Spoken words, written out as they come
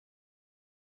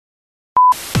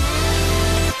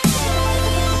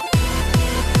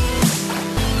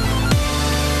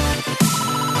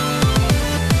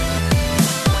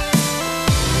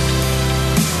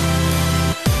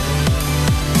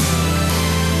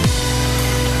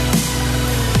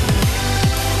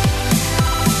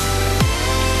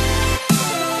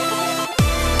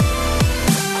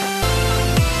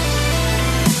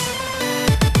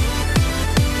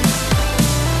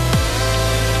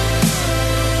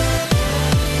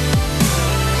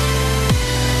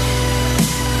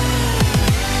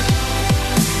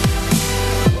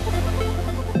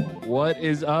What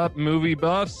is up, movie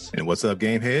buffs? And what's up,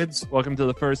 game heads? Welcome to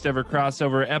the first ever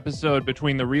crossover episode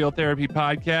between the Real Therapy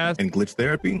Podcast and Glitch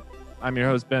Therapy. I'm your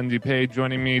host, Ben DuPage.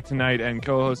 Joining me tonight and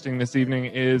co-hosting this evening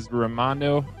is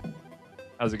Ramondo.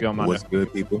 How's it going, Mondo? What's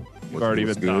good, people? We've already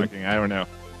been talking. I don't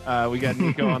know. We got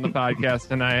Nico on the podcast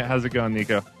tonight. How's it going,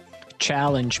 Nico?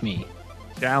 Challenge me.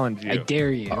 Challenge you. I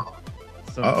dare you.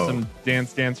 Some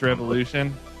Dance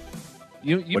Revolution.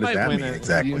 You what might does that win mean it.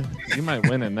 exactly? You might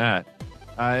win in that.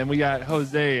 And we got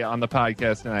Jose on the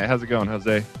podcast tonight. How's it going,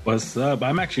 Jose? What's up?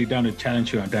 I'm actually down to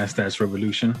challenge you on Dance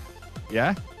Revolution.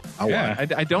 Yeah? Yeah.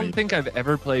 I don't think I've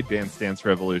ever played Dance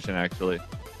Revolution, actually.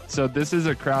 So this is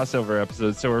a crossover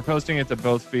episode. So we're posting it to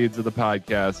both feeds of the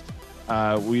podcast.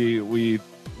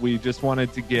 We just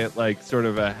wanted to get like sort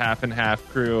of a half and half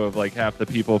crew of like half the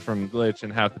people from Glitch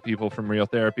and half the people from Real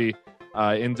Therapy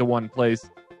into one place.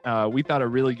 We thought a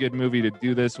really good movie to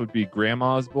do this would be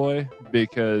Grandma's Boy,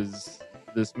 because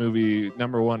this movie,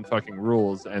 number one, fucking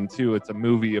rules, and two, it's a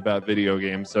movie about video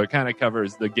games, so it kind of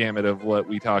covers the gamut of what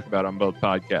we talk about on both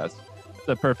podcasts. It's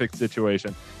a perfect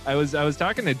situation. I was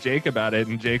talking to Jake about it,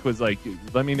 and Jake was like,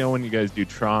 let me know when you guys do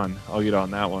Tron. I'll get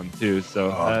on that one too.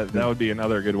 So that would be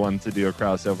another good one to do a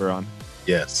crossover on.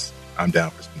 Yes, I'm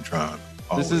down for some Tron.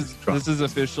 This is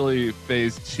officially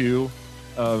phase 2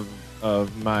 of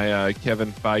my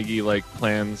Kevin Feige like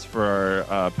plans for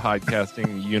our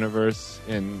podcasting universe,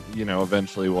 and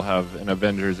eventually we'll have an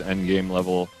Avengers Endgame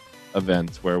level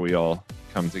event where we all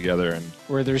come together and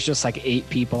where there's just like 8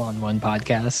 people on one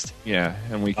podcast. Yeah,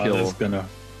 and we kill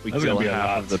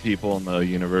half of the people in the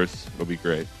universe. It'll be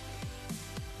great.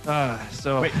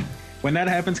 So wait, when that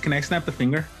happens, can I snap the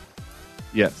finger?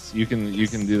 Yes, you can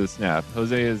do the snap.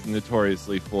 Jose is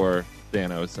notoriously for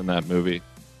Thanos in that movie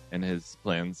and his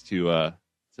plans to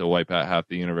wipe out half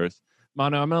the universe.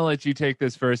 Mono, I'm going to let you take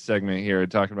this first segment here,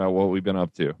 talking about what we've been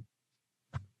up to.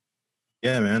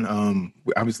 Yeah, man.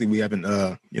 Obviously, we haven't,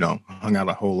 hung out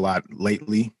a whole lot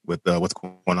lately with what's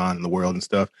going on in the world and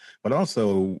stuff. But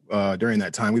also, during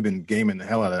that time, we've been gaming the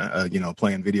hell out of,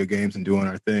 playing video games and doing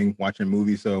our thing, watching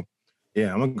movies. So,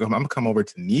 yeah, I'm gonna come over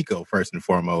to Nico first and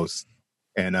foremost,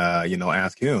 and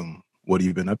ask him, what have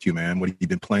you been up to, man? What have you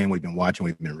been playing? What have you been watching?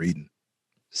 What have you been reading?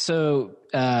 So,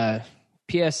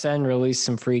 PSN released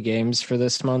some free games for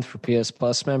this month for PS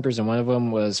Plus members, and one of them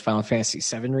was Final Fantasy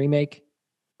VII Remake.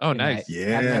 Oh, nice. I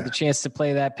haven't had the chance to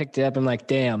play that, picked it up. I'm like,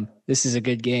 damn, this is a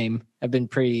good game. I've been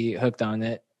pretty hooked on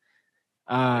it.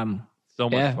 So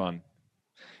much fun.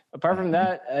 Apart from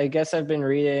that, I guess I've been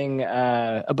reading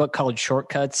a book called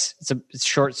Shortcuts. It's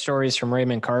short stories from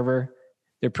Raymond Carver.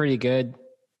 They're pretty good.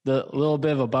 The little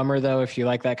bit of a bummer, though, if you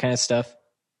like that kind of stuff.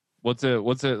 What's it?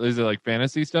 Is it like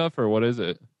fantasy stuff, or what is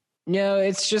it? No,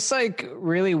 it's just like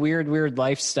really weird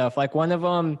life stuff. Like one of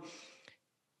them.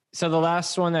 So the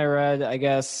last one I read, I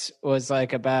guess, was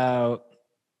like about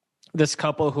this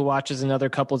couple who watches another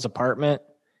couple's apartment.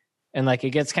 And like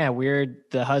it gets kind of weird.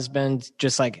 The husband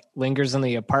just like lingers in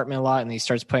the apartment a lot, and he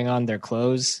starts putting on their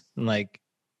clothes and like,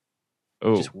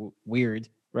 just weird,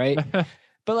 right?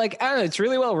 But like, I don't know, it's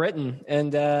really well written.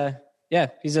 And yeah,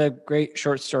 he's a great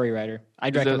short story writer.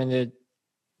 I'd recommend it.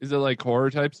 Is it like horror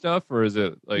type stuff, or is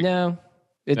it like... No,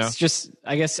 it's just,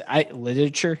 I guess,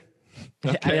 literature.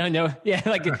 Okay. I don't know. Yeah,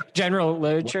 like general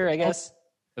literature, I guess.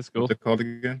 That's cool. What's it called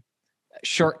again?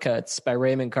 Shortcuts by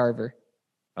Raymond Carver.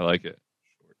 I like it.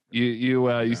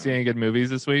 You see any good movies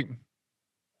this week?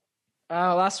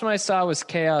 Last one I saw was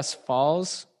Chaos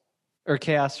Falls or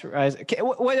Chaos Rise,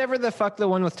 whatever the fuck the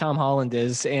one with Tom Holland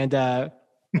is, and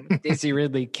Daisy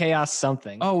Ridley. Chaos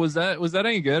something. Oh, was that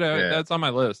any good? That's on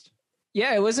my list.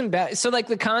 Yeah, it wasn't bad. So like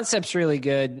the concept's really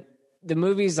good. The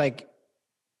movie's like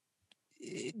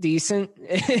decent,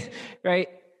 right?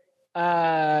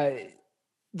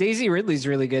 Daisy Ridley's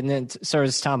really good, and then so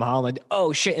is Tom Holland.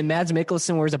 Oh shit! And Mads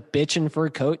Mikkelsen wears a bitchin' fur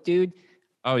coat, dude.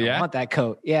 Oh yeah, I want that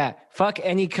coat. Yeah, fuck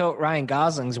any coat Ryan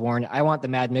Gosling's worn. I want the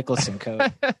Mads Mikkelsen coat.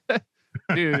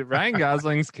 Dude, Ryan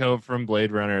Gosling's coat from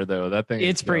Blade Runner, though, that thing.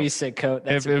 It's pretty sick coat.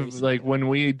 If like when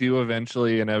we do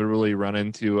eventually inevitably run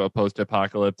into a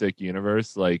post-apocalyptic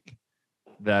universe, like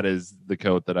that is the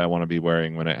coat that I want to be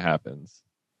wearing when it happens.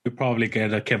 You probably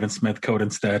get a Kevin Smith coat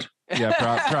instead. Yeah,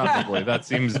 probably. That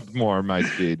seems more my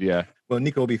speed. Yeah. Well,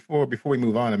 Nico, before we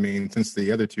move on, I mean, since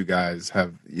the other two guys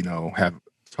have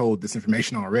told this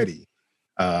information already,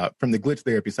 from the Glitch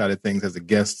Therapy side of things, as a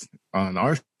guest on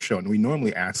our show, and we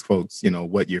normally ask folks,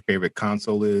 what your favorite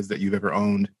console is that you've ever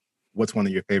owned, what's one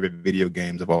of your favorite video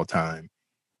games of all time,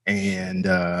 and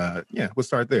we'll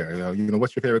start there.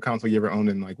 What's your favorite console you ever owned,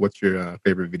 and like, what's your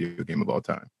favorite video game of all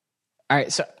time? All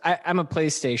right, so I'm a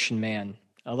PlayStation man.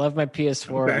 I love my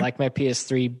PS4, Okay. I like my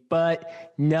PS3,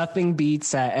 but nothing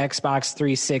beats that Xbox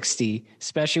 360,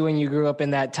 especially when you grew up in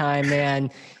that time,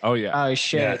 man. Oh yeah. Oh,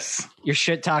 shit. Yes. You're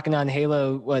shit talking on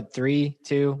Halo, 3,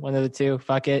 2, one of the two?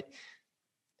 Fuck it.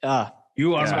 You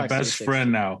are Xbox my best 360.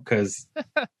 friend now because,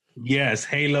 yes,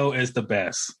 Halo is the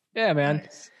best. Yeah, man.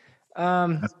 Nice.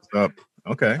 Um, That's what's up.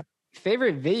 Okay.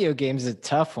 Favorite video games is a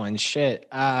tough one. Shit.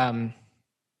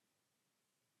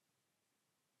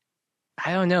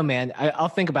 I don't know, man. I'll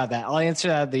think about that. I'll answer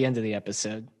that at the end of the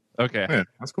episode. Okay. Yeah,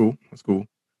 that's cool. That's cool.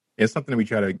 Yeah, it's something that we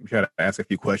try to ask a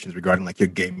few questions regarding like your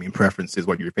gaming preferences,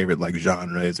 what your favorite like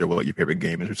genre is, or what your favorite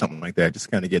game is, or something like that. Just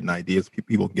kind of get an idea, so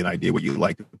people can get an idea what you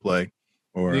like to play,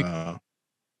 or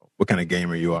what kind of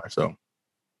gamer you are. So,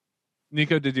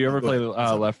 Nico, did you ever play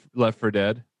Left 4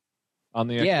 Dead on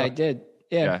the Xbox? Yeah, I did.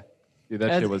 Yeah. Dude,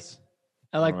 that shit was.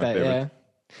 I like one of my that. Yeah. favorites.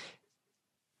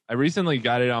 I recently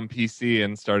got it on PC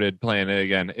and started playing it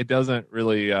again. It doesn't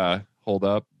really hold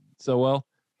up so well,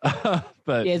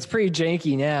 but Yeah, it's pretty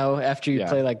janky now after you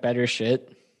play like better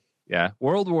shit. yeah,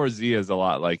 World War Z is a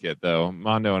lot like it though.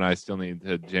 Mondo and I still need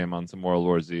to jam on some World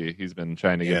War Z. He's been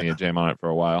trying to get me a jam on it for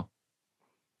a while.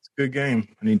 it's a good game.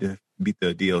 I need to beat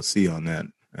the DLC on that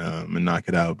and knock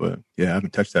it out. But yeah, I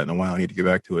haven't touched that in a while. I need to get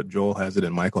back to it. Joel has it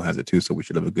and Michael has it too, so we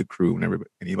should have a good crew whenever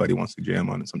anybody wants to jam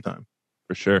on it sometime.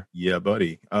 For sure. Yeah,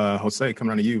 buddy. Jose,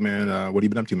 coming on to you, man. What have you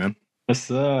been up to, man?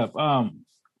 What's up? I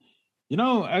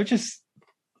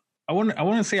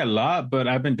want to say a lot, but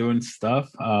I've been doing stuff.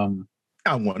 I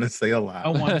want to say a lot. I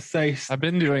want to say I've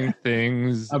been doing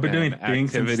things. I've been doing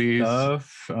things activities. and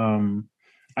stuff.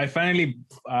 I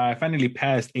finally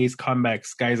passed Ace Combat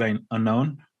Skies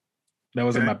Unknown. That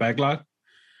was in my backlog.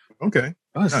 Okay.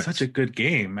 That was Nice. such a good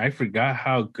game. I forgot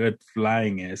how good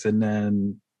flying is, and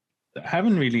then I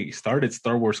haven't really started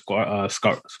Star Wars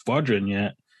Squadron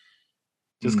yet,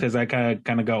 just because I kind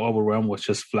of got overwhelmed with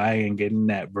just flying and getting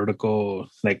that vertical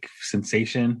like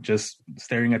sensation, just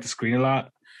staring at the screen a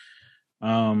lot.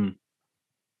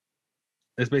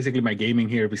 That's basically my gaming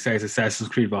here. Besides Assassin's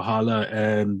Creed Valhalla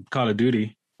and Call of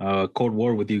Duty, Cold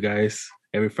War with you guys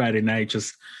every Friday night,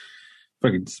 just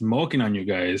fucking smoking on you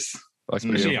guys,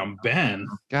 especially on Ben.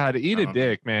 God, eat a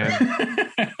dick, man.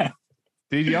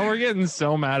 Dude, y'all were getting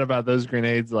so mad about those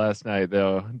grenades last night,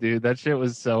 though. Dude, that shit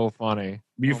was so funny.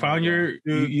 You found your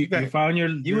you found your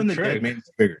You and the trick. dead man's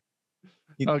trigger.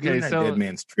 Okay, you and that so- dead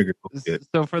man's trigger.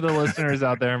 So for the listeners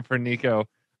out there and for Nico,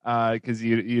 because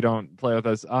you don't play with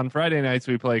us, on Friday nights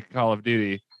we play Call of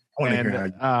Duty. I want to and,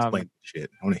 hear how you explain shit.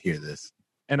 I want to hear this.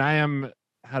 And I am,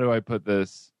 how do I put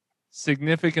this,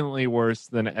 significantly worse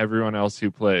than everyone else who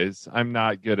plays. I'm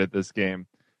not good at this game.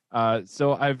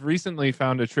 So I've recently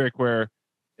found a trick where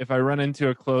if I run into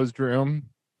a closed room,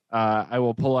 I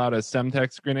will pull out a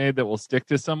Semtex grenade that will stick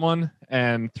to someone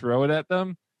and throw it at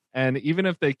them. And even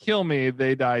if they kill me,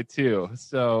 they die too.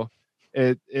 So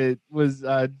it was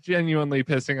genuinely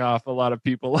pissing off a lot of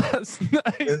people last night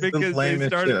It's because the they lamest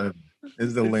started. shit ever.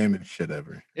 It's the lamest shit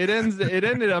ever. It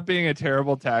ended up being a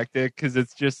terrible tactic because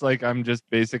it's just like I'm just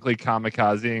basically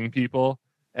kamikazing people,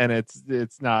 and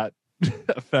it's not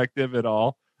effective at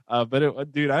all.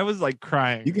 But dude, I was like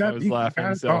crying. I was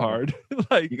laughing so hard.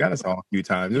 Like You got us all a few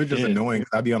times. It was just annoying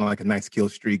because I'd be on like a nice kill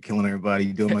streak, killing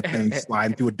everybody, doing my thing,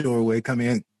 sliding through a doorway, come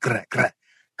in,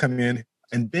 come in.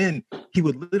 And then he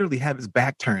would literally have his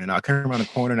back turned, and I'd come around the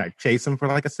corner and I'd chase him for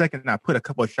like a second, and I put a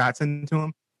couple of shots into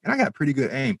him, and I got pretty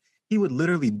good aim. He would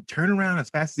literally turn around as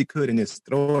fast as he could and just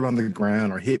throw it on the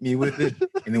ground or hit me with it,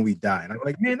 and then we die. And I'm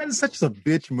like, man, that is such a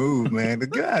bitch move, man.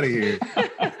 Get out of here.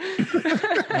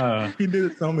 He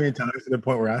did it so many times to the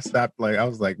point where I stopped. Like, I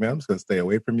was like, man, I'm just gonna stay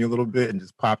away from you a little bit and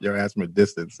just pop your ass from a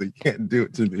distance. So you can't do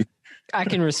it to me. I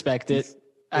can respect it.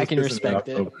 I can respect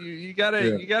it. you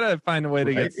gotta find a way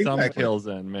to get some kills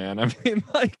in, man. I mean,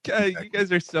 like you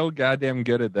guys are so goddamn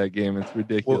good at that game. It's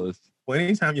ridiculous. Well,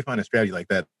 anytime you find a strategy like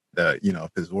that, if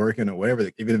it's working or whatever,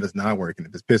 even if it's not working,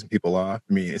 if it's pissing people off,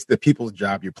 I mean, it's the people's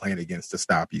job you're playing against to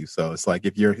stop you. So it's like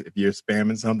if you're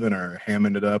spamming something or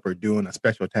hamming it up or doing a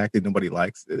special tactic nobody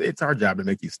likes, it's our job to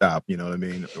make you stop. You know what I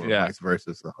mean? Or vice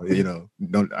versa. So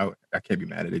I can't be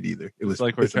mad at it either. It was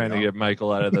like we're trying to get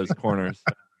Michael out of those corners.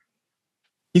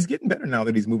 He's getting better now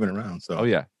that he's moving around. So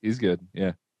yeah, he's good.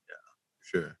 Yeah,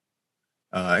 sure.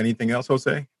 Anything else,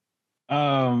 Jose?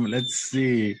 Let's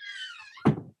see.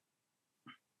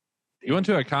 You went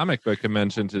to a comic book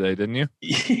convention today, didn't you?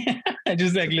 Yeah, I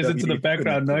just like listen to the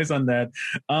background noise on that.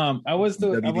 I went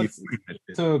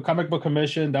to a comic book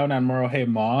convention down at Moral Hay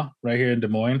Mall right here in Des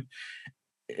Moines.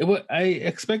 I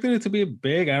expected it to be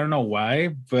big. I don't know why,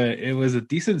 but it was a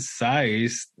decent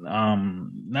size.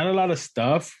 Not a lot of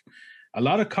stuff. A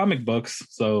lot of comic books,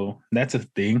 so that's a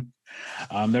thing.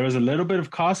 There was a little bit of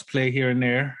cosplay here and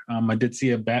there. I did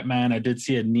see a Batman. I did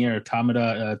see a Nier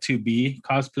Automata 2B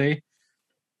cosplay.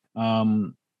 A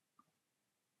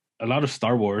lot of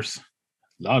Star Wars.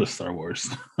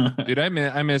 Dude, I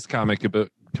miss comic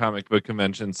book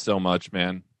conventions so much,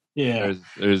 man. Yeah.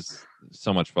 There's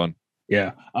so much fun.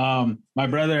 Yeah. My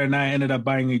brother and I ended up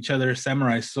buying each other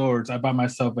samurai swords. I bought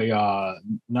myself a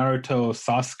Naruto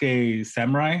Sasuke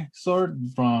samurai sword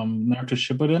from Naruto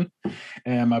Shippuden,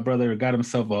 and my brother got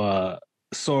himself a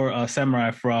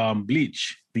samurai from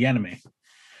Bleach, the anime.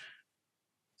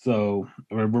 So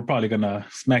we're probably gonna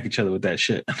smack each other with that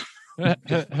shit.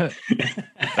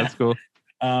 That's cool.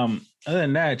 Other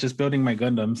than that, just building my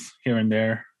Gundams here and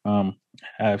there.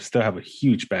 I still have a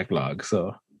huge backlog,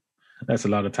 so that's a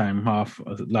lot of time off,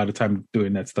 a lot of time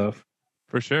doing that stuff.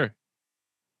 For sure.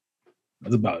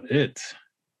 That's about it.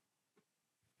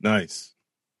 Nice.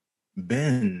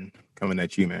 Ben, coming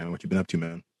at you, man. What you been up to,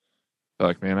 man?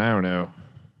 Fuck, man, I don't know.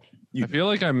 I feel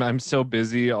like I'm so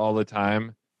busy all the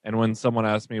time, and when someone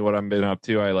asks me what I've been up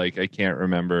to, I can't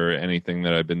remember anything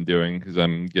that I've been doing because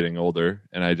I'm getting older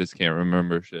and I just can't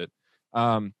remember shit.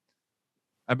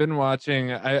 I've been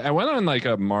watching. I went on like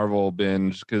a Marvel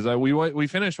binge because we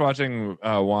finished watching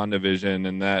WandaVision,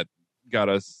 and that got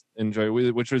us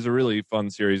which was a really fun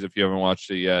series if you haven't watched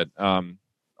it yet.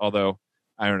 Although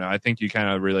I don't know, I think you kind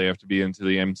of really have to be into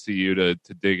the MCU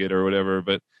to dig it or whatever.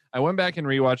 But I went back and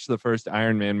rewatched the first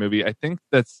Iron Man movie. I think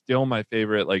that's still my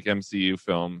favorite like MCU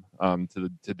film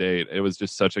to date. It was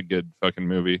just such a good fucking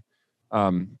movie.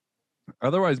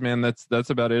 Otherwise, man, that's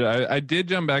about it. I did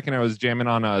jump back and I was jamming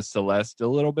on Celeste a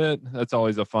little bit. That's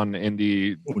always a fun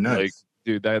indie. Oh, nice. Like,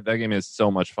 dude, that game is so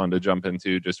much fun to jump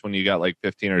into just when you got like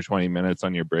 15 or 20 minutes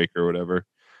on your break or whatever.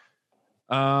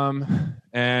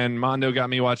 And Mondo got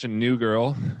me watching New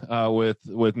Girl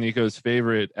with Nico's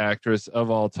favorite actress of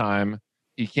all time.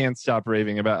 He can't stop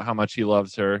raving about how much he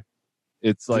loves her.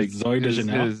 It's like Zooey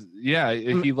Deschanel.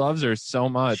 He loves her so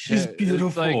much. She's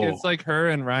beautiful. It's like her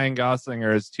and Ryan Gosling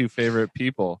are his two favorite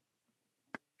people.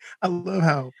 I love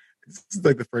how this is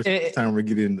like the first time we're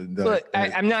getting the. Look,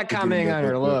 I'm not commenting on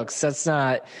her looks. That's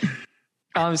not.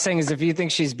 All I'm saying is, if you think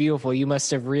she's beautiful, you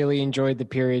must have really enjoyed the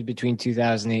period between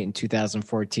 2008 and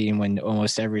 2014 when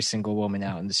almost every single woman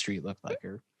out in the street looked like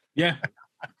her. Yeah.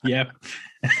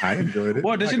 I enjoyed it.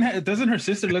 Well, doesn't her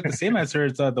sister look the same as her?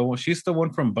 It's the one. She's the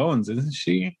one from Bones, isn't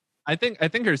she? I think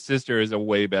her sister is a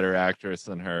way better actress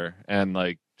than her, and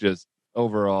like just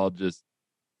overall, just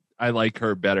I like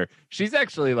her better. She's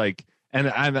actually like, and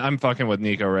I'm fucking with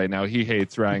Nico right now. He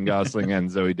hates Ryan Gosling and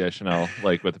Zooey Deschanel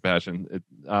like with a passion.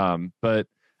 But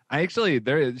I actually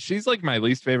she's like my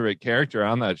least favorite character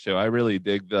on that show. I really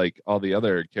dig like all the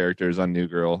other characters on New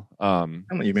Girl. I'm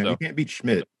telling you, man, you can't beat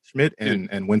Schmidt. Schmidt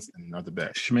and Winston are the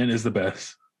best. Schmidt is the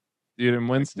best, dude. And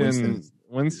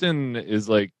Winston is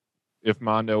like, if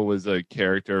Mondo was a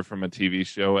character from a TV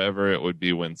show ever, it would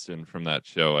be Winston from that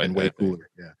show. And way cooler.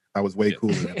 Yeah, I was way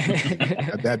cooler.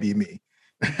 That'd be me.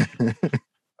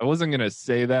 I wasn't gonna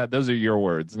say that. Those are your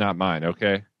words, not mine.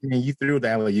 Okay. I mean, you threw the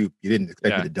alley-oop. You didn't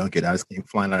expect me to dunk it. I just came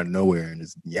flying out of nowhere and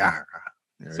just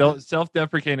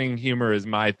Self-deprecating humor is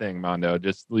my thing, Mondo.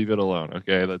 Just leave it alone,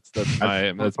 okay? That's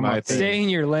my thing. Stay in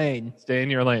your lane. Stay in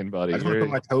your lane, buddy. I just want to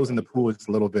put my toes in the pool just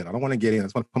a little bit. I don't want to get in. I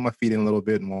just want to put my feet in a little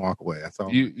bit and walk away. That's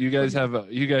all. You guys have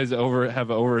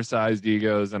oversized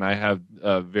egos, and I have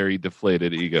a very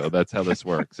deflated ego. That's how this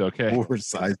works, okay?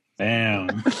 Oversized.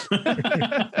 Damn.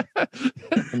 I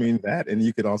mean that, and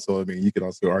you could also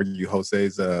argue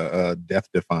Jose's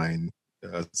death-defying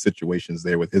situations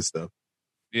there with his stuff.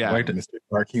 Yeah, like Mr.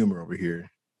 Dark Humor over here.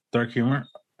 Dark humor.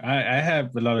 I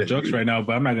have a lot of jokes right now,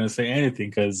 but I'm not going to say anything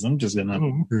because I'm just going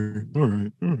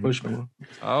to push me.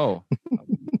 Oh,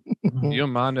 you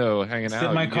and Mondo hanging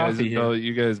out. My coffee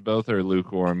you guys both are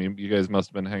lukewarm. You guys must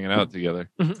have been hanging out together.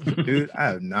 Dude, I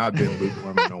have not been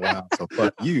lukewarm in a while, so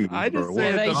fuck you. I just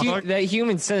say that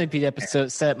Human Centipede episode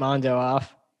set Mondo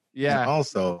off. Yeah. And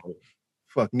also,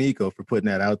 fuck Nico for putting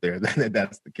that out there.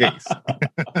 That's the case.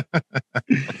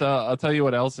 I'll tell you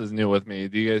what else is new with me.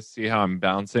 Do you guys see how I'm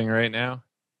bouncing right now?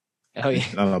 Oh yeah,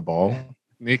 on a ball.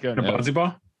 Nico, a bouncy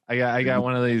ball. I got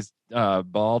one of these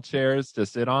ball chairs to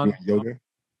sit on. Yoga.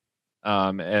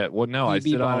 I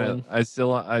sit on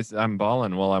it. I'm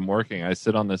balling while I'm working. I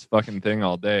sit on this fucking thing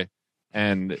all day,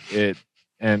 and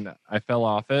I fell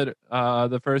off it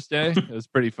the first day. It was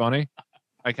pretty funny.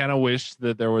 I kind of wish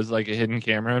that there was like a hidden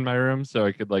camera in my room so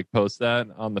I could like post that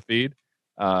on the feed.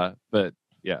 But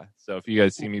yeah, so if you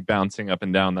guys see me bouncing up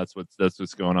and down, that's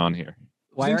what's going on here.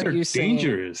 Why aren't you singing?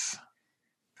 Dangerous.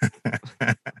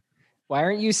 Why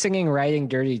aren't you singing "Riding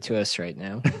Dirty" to us right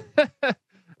now?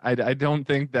 I don't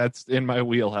think that's in my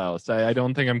wheelhouse. I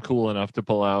don't think I'm cool enough to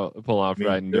pull off Me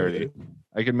Riding neither. Dirty.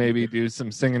 I could maybe do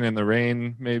some Singing in the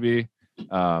Rain, maybe.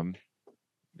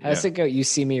 How's it go? You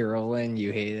see me rolling,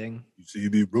 you hating. You see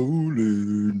me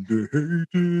rolling, the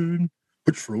hating,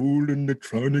 patrolling, they're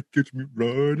trying to catch me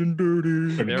riding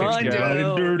dirty. Gonna There we catch me go.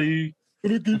 riding dirty.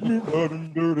 Gonna get me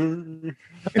riding dirty.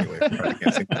 Anyway, I probably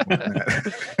can't sing more than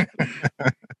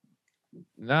that.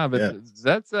 No, but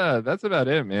Yeah. that's about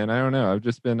it, man. I don't know. I've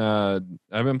just been I've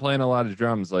been playing a lot of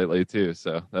drums lately too,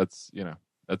 so that's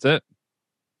it.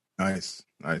 Nice.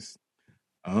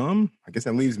 I guess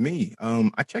that leaves me.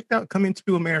 I checked out Coming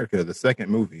to America, the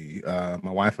second movie. My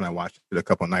wife and I watched it a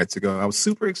couple of nights ago. I was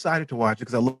super excited to watch it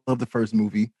because I love the first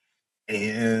movie,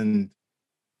 and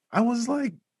I was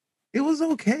like, it was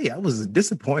okay. I was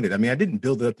disappointed. I mean, I didn't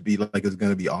build it up to be like it was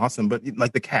going to be awesome, but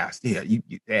like the cast, yeah,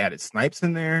 they added Snipes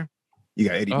in there. You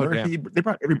got Eddie Murphy. Damn.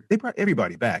 They brought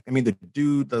everybody back. I mean, the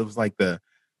dude that was like that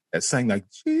sang like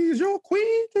 "She's your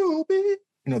queen to be."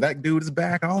 That dude is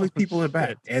back. All these people are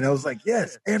back, and I was like,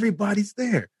 yes, everybody's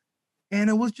there, and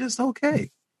it was just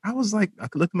okay. I was like, I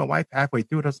looked at my wife halfway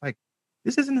through it. I was like,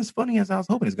 this isn't as funny as I was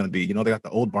hoping it's going to be. They got the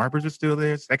old barbers are still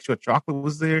there. Sexual Chocolate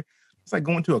was there. It's like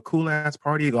going to a cool ass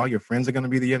party. All your friends are going to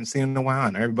be there. You haven't seen in a while,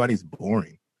 and everybody's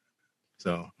boring.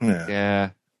 So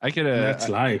Yeah, I could That's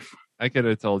life. I could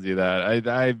have told you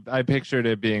that. I pictured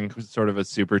it being sort of a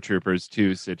Super Troopers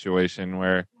 2 situation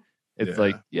where it's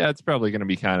like, it's probably going to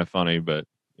be kind of funny, but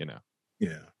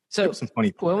yeah. So There was some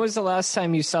funny when parts. was the last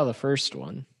time you saw the first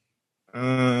one?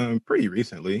 Pretty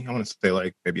recently. I want to say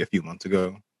like maybe a few months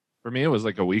ago. for me it was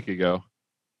like a week ago.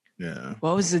 Yeah.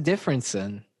 What was the difference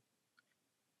then?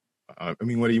 I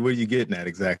mean, what are you getting at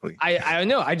exactly? I don't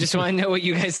know. I just want to know what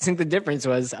you guys think the difference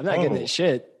was. I'm not getting that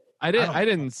shit. I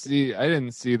didn't see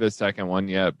the second one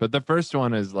yet, but the first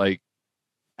one is like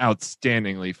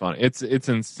outstandingly funny. It's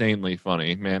insanely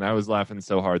funny, man. I was laughing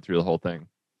so hard through the whole thing.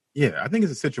 Yeah, I think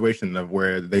it's a situation of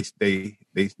where they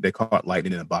caught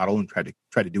lightning in a bottle and tried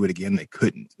to do it again. They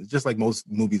couldn't. It's just like most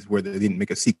movies where they didn't make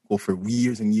a sequel for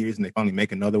years and years, and they finally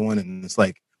make another one, and it's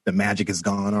like the magic is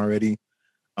gone already.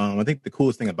 I think the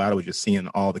coolest thing about it was just seeing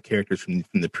all the characters from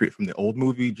the old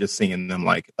movie, just seeing them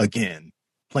like again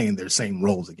playing their same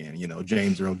roles again.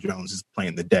 James Earl Jones is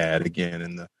playing the dad again,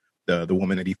 and the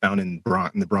woman that he found in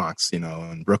the Bronx,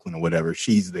 in Brooklyn or whatever,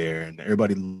 she's there, and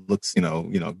everybody looks,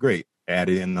 great.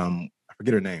 Added in, I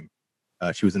forget her name.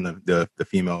 She was in the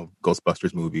female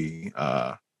Ghostbusters movie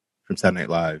from Saturday Night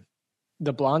Live.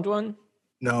 The blonde one?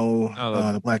 No,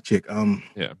 the black chick.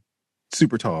 Yeah,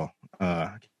 super tall.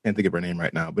 Can't think of her name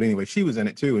right now, but anyway, she was in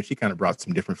it too, and she kind of brought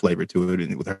some different flavor to it,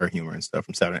 and with her humor and stuff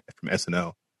from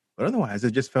SNL. But otherwise,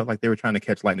 it just felt like they were trying to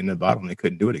catch lightning in the bottle, and they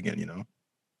couldn't do it again,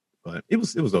 But it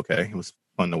was okay. It was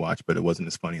fun to watch, but it wasn't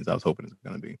as funny as I was hoping it was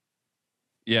going to be.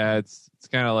 yeah. It's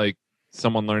kind of like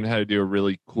someone learned how to do a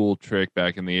really cool trick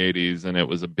back in the 80s, and it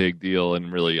was a big deal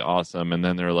and really awesome. And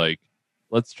then they're like,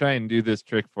 "Let's try and do this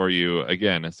trick for you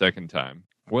again a second time."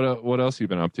 What else you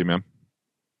been up to, man?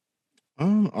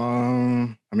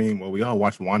 I mean, well, we all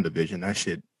watched WandaVision. That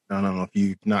shit, I don't know if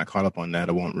you're not caught up on that,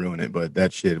 I won't ruin it, but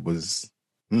that shit was,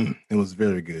 it was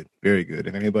very good. Very good.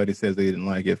 If anybody says they didn't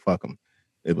like it, fuck them.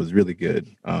 It was really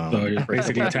good. So you're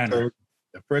basically Tanner.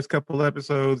 The first couple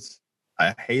episodes,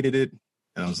 I hated it.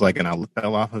 And I was like, and I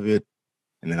fell off of it.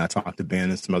 And then I talked to Ben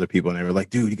and some other people, and they were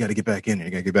like, dude, you got to get back in there.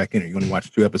 You got to get back in there. You only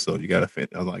watch 2 episodes. You got to fit.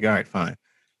 I was like, all right, fine.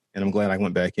 And I'm glad I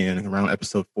went back in around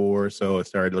episode 4. So it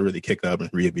started to really kick up and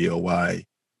reveal why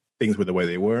things were the way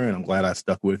they were. And I'm glad I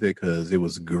stuck with it because it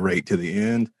was great to the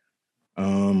end.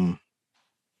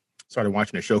 Started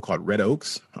watching a show called Red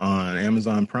Oaks on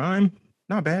Amazon Prime.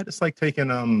 Not bad. It's like taking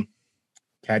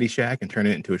Caddyshack and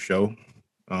turning it into a show.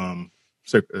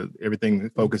 So everything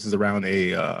focuses around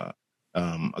a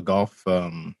golf,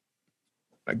 not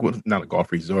a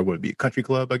golf resort, would it be a country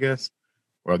club, I guess,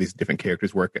 where all these different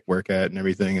characters work at and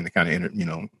everything, and they kind of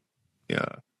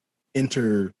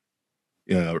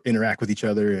interact with each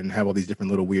other and have all these different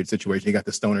little weird situations. You got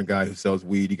the stoner guy who sells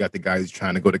weed. You got the guy who's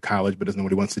trying to go to college but doesn't know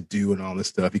what he wants to do and all this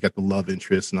stuff. You got the love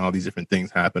interest and all these different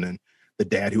things happening. The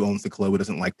dad who owns the club who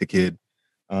doesn't like the kid.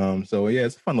 So yeah,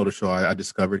 it's a fun little show I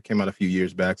discovered. Came out a few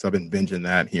years back, so I've been binging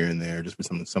that here and there just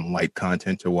with some light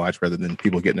content to watch rather than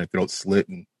people getting their throats slit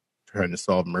and trying to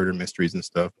solve murder mysteries and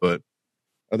stuff. But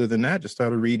other than that, just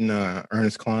started reading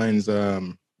Ernest Cline's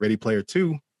Ready Player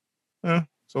 2.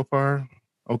 So far,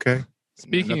 okay.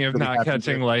 Speaking of not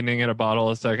catching lightning in a bottle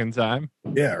a second time.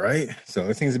 Yeah, right. So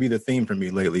it seems to be the theme for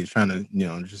me lately, trying to,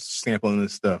 just sampling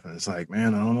this stuff. And it's like,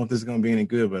 man, I don't know if this is gonna be any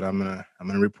good, but I'm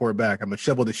gonna report back. I'm gonna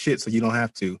shovel the shit so you don't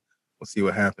have to. We'll see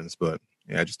what happens. But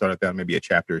yeah, I just started that maybe a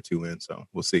chapter or 2 in, so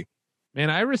we'll see. Man,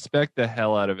 I respect the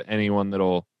hell out of anyone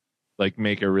that'll like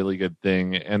make a really good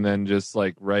thing and then just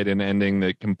like write an ending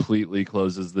that completely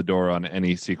closes the door on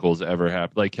any sequels ever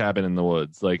happen. Like Cabin in the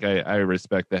Woods. Like I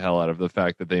respect the hell out of the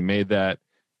fact that they made that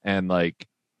and like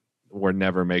we're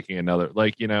never making another.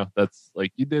 Like, you know, that's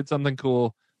like you did something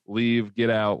cool, leave,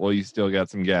 get out while you still got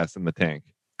some gas in the tank.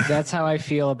 That's how I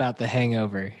feel about The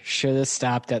Hangover. Should have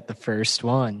stopped at the first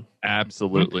one.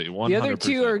 Absolutely. 100%. The other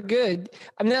two are good.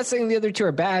 I'm not saying the other two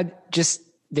are bad, just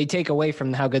they take away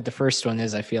from how good the first one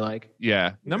is, I feel like.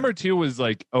 Yeah. Number 2 was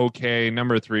like okay.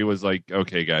 Number 3 was like,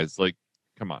 okay, guys, like,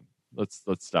 come on. Let's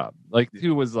stop. Like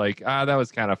 2 was like, that was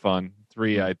kind of fun.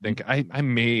 3, I think I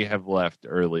may have left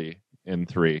early in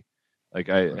 3. Like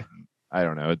I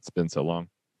don't know. It's been so long.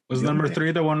 Was number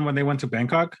 3 the one when they went to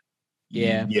Bangkok?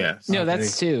 Yeah. Yes. No,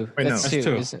 that's 2. Wait, That's no.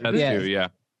 2. That's 2, yeah.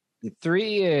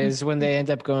 3 is when they end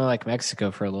up going to like Mexico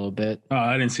for a little bit. Oh,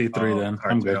 I didn't see 3 then.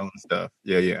 I'm good. And stuff.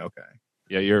 Yeah, okay.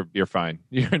 Yeah, you're fine.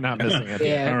 You're not missing it.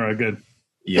 Yeah. All right, good.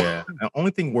 Yeah. The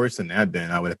only thing worse than that, Ben,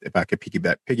 I would, if I could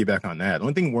piggyback on that. The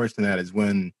only thing worse than that is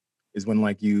when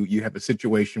like you have a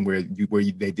situation where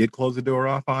they did close the door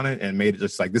off on it and made it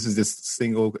just like this is this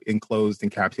single enclosed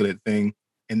encapsulated thing,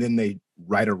 and then they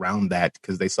write around that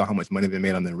because they saw how much money they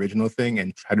made on the original thing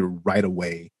and try to write a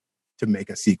way to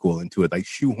make a sequel into it, like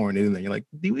shoehorn it in there. You're like,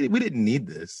 we didn't need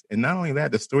this. And not only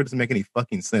that, the story doesn't make any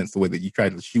fucking sense the way that you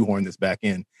tried to shoehorn this back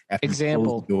in after you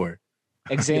closed the door.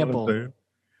 Example.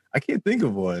 I can't think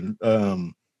of one.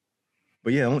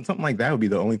 But yeah, something like that would be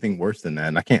the only thing worse than that.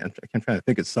 And I can't try to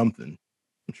think of something.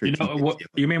 I'm sure You know what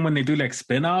you mean when they do like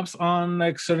spin-offs on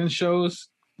like certain shows?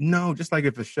 No, just like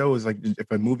if a show is like, if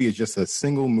a movie is just a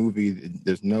single movie,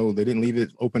 they didn't leave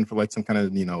it open for like some kind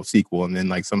of, sequel. And then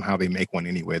like somehow they make one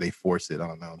anyway. They force it. I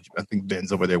don't know. I think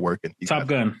Ben's over there working. Top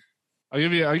Gun. I'll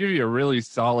give you a really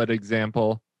solid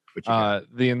example.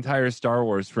 The entire Star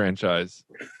Wars franchise.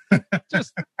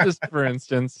 just for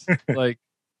instance, like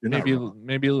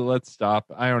maybe let's stop.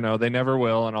 I don't know. They never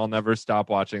will, and I'll never stop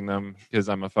watching them because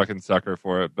I'm a fucking sucker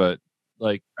for it. But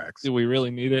like, do we really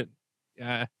need it?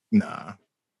 Yeah. Nah.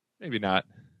 Maybe not.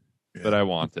 Yeah. But I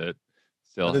want it.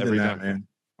 Still, Other every than time. that, man,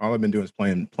 all I've been doing is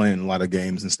playing a lot of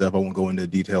games and stuff. I won't go into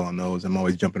detail on those. I'm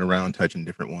always jumping around, touching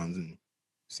different ones and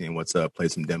seeing what's up.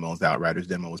 Played some demos. Outriders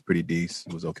demo was pretty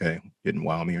decent. It was okay. Didn't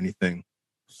wow me or anything.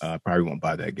 Probably won't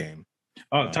buy that game.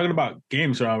 Oh, talking about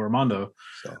games, Armando.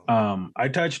 So, I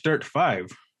touched Dirt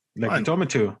 5, like fun. you told me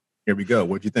to. Here we go.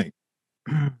 What'd you think?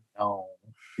 No.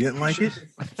 You didn't like it?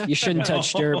 You shouldn't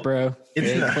touch dirt, bro.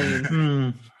 It's not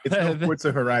clean. It's no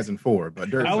Forza Horizon 4, but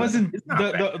Dirt. I wasn't. It's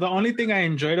not bad. The only thing I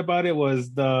enjoyed about it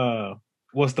was the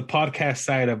podcast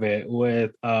side of it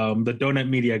with the Donut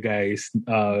Media guys.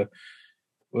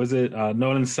 Was it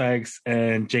Nolan Sykes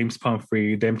and James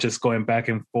Pumphrey? Them just going back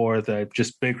and forth,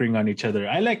 just bickering on each other.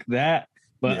 I like that,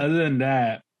 but other than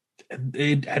that,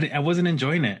 I wasn't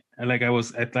enjoying it.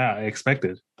 I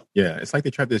expected. Yeah, it's like they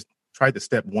tried to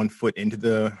step one foot into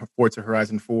the Forza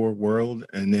Horizon 4 world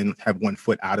and then have one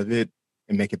foot out of it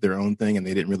and make it their own thing, and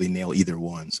they didn't really nail either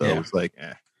one. So it was like,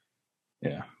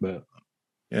 Yeah, but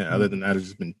other than that, I've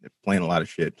just been playing a lot of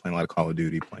shit, playing a lot of Call of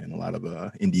Duty, playing a lot of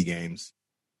indie games.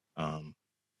 The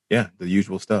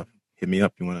usual stuff. Hit me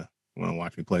up. You wanna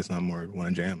watch me play some or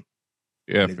want to jam?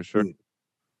 Yeah, for sure.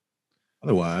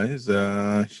 Otherwise,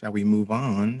 shall we move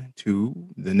on to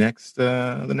the next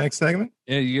segment?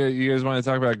 Yeah, you guys want to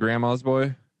talk about Grandma's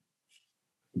Boy?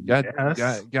 God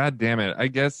damn it! I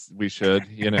guess we should.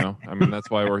 I mean, that's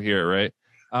why we're here, right?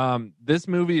 This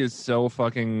movie is so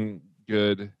fucking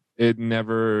good. It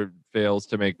never fails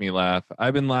to make me laugh.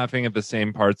 I've been laughing at the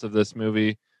same parts of this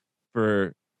movie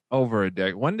for over a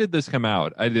decade. When did this come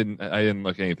out? I didn't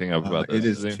look anything up about this. It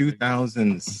is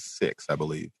 2006, I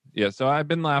believe. Yeah, so I've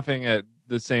been laughing at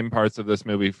the same parts of this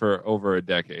movie for over a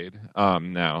decade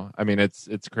now. I mean,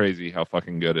 it's crazy how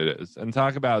fucking good it is. And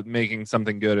talk about making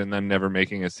something good and then never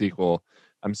making a sequel.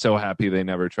 I'm so happy they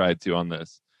never tried to on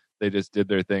this. They just did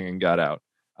their thing and got out.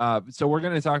 So we're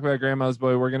going to talk about Grandma's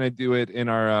Boy. We're going to do it in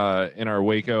our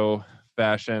Waco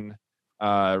fashion.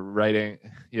 Writing.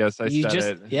 Yes, I said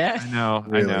it. Yeah, I know.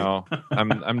 Really? I know.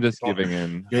 I'm just giving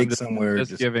in. Jake somewhere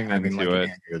just giving into like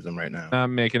it. An aneurysm right now.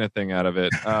 I'm making a thing out of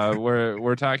it.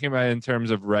 We're talking about in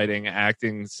terms of writing,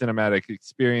 acting, cinematic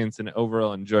experience, and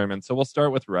overall enjoyment. So we'll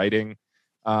start with writing,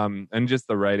 and just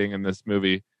the writing in this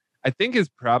movie. I think is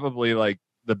probably like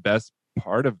the best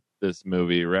part of this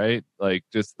movie, right? Like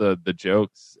just the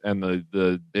jokes and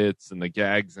the bits and the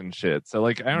gags and shit. So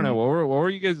like, I don't know, what were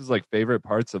you guys' like favorite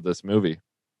parts of this movie?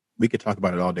 We could talk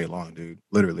about it all day long, dude.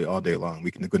 Literally all day long. We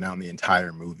can go down the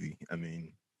entire movie. I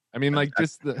mean, I mean, like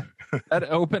just that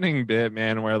opening bit,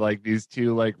 man, where like these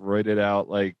two like roided out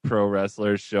like pro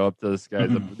wrestlers show up to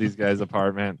these guys'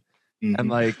 apartment and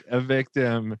like evict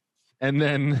him, and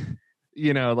then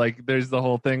like there's the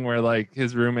whole thing where like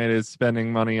his roommate is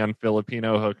spending money on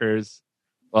Filipino hookers,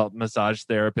 well, massage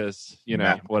therapists,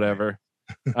 whatever.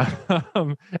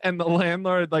 And the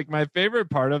landlord, like my favorite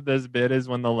part of this bit is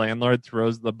when the landlord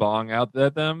throws the bong out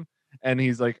at them, and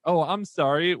he's like, "Oh, I'm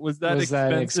sorry, was that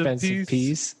an expensive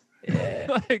piece?" Yeah,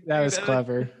 like, that was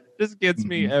clever. Just gets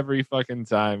me every fucking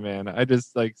time, man. I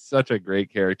just like such a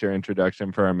great character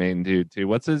introduction for our main dude too.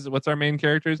 What's our main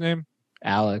character's name?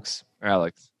 Alex.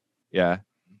 Yeah.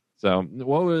 So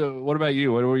what about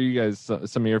you? What were you guys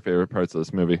some of your favorite parts of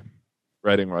this movie,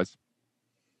 writing wise?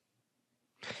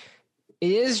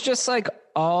 It is just like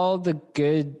all the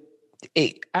good.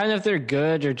 I don't know if they're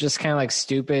good or just kind of like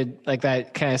stupid, like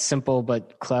that kind of simple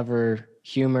but clever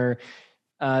humor.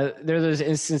 There are those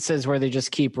instances where they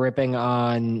just keep ripping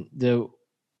on the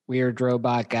weird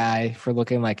robot guy for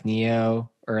looking like Neo,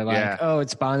 or like, oh,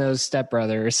 it's Bono's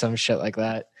stepbrother or some shit like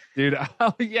that. Dude,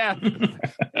 oh yeah. Hey,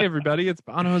 everybody, it's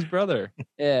Bono's brother.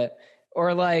 Yeah.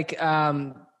 Or like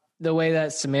the way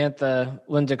that Samantha,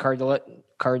 Linda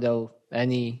Cardellini,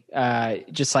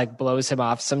 just like blows him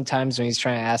off sometimes when he's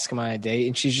trying to ask him on a date.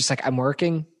 And she's just like, I'm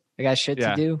working. I got shit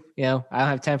to do. I don't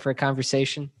have time for a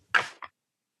conversation.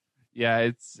 Yeah,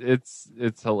 it's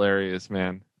hilarious,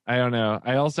 man. I don't know.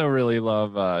 I also really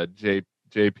love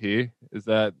JP.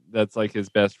 That's like his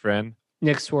best friend?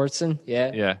 Nick Swartzen,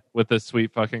 yeah. Yeah, with the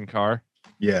sweet fucking car.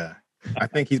 Yeah. I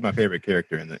think he's my favorite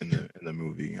character in the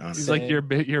movie, honestly. He's like,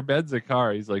 your bed's a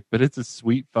car. He's like, but it's a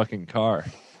sweet fucking car.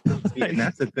 And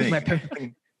that's the thing.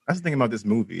 That's the thing about this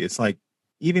movie. It's like,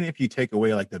 even if you take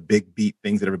away like the big beat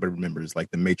things that everybody remembers,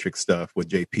 like the Matrix stuff with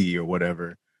JP or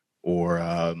whatever, or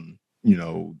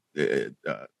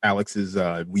Alex's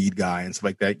weed guy and stuff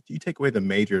like that. You take away the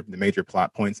major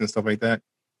plot points and stuff like that.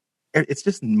 It's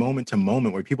just moment to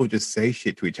moment where people just say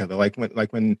shit to each other. Like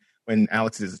when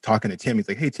Alex is talking to Tim, he's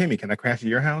like, "Hey Timmy, can I crash at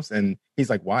your house?" And he's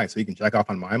like, "Why? So you can jack off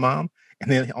on my mom?" And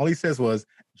then all he says was,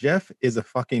 "Jeff is a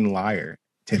fucking liar,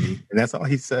 Timmy," and that's all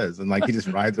he says. And like he just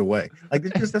rides away. Like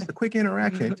that's a quick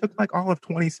interaction. It took like all of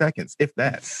 20 seconds, if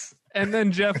that. And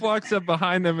then Jeff walks up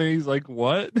behind them and he's like,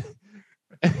 "What?"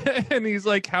 And he's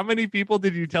like, "How many people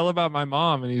did you tell about my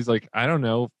mom?" And he's like, "I don't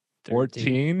know,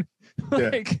 14."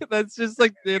 Like that's just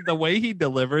like the way he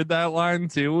delivered that line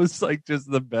too was like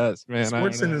just the best, man.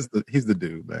 Swartzen he's the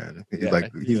dude, man.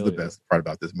 He's the best part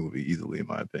about this movie, easily, in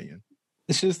my opinion.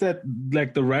 It's just that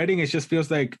like the writing, it just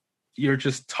feels like you're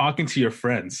just talking to your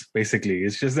friends, basically.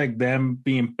 It's just like them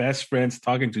being best friends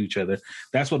talking to each other.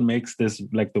 That's what makes this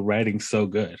like the writing so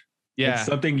good. Yeah, it's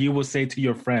something you will say to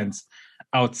your friends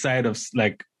outside of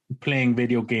like playing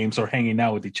video games or hanging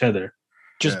out with each other,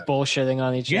 just bullshitting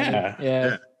on each other.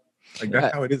 Yeah. Like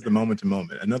that's how it is, the moment to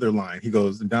moment. Another line, he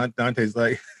goes, Dante's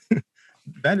like,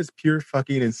 "That is pure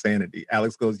fucking insanity."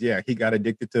 Alex goes, "Yeah, he got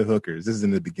addicted to hookers." This is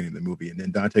in the beginning of the movie. And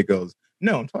then Dante goes,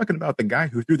 "No, I'm talking about the guy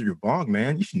who threw your bong,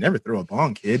 man. You should never throw a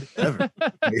bong, kid, ever."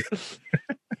 It's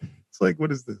like,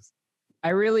 what is this? I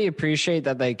really appreciate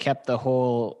that they kept the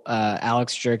whole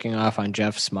Alex jerking off on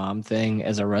Jeff's mom thing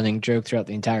as a running joke throughout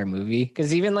the entire movie.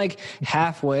 Because even like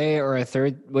halfway or a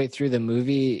third way through the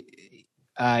movie,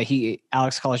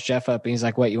 Alex calls Jeff up and he's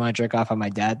like, "What, you want to jerk off on my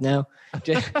dad now?"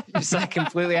 Just like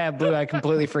completely out of blue. I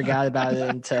completely forgot about it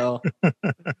until.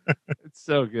 It's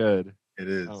so good. It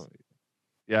is.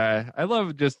 Yeah, I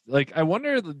love just like, I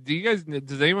wonder,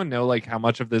 does anyone know like how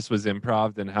much of this was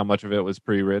improv and how much of it was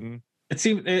pre-written? It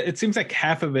seems like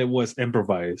half of it was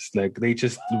improvised. Like they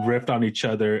just riffed on each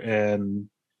other and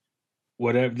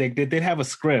whatever. They did have a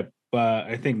script, but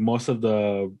I think most of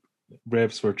the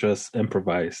riffs were just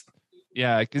improvised.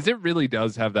 Yeah, because it really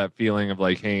does have that feeling of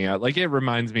like hanging out. Like it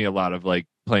reminds me a lot of like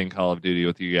playing Call of Duty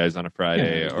with you guys on a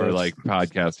Friday, or like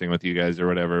podcasting with you guys or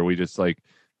whatever. We just like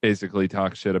basically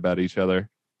talk shit about each other.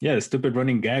 Yeah, the stupid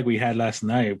running gag we had last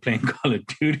night playing Call of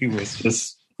Duty was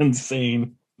just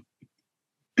insane.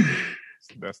 It's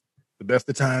the best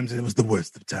of times, and it was the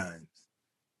worst of times.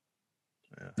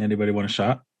 Yeah. Anybody want a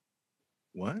shot?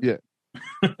 What? Yeah.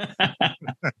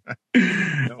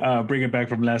 Bring it back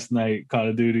from last night, Call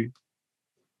of Duty.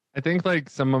 I think like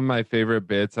some of my favorite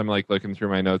bits, I'm like looking through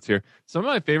my notes here. Some of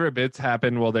my favorite bits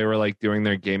happened while they were like doing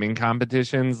their gaming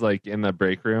competitions, like in the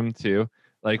break room too.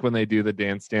 Like when they do the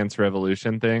Dance Dance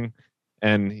Revolution thing,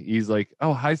 and he's like,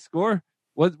 "Oh, high score?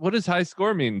 What does high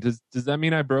score mean? Does that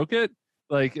mean I broke it?"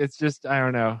 Like it's just, I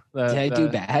don't know. Did I do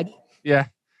bad? Yeah,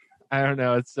 I don't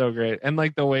know. It's so great, and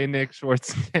like the way Nick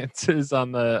Schwartz dances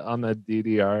on the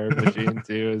DDR machine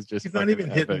too is just. He's not even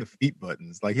epic. hitting the feet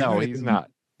buttons. Like he's not.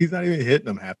 He's not even hitting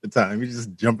them half the time. He's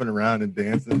just jumping around and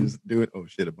dancing, and just doing. Oh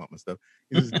shit! I bumped my stuff.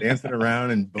 He's just dancing around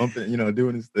and bumping,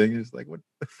 doing his thing. You're just like, what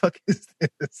the fuck is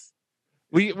this?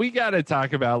 We got to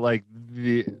talk about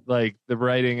the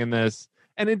writing in this,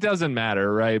 and it doesn't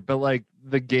matter, right? But like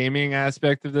the gaming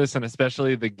aspect of this, and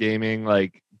especially the gaming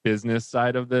like business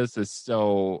side of this, is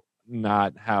so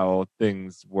not how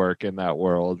things work in that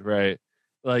world, right?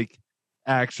 Like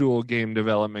actual game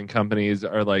development companies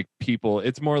are like people.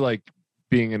 It's more like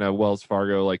being in a Wells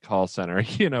Fargo like call center,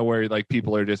 where like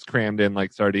people are just crammed in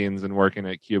like sardines and working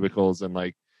at cubicles and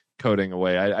like coding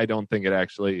away. I don't think it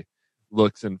actually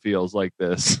looks and feels like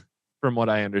this from what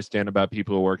I understand about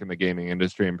people who work in the gaming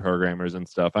industry and programmers and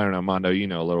stuff. I don't know, Mondo, you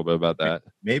know a little bit about that.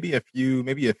 Maybe a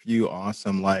few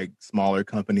awesome like smaller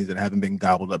companies that haven't been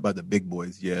gobbled up by the big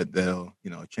boys yet. They'll,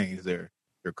 change their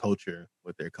culture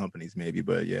with their companies maybe,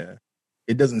 but yeah,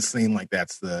 it doesn't seem like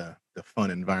that's the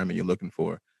fun environment you're looking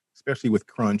for, especially with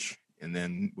crunch and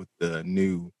then with the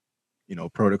new,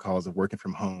 protocols of working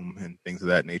from home and things of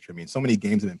that nature. I mean, so many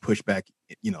games have been pushed back,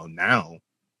 now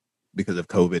because of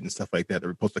COVID and stuff like that.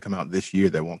 They're supposed to come out this year.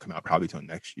 That won't come out probably till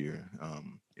next year,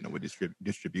 with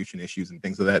distribution issues and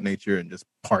things of that nature and just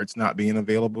parts not being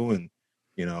available. And,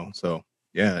 so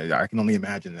yeah, I can only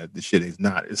imagine that this shit is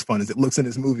not as fun as it looks in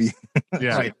this movie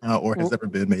right now or has ever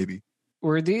been maybe.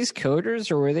 Were these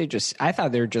coders or were they just, I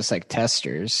thought they were just like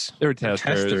testers. They were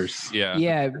testers. Yeah.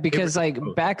 Yeah, because like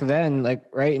back then, like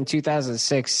right in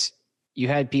 2006, you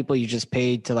had people you just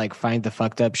paid to like find the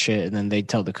fucked up shit and then they'd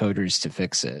tell the coders to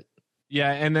fix it.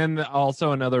 Yeah, and then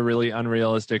also another really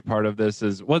unrealistic part of this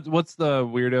is what's the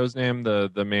weirdo's name?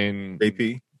 The main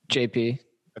JP.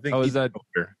 I think is that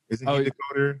coder. Isn't he the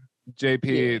coder?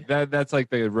 JP. Yeah. That's like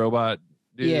the robot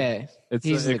dude. Yeah.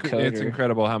 He's the coder. It's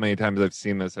incredible how many times I've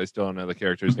seen this. I still don't know the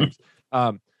characters' names.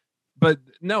 But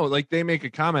no, like they make a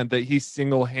comment that he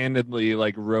single-handedly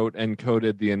like wrote and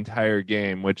coded the entire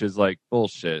game, which is like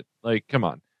bullshit. Like, come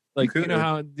on. Like, do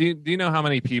you know how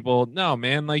many people? No,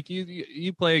 man. Like,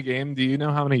 you play a game. Do you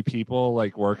know how many people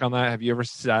like work on that? Have you ever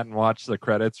sat and watched the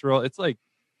credits roll? It's like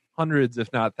hundreds,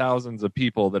 if not thousands, of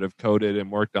people that have coded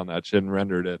and worked on that shit and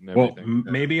rendered it and everything.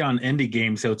 Well, maybe on indie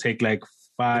games it'll take like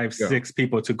 5-6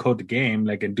 people to code the game,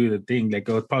 like and do the thing. Like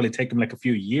it'll probably take them like a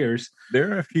few years.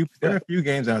 There are a few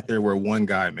games out there where one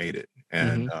guy made it,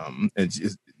 and it's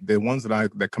just, the ones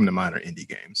that come to mind are indie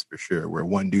games for sure, where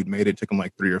one dude made it. Took him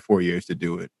like 3 or 4 years to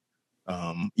do it.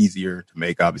 Easier to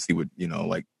make, obviously, with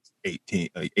like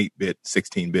 8-bit,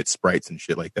 16-bit sprites and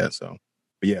shit like that. So,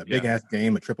 but yeah, big ass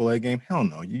game, a AAA game. Hell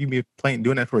no, you be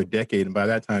doing that for a decade, and by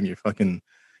that time, your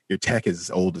tech is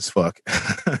old as fuck.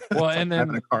 Well, and then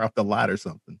having a car off the lot or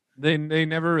something. They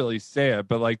never really say it,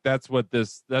 but like that's what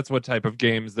type of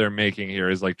games they're making here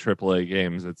is like AAA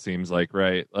games. It seems like,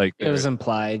 right? Like it was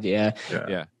implied, yeah.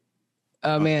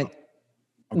 Oh man.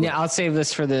 Yeah, I'll save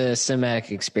this for the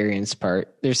cinematic experience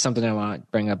part. There's something I want to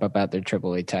bring up about their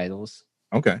AAA titles.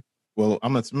 Okay. Well,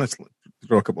 I'm gonna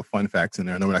throw a couple of fun facts in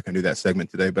there. I know we're not gonna do that segment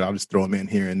today, but I'll just throw them in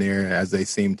here and there as they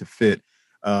seem to fit.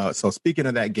 So speaking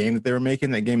of that game that they were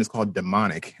making, that game is called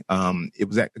Demonic. It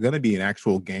was going to be an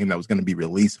actual game that was going to be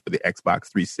released for the Xbox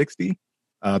 360.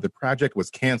 The project was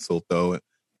canceled, though,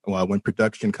 when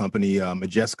production company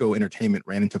Majesco Entertainment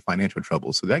ran into financial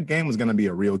trouble. So that game was going to be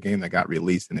a real game that got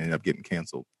released and ended up getting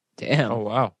canceled. Damn. Oh,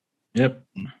 wow. Yep.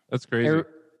 That's crazy.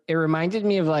 It reminded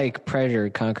me of like Predator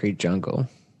Concrete Jungle.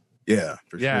 Yeah.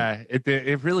 Sure.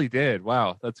 It really did.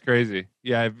 Wow. That's crazy.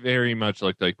 Yeah, it very much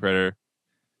looked like Predator.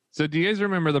 So do you guys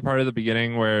remember the part of the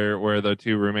beginning where the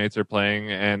two roommates are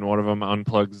playing and one of them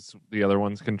unplugs the other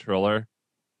one's controller?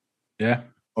 Yeah.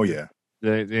 Oh, yeah.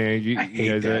 Did any of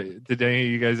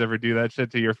you guys ever do that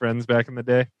shit to your friends back in the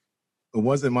day? It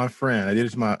wasn't my friend. I did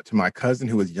it to my cousin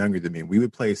who was younger than me. We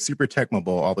would play Super Tecmo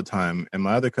Bowl all the time. And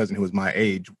my other cousin who was my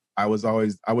age, I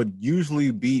would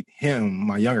usually beat him,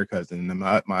 my younger cousin. And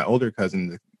my older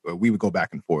cousin, we would go back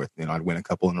and forth. I'd win a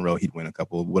couple in a row. He'd win a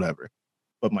couple, whatever.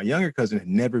 But my younger cousin had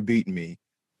never beaten me.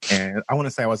 And I want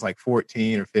to say I was like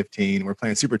 14 or 15. We're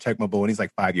playing Super Tecmo Bowl, and he's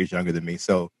like 5 years younger than me.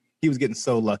 So he was getting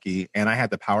so lucky. And I had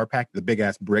the power pack, the big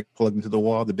ass brick plugged into the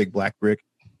wall, the big black brick.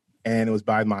 And it was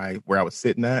by where I was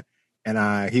sitting at.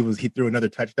 And he threw another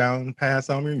touchdown pass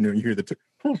on me. You hear the,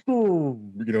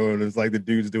 and it's like the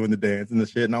dude's doing the dance and the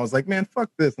shit. And I was like, man,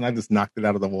 fuck this. And I just knocked it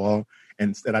out of the wall. And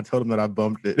instead, I told him that I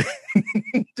bumped it.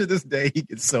 To this day, he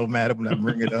gets so mad when I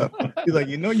bring it up. He's like,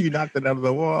 you knocked it out of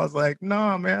the wall. I was like,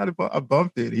 no, man, I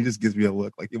bumped it. He just gives me a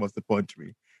look like he wants to punch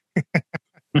me.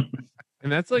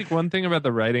 And that's like one thing about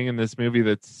the writing in this movie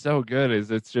that's so good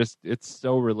is it's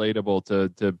so relatable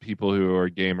to people who are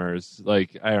gamers.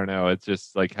 Like, I don't know, it's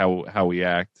just like how we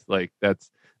act. Like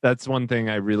that's that's one thing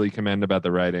I really commend about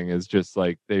the writing is just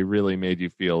like they really made you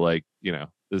feel like, you know,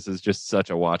 this is just such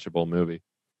a watchable movie.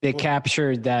 They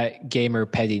captured that gamer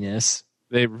pettiness.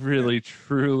 They really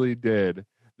truly did.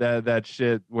 That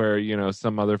shit where, you know,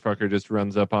 some motherfucker just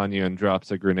runs up on you and drops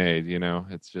a grenade, you know.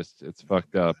 It's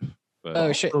fucked up. But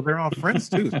Oh shit. So they're all friends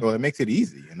too, so it makes it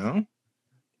easy, you know?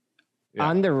 Yeah.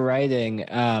 On the writing,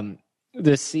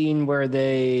 the scene where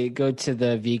they go to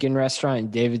the vegan restaurant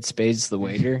and David Spade's the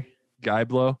waiter. Guy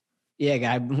blow.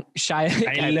 Yeah,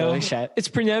 Shiloh. It's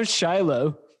pronounced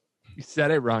Shiloh. You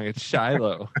said it wrong. It's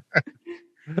Shiloh.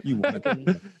 You want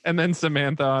to And then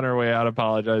Samantha on her way out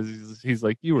apologizes. He's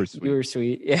like, "You were sweet." You were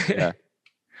sweet. Yeah.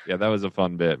 Yeah, that was a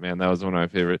fun bit, man. That was one of my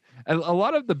favorite. And a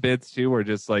lot of the bits too were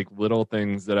just like little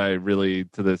things that I really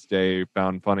to this day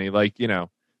found funny. Like, you know,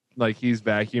 like he's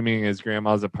vacuuming his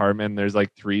grandma's apartment. And there's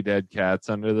like 3 dead cats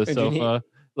under the sofa.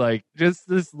 Like just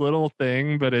this little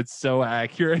thing, but it's so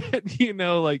accurate. You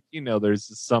know, like, you know,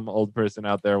 there's some old person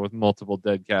out there with multiple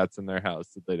dead cats in their house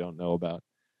that they don't know about.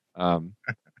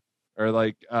 Or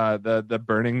like the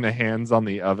burning the hands on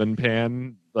the oven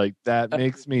pan, like that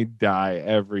makes me die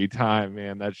every time,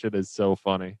 man. That shit is so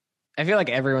funny. I feel like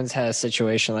everyone's had a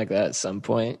situation like that at some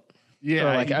point. Yeah,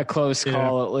 Or like a close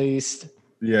call at least.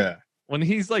 Yeah. when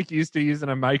he's like used to using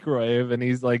a microwave and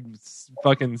he's like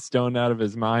fucking stoned out of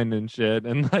his mind and shit,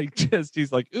 and like just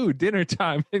he's like, "Ooh, dinner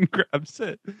time," and grabs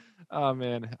it. Oh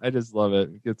man, I just love it.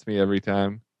 It gets me every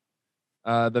time.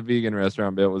 The vegan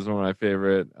restaurant bit was one of my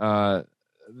favorite.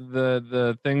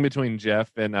 The thing between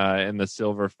Jeff and the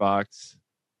silver fox,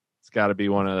 it's got to be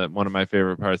one of my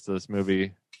favorite parts of this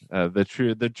movie.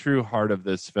 The true heart of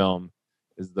this film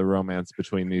is the romance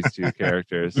between these two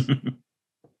characters.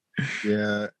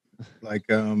 Yeah, like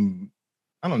I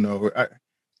don't know.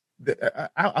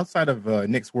 Outside of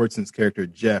Nick Swartzen's character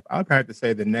Jeff, I'd have to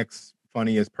say the next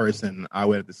funniest person I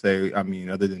would have to say, I mean,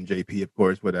 other than JP, of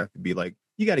course, would have to be like,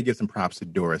 you got to give some props to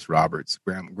Doris Roberts,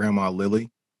 Grandma Lily.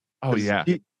 Oh yeah,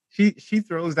 she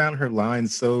throws down her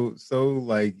lines so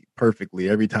like perfectly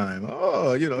every time.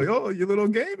 Oh, you know, your little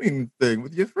gaming thing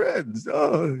with your friends.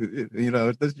 Oh, you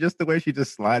know, that's just the way she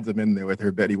just slides them in there with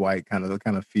her Betty White kind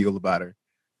of feel about her.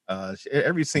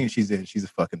 Every scene she's in, she's a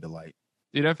fucking delight.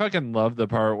 dude, I fucking love the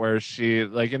part where she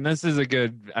like, and this is a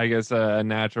good, I guess, a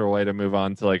natural way to move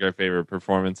on to like our favorite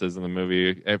performances in the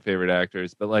movie, our favorite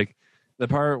actors. But like the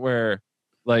part where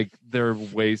like they're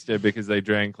wasted because they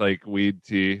drank like weed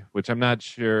tea, which I'm not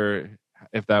sure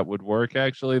if that would work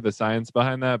actually, the science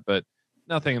behind that, but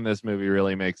nothing in this movie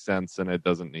really makes sense and it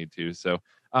doesn't need to. So,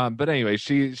 but anyway,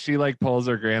 she like pulls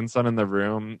her grandson in the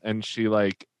room and she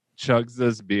like chugs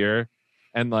this beer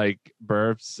and like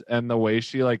burps, and the way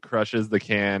she like crushes the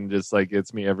can just like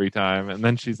gets me every time. And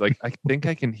then she's like, I think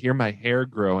I can hear my hair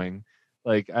growing.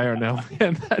 Like, I don't know,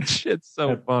 man, that shit's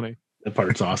so funny. That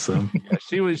part's awesome. Yeah,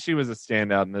 she was a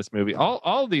standout in this movie.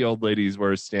 All the old ladies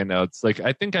were standouts. Like,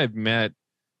 I think I've met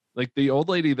like the old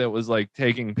lady that was like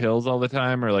taking pills all the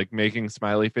time or like making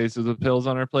smiley faces with pills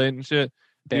on her plate and shit.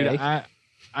 Dude,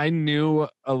 I knew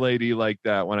a lady like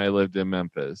that when I lived in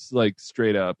Memphis, like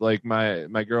straight up. Like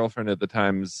my girlfriend at the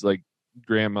time's like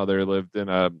grandmother lived in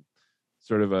a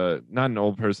sort of a, not an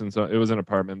old person, so it was an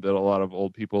apartment that a lot of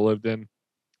old people lived in.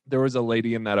 There was a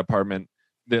lady in that apartment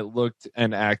that looked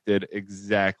and acted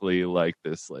exactly like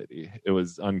this lady. It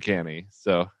was uncanny.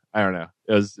 So I don't know.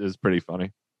 It was pretty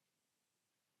funny.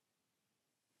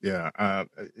 Yeah,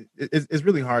 it's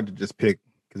really hard to just pick,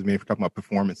 because I mean, if we're talking about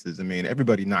performances, I mean,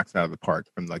 everybody knocks it out of the park,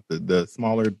 from like the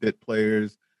smaller bit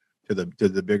players to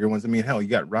the bigger ones. I mean, hell, you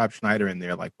got Rob Schneider in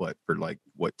there, like what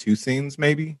 2 scenes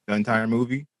maybe the entire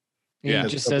movie. Yeah,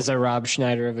 just does a Rob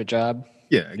Schneider of a job.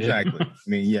 Yeah, exactly. I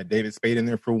mean, yeah, David Spade in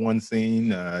there for one scene.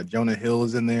 Jonah Hill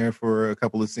is in there for a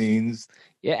couple of scenes.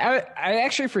 Yeah, I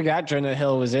actually forgot Jonah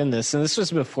Hill was in this, and this was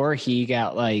before he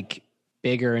got like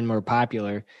bigger and more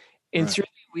popular. It's really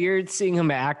weird seeing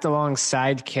him act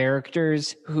alongside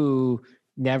characters who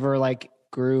never like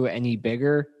grew any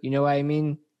bigger. You know what I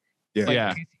mean? Yeah. Like,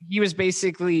 Yeah. he was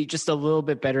basically just a little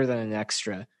bit better than an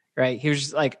extra, right? He was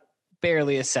just like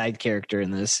barely a side character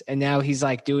in this, and now he's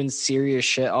like doing serious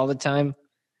shit all the time.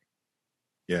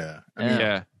 Yeah. I mean,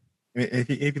 Yeah. I mean,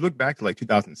 if you look back to like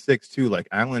 2006 too, like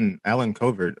Alan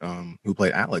Covert, who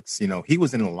played Alex, you know, he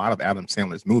was in a lot of Adam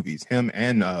Sandler's movies. Him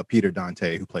and Peter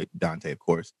Dante, who played Dante, of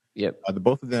course. Yep. The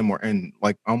both of them were in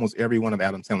like almost every one of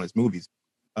Adam Sandler's movies.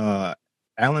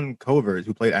 Alan Covert,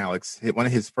 who played Alex, hit one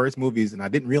of his first movies, and I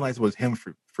didn't realize it was him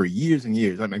for years and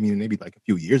years. I mean, maybe like a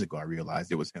few years ago, I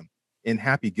realized it was him. In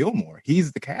Happy Gilmore,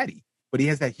 he's the caddy, but he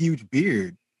has that huge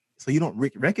beard, so you don't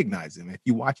recognize him. If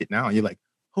you watch it now, you're like,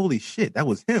 holy shit, that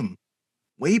was him.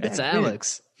 way back That's then.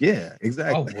 Alex. Yeah, Oh,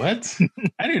 exactly. what?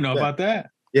 I didn't know about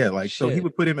that. Yeah, like so he Shit.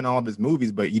 would put him in all of his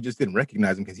movies, but you just didn't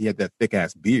recognize him because he had that thick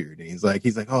ass beard. And he's like,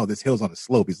 oh, this hill's on a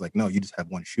slope. He's like, no, you just have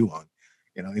one shoe on.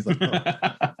 You know, he's like,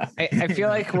 oh. I feel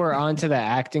like we're on to the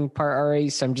acting part already,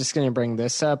 so I'm just going to bring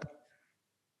this up.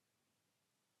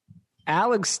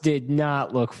 Alex did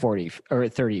not look 40 or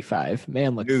 35.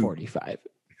 Man looked Dude. 45.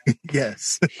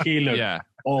 Yes. He looked Yeah.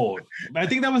 old. I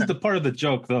think that was the part of the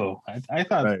joke, though. I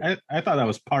thought Right. I thought that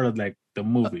was part of like the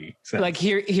movie. So, Like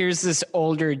here's this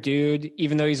older dude,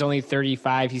 even though he's only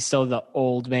 35, he's still the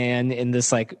old man in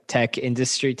this like tech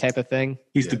industry type of thing.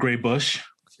 he's Yeah. the gray bush.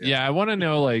 Yeah, I want to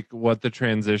know like what the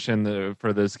transition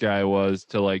for this guy was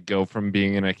to like go from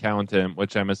being an accountant,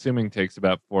 which I'm assuming takes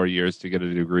about 4 years to get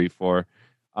a degree for,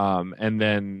 and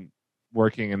then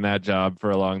working in that job for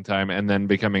a long time, and then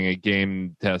becoming a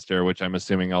game tester, which I'm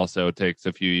assuming also takes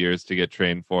a few years to get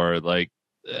trained for. Like,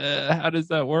 how does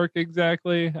that work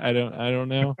exactly? I don't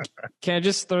know. Can I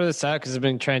just throw this out because I've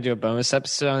been trying to do a bonus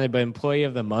episode on it, but Employee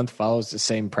of the Month follows the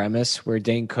same premise where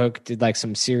Dane Cook did like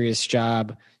some serious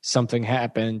job, something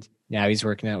happened, now he's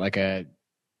working at like a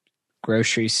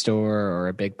grocery store or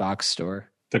a big box store.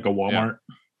 It's like a Walmart.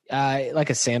 Like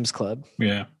a Sam's Club.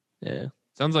 Yeah. Yeah.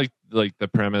 Sounds like the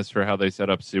premise for how they set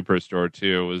up Superstore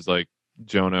too was like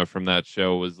Jonah from that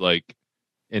show was like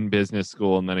in business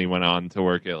school and then he went on to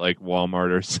work at like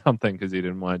Walmart or something because he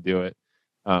didn't want to do it.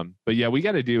 But yeah, we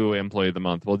got to do Employee of the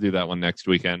Month. We'll do that one next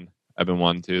weekend. I've been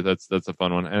wanting to. That's a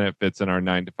fun one, and it fits in our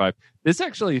 9 to 5. This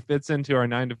actually fits into our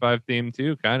 9 to 5 theme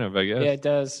too, kind of. I guess. Yeah, it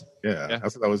does. Yeah,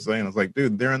 that's what I was saying. I was like,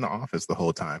 dude, they're in the office the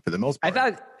whole time for the most part.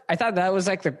 I thought that was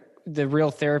like the real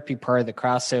therapy part of the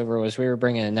crossover was we were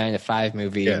bringing a 9 to 5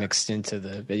 movie mixed into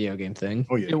the video game thing.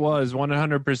 Oh yeah, It was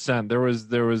 100%. There was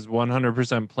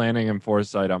 100% planning and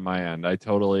foresight on my end. I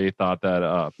totally thought that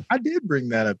up. I did bring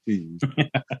that up to you.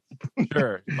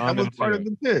 Sure, That Mondo was part too. of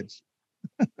the pitch.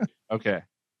 Okay.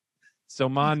 So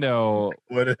Mondo,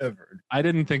 Whatever. I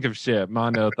didn't think of shit.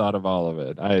 Mondo thought of all of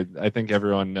it. I think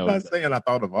everyone I'm knows. not that. saying I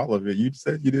thought of all of it. You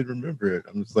said you didn't remember it.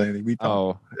 I'm just saying we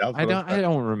talked. Oh, I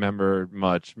don't remember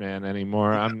much, man,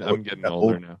 anymore. I'm getting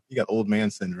older now. You got old man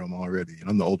syndrome already, and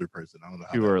I'm the older person. I don't know.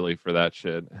 Too early for that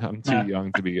shit. I'm too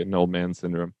young to be getting old man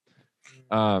syndrome.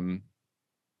 Yeah.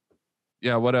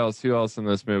 What else? Who else in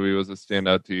this movie was a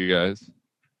standout to you guys?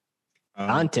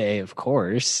 Dante, of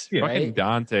course. Yeah. Fucking Right?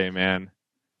 Dante, man,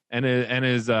 and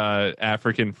his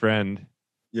African friend.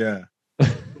 Yeah.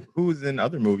 Who's in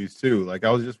other movies too? Like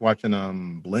I was just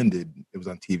watching Blended. It was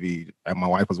on TV. And my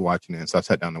wife was watching it, so I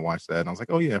sat down to watch that. And I was like,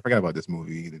 oh yeah, I forgot about this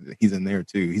movie. He's in there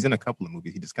too. He's in a couple of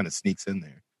movies. He just kind of sneaks in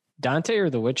there. Dante or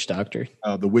the Witch Doctor?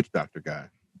 The Witch Doctor guy.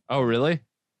 Oh, really?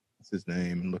 What's his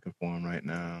name? I'm looking for him right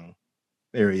now.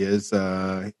 There he is.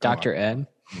 Dr. M. I don't know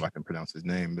if I can pronounce his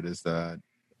name, but it's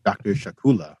Dr.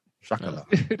 Shakula.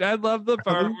 Dude, I love the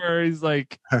part where he's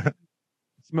like,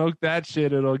 smoke that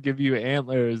shit, it'll give you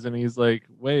antlers. And he's like,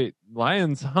 wait,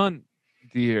 lions hunt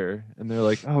deer. And they're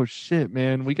like, oh shit,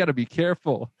 man, we got to be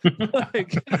careful.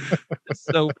 Like, it's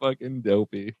so fucking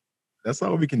dopey. That's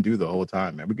all we can do the whole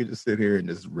time, man. We could just sit here and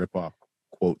just rip off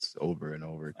quotes over and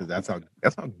over because that's how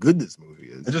good this movie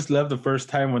is. I just love the first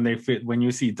time when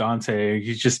you see Dante,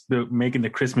 he's just making the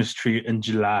Christmas tree in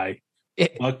July,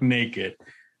 buck naked.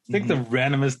 It's like the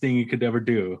randomest thing you could ever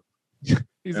do.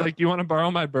 He's like, you want to borrow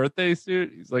my birthday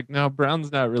suit? He's like, no,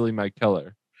 brown's not really my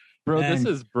color. Bro, Man. this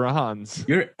is bronze.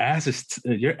 Your ass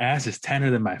is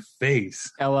tanner than my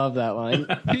face. I love that line.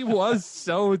 He was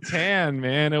so tan,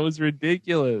 man. It was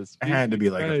ridiculous. It had to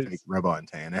be like a Christ. fake rub-on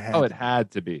tan. It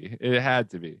Had to be. It had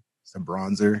to be. some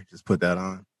bronzer. Just put that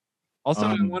on. Also,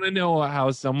 I want to know how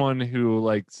someone who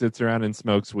like sits around and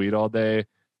smokes weed all day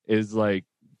is like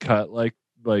cut like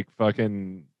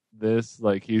fucking this.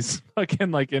 Like he's fucking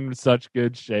like in such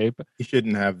good shape. He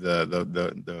shouldn't have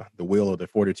the will or the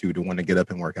fortitude to want to get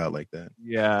up and work out like that.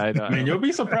 Yeah, I know. Man, you'll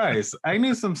be surprised. I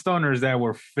knew some stoners that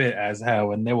were fit as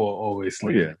hell, and they will always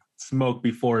smoke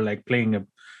before like playing a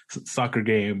soccer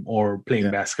game or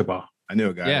playing basketball. I knew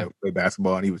a guy that played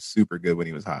basketball and he was super good when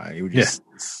he was high. He would just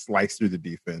slice through the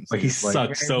defense. But he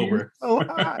sucks sober. So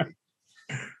high.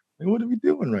 Like, what are we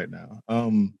doing right now? I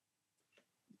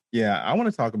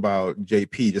want to talk about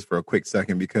JP just for a quick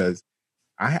second because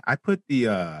I put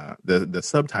the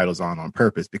subtitles on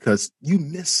purpose because you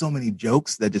miss so many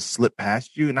jokes that just slip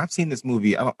past you. And I've seen this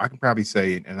movie. I can probably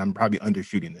say, and I'm probably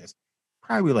undershooting this,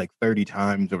 probably like 30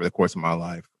 times over the course of my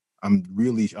life. I'm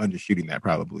really undershooting that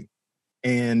probably.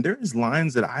 And there's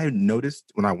lines that I noticed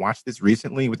when I watched this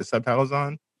recently with the subtitles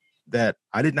on that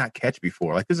I did not catch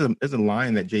before. Like there's a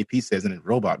line that JP says in his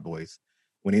robot voice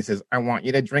when he says, "I want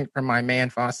you to drink from my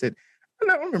man faucet." I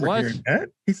don't remember What? hearing that.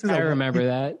 He says, I remember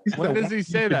that. he says, When "I does want he you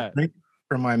say to that? drink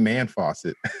from my man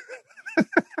faucet."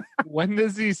 When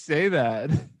does he say that?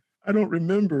 I don't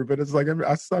remember, but it's like I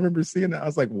remember seeing that. I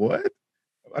was like, "What?"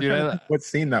 I'm Dude, trying to think what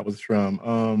scene that was from.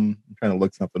 I'm trying to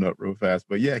look something up real fast,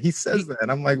 but yeah, he says that,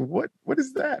 and I'm like, "What? What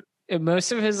is that?"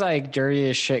 Most of his like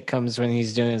dirtiest shit comes when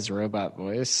he's doing his robot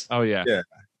voice. Oh yeah. Yeah.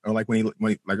 Or like when he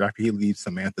like after he leaves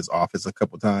Samantha's office a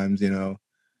couple times,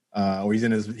 or he's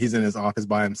in his office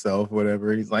by himself,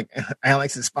 whatever. He's like,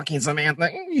 Alex is fucking Samantha,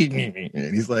 and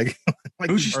he's like,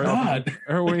 No, she's not.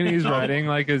 Or when he's riding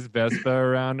like his Vespa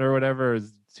around or whatever,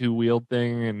 his two-wheeled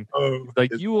thing, and oh, he's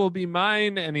like, "You will be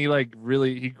mine," and he like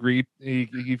really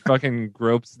he fucking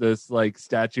gropes this like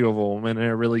statue of a woman in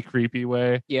a really creepy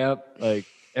way. Yep. Like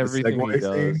everything he Segway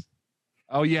does. scene?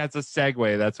 Oh yeah, it's a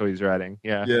Segway. That's what he's riding.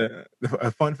 Yeah. Yeah.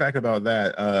 A fun fact about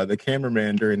that: the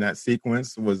cameraman during that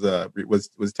sequence was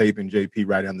taping JP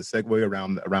riding on the Segway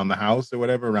around the house or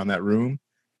whatever, around that room,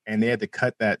 and they had to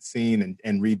cut that scene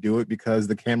and redo it because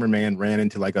the cameraman ran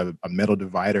into like a metal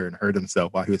divider and hurt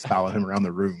himself while he was following him around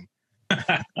the room.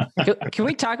 Can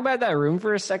we talk about that room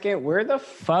for a second? Where the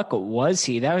fuck was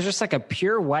he? That was just like a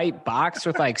pure white box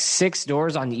with like 6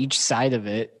 doors on each side of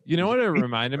it. You know what it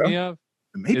reminded me of?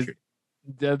 The Matrix.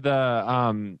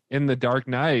 The in the Dark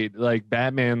Knight, like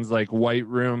Batman's like white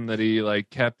room that he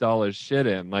like kept all his shit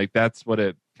in. Like that's what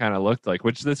it kind of looked like.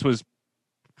 Which this was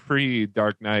pre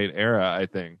Dark Knight era, I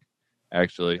think.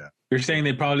 Actually, Yeah. You're saying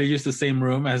they probably used the same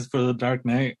room as for the Dark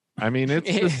Knight? I mean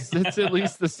it's at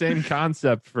least the same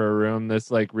concept for a room.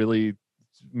 This like really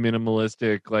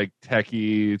minimalistic, like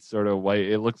techie sort of white.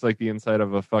 It looks like the inside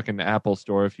of a fucking Apple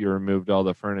store if you removed all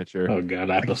the furniture. Oh god,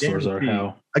 Apple stores are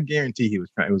hell. I guarantee he was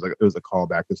trying. It was a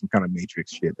callback to some kind of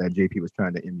Matrix shit that JP was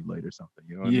trying to emulate or something.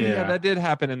 You know? What I mean? Yeah. That did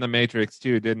happen in the Matrix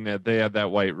too, didn't it? They had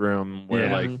that white room where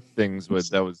Yeah. like things would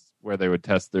that was where they would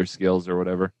test their skills or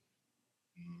whatever.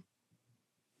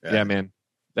 Yeah, man.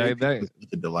 JP was such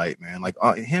a delight, man. Like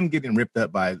him getting ripped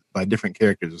up by different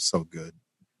characters was so good.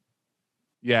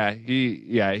 Yeah,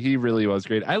 he really was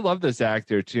great. I love this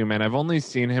actor too, man. I've only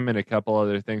seen him in a couple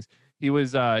other things. He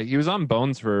was on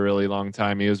Bones for a really long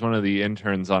time. He was one of the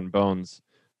interns on Bones.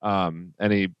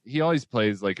 And he always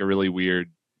plays like a really weird,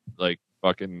 like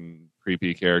fucking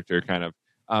creepy character kind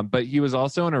of. But he was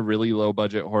also in a really low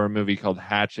budget horror movie called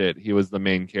Hatchet. He was the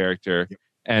main character.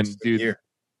 And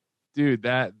dude,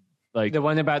 that like The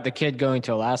one about the kid going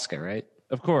to Alaska, right?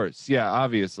 of course, yeah,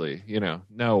 obviously,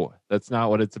 no, that's not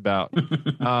what it's about.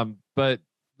 But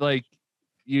like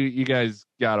you guys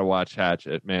gotta watch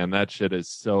Hatchet, man. That shit is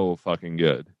so fucking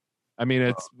good. I mean,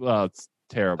 it's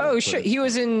terrible. Oh but shit, he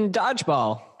was in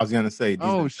Dodgeball. I was gonna say,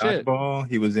 Oh, shit. Dodgeball.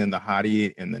 He was in the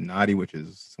Hottie and the Naughty, which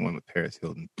is the one with Paris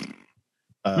Hilton.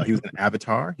 He was in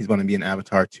Avatar. He's going to be in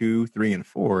Avatar 2, 3, and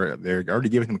 4. They're already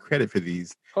giving him credit for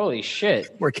these. Holy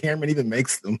shit. Where Cameron even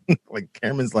makes them. Like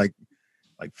Cameron's like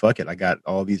fuck it, I got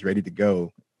all these ready to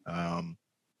go.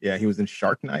 Yeah, he was in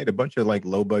Shark Night, a bunch of like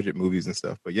low budget movies and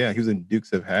stuff. But yeah, he was in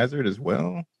Dukes of Hazzard as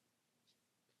well.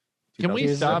 Can we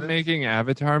stop 2007? making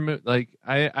Avatar? Like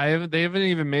they haven't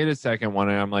even made a second one,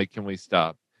 and I'm like, can we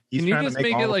stop? He's Can you trying just to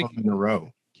make make it all like- of them in a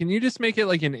row. Can you just make it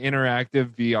like an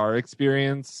interactive VR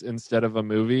experience instead of a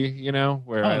movie?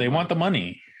 Where Oh, they want the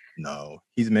money. No,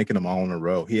 he's making them all in a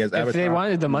row. He has If Avatar. they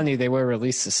wanted the money, they would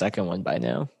release the second one by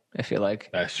now, I feel like.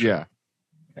 That's true. Yeah.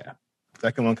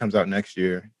 Second one comes out next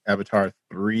year. Avatar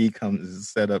 3 is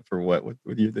set up for what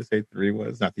year did they say 3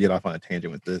 was? Not to get off on a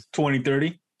tangent with this.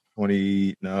 2030.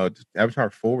 Avatar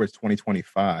 4 is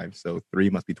 2025, so 3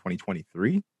 must be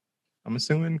 2023. I'm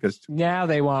assuming because Now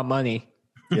they want money.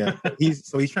 yeah, he's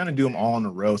trying to do them all in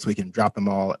a row so he can drop them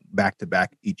all back to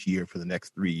back each year for the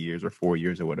next 3 years or 4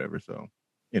 years or whatever. So,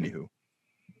 anywho,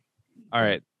 All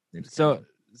right. So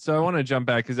I want to jump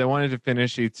back because I wanted to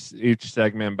finish each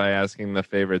segment by asking the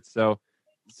favorites. So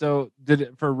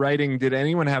for writing, did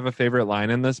anyone have a favorite line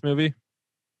in this movie?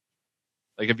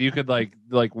 Like if you could like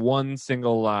one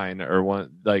single line or one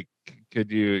like could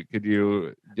you get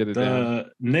it down?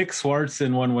 The Nick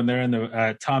Swartzen one when they're in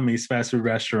the Tommy's fast food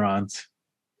restaurants.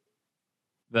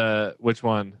 Which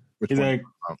one? Which He's one?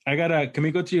 like, can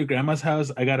we go to your grandma's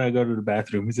house? I gotta go to the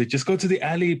bathroom. He's like, just go to the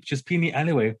alley, just pee in the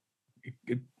alleyway.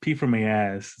 Pee from my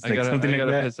ass. It's I like gotta something like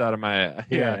that. piss out of my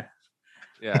Yeah.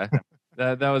 yeah.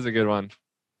 That was a good one.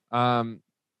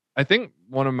 I think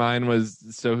one of mine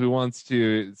was who wants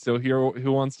to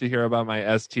hear about my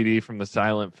STD from the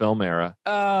silent film era?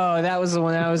 Oh, that was the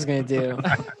one I was going to do.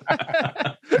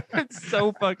 It's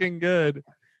so fucking good.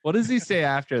 What does he say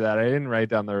after that? I didn't write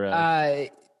down the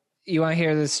rest. You want to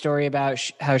hear the story about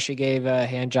how she gave a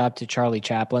hand job to Charlie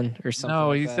Chaplin or something? No,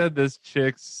 like he that? said this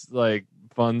chick's like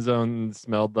Fun Zone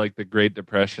smelled like the Great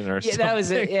Depression or something. Yeah, that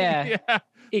was it. Yeah. yeah.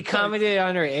 He commented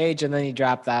on her age, and then he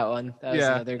dropped that one. That was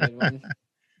Yeah. another good one.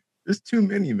 There's too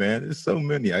many, man. There's so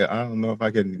many. I don't know if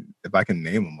I can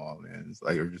name them all, man. It's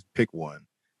like, or just pick one.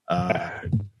 I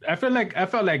felt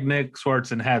like Nick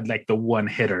Swartzen had like the one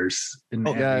hitters in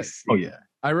every scene. Oh yeah.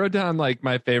 I wrote down like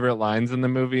my favorite lines in the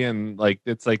movie, and like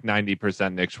it's like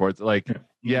 90% Nick Schwartz. Like, but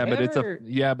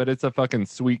it's a fucking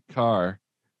sweet car.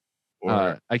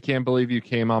 Or I can't believe you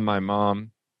came on my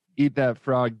mom. Eat that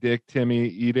frog dick, Timmy.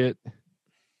 Eat it.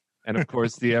 And of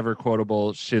course, the ever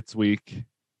quotable "Shit's weak."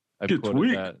 I've Shit's quoted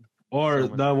weak. that. Or So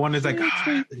the one is like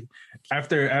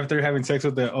after having sex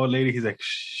with the old lady, he's like,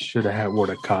 should have had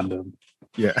worn a condom.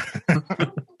 yeah.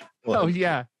 Oh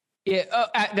yeah, Yeah. Oh,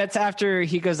 that's after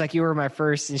he goes like, "You were my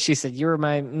first," and she said, "You were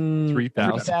my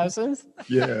 3,000."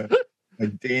 Yeah.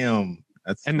 Like damn.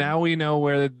 That's And now we know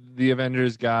where the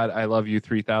Avengers got "I Love You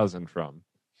 3000" from.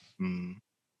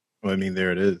 Well, I mean,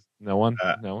 there it is. No one.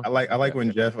 No one. I like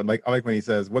when Jeff I like when he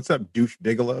says, "What's up, douche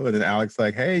Bigelow?" And then Alex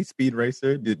like, "Hey, Speed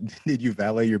Racer, did you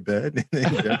valet your bed?" And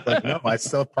then Jeff's like, "No, I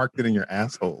self parked it in your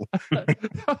asshole."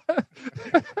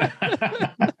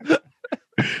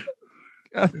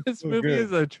 God, this movie good.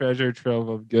 is a treasure trove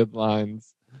of good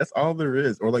lines. That's all there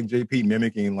is. Or like JP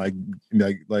mimicking like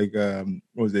what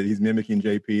was it? He's mimicking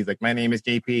JP. He's like, "My name is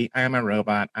JP. I am a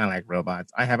robot. I like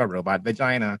robots. I have a robot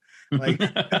vagina." Like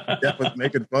Jeff was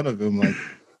making fun of him. Like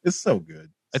it's so good.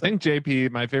 I think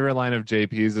JP, my favorite line of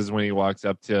JP's is when he walks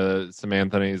up to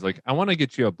Samantha and he's like, "I want to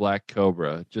get you a black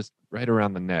cobra, just right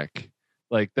around the neck."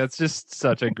 Like that's just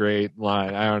such a great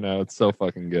line. I don't know. It's so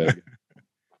fucking good.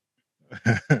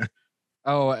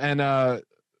 Oh, and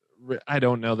I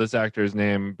don't know this actor's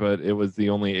name, but it was the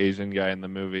only Asian guy in the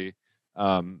movie.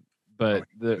 But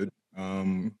you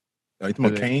talking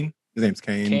about Kane? His name's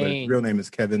Kane, but his real name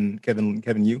is Kevin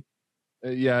Yu.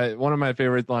 Yeah, one of my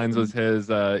favorite lines was his.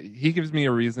 He gives me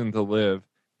a reason to live.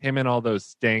 Him and all those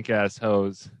stank ass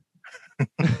hoes.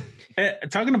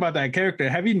 Talking about that character,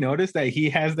 have you noticed that he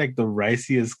has like the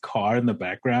riciest car in the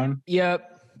background? Yep.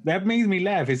 That makes me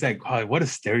laugh. It's like, oh, what a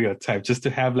stereotype just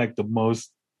to have like the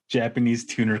most Japanese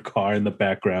tuner car in the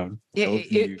background. Yeah,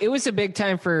 it was a big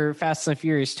time for Fast and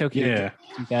Furious Tokyo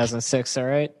 2006, all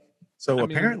right? So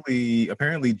apparently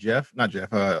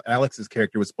Alex's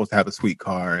character was supposed to have a sweet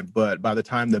car, but by the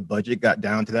time the budget got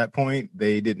down to that point,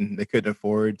 they couldn't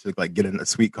afford to like get a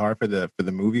sweet car for the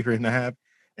movie for him to have.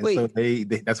 And so they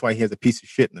that's why he has a piece of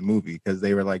shit in the movie, because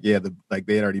they were like, they had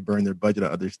already burned their budget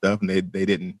on other stuff, and they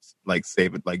didn't like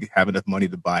save it, like have enough money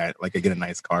to buy it, like get a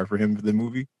nice car for him for the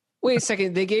movie. Wait a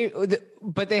second,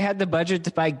 but they had the budget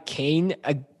to buy Kane,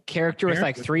 a character with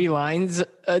like 3 lines,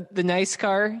 the nice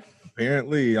car.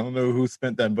 Apparently, I don't know who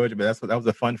spent that budget, but that was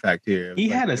a fun fact here. He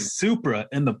had a Supra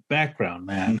in the background,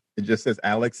 man. It just says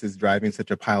Alex is driving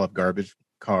such a pile of garbage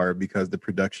car because the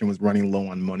production was running low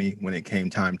on money when it came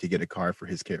time to get a car for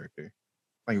his character.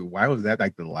 Like, why was that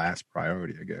like the last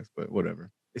priority, I guess? But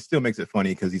whatever. It still makes it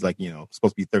funny because he's like,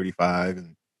 supposed to be 35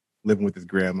 and living with his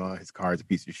grandma. His car is a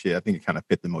piece of shit. I think it kind of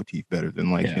fit the motif better than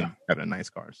him having a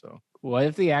nice car. So what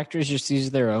if the actors just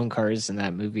used their own cars in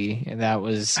that movie, and that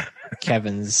was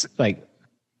Kevin's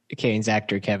Kane's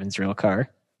actor Kevin's real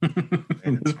car? That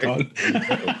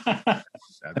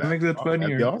makes it funnier.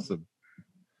 That'd be awesome.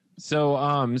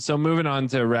 So moving on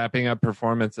to wrapping up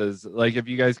performances, like if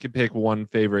you guys could pick one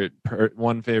favorite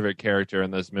character in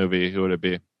this movie, who would it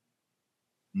be?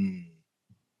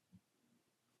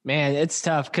 Man, it's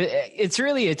tough. It's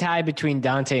really a tie between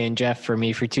Dante and Jeff for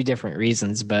me for 2 different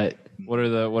reasons. But what are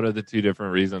the 2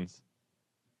 different reasons?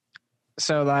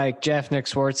 So like Nick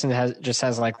Swartzen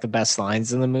has like the best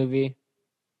lines in the movie.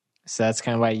 So that's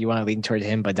kind of why you want to lean toward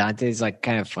him. But Dante's like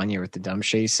kind of funnier with the dumb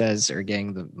shit he says, or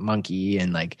getting the monkey,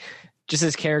 and like just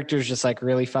his character's just like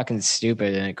really fucking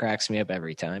stupid, and it cracks me up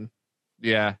every time.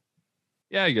 Yeah,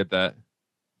 I get that.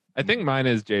 I think mine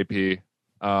is JP.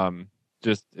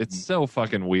 Just it's so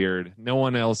fucking weird. No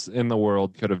one else in the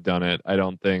world could have done it. I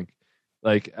don't think.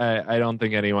 Like I don't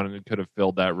think anyone could have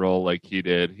filled that role like he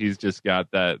did. He's just got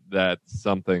that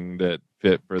something that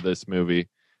fit for this movie.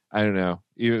 I don't know.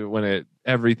 Even when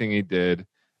everything he did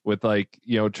with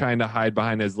trying to hide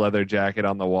behind his leather jacket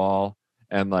on the wall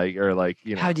and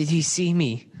how did he see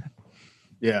me?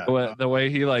 Yeah. The way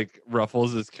he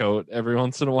ruffles his coat every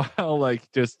once in a while, I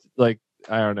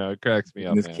don't know, it cracks me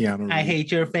up. I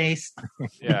hate your face.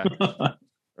 Yeah.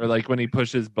 Or when he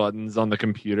pushes buttons on the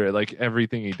computer,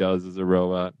 everything he does is a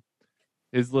robot.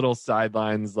 His little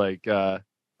sidelines, I'm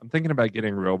thinking about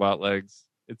getting robot legs.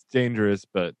 It's dangerous,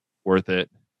 but worth it.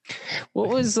 What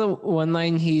was the one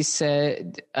line he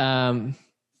said?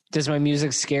 Does my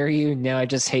music scare you? No, I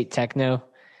just hate techno.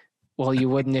 Well, you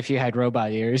wouldn't if you had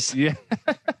robot ears. Yeah.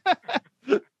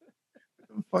 The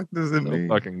fuck does it So mean?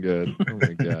 fucking good. Oh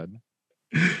my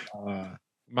god.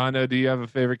 Mondo, do you have a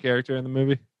favorite character in the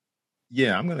movie?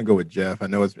 Yeah, I'm gonna go with Jeff. I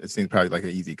know it seems probably like an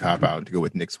easy cop out to go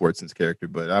with Nick Swartzen's character,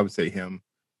 but I would say him.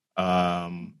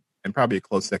 And probably a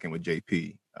close second with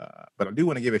JP. But I do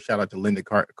want to give a shout out to Linda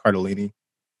Cardellini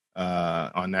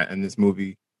on that in this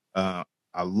movie.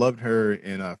 I loved her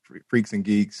in Freaks and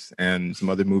Geeks and some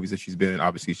other movies that she's been in.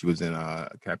 Obviously, she was in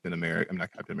Captain America. I'm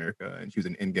not Captain America, and she was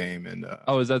in Endgame. And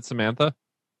Oh, is that Samantha?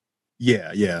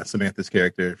 yeah, Samantha's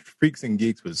character. Freaks and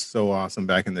Geeks was so awesome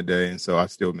back in the day, and so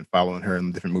I've still been following her in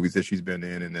the different movies that she's been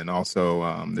in. And then also,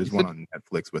 there's one on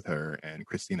Netflix with her and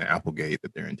Christina Applegate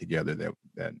that they're in together.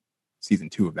 That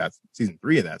season 3 of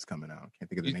that's coming out. Can't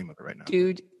think of the name of it right now.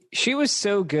 Dude, she was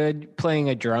so good playing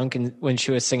a drunk and when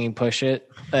she was singing "Push It."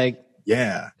 Like,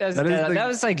 Yeah, that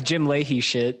was like Jim Leahy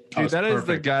shit. Dude, that is the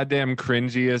perfect. goddamn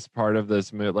cringiest part of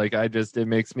this movie. Like, it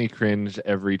makes me cringe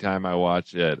every time I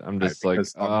watch it. I'm just like,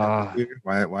 because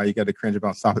why you got to cringe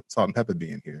about salt and pepper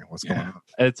being here? What's going on?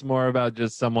 it's more about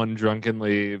just someone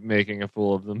drunkenly making a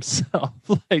fool of themselves.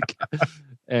 Like,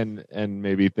 and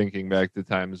maybe thinking back to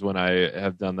times when I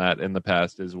have done that in the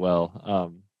past as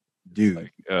well.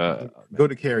 Dude, go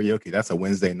to karaoke. That's a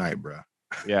Wednesday night, bro.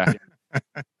 Yeah.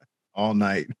 All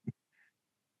night.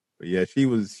 But yeah, she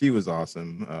was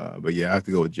awesome. But yeah, I have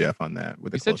to go with Jeff on that.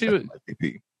 With You said she was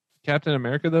Captain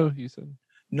America, though, you said?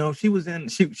 No, she was in.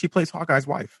 She plays Hawkeye's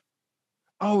wife.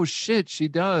 Oh, shit, she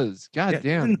does. God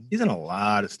damn. She's in a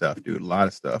lot of stuff, dude. A lot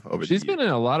of stuff over. She's been in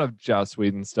a lot of Joss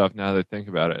Whedon stuff now that I think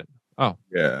about it. Oh.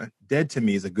 Yeah. Dead to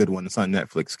Me is a good one. It's on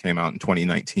Netflix. Came out in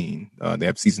 2019. They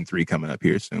have season 3 coming up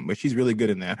here soon. But she's really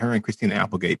good in that. Her and Christina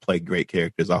Applegate play great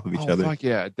characters off of each other. Fuck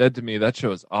yeah. Dead to Me. That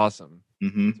show is awesome.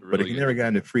 Mm-hmm. Really But if you never got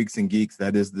into Freaks and Geeks,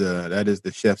 that is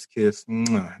the chef's kiss.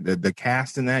 The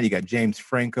cast in that, you got James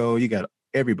Franco, you got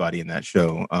everybody in that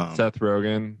show. Seth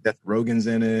Rogen. Seth Rogen's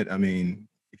in it. I mean,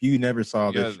 if you never saw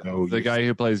this show, the guy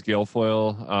who plays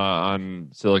Guilfoyle on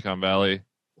Silicon Valley.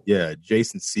 Yeah,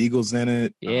 Jason Segel's in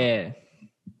it. Yeah.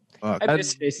 I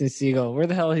miss Jason Segel. Where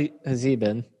the hell has he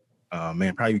been?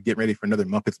 Man, probably getting ready for another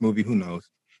Muppets movie. Who knows?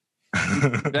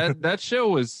 that show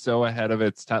was so ahead of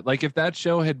its time. Like, if that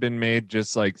show had been made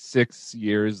just like 6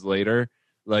 years later,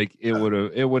 like it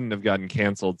wouldn't have gotten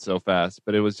canceled so fast.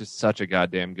 But it was just such a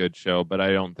goddamn good show. But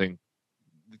I don't think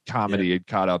comedy had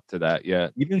caught up to that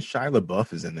yet. Even Shia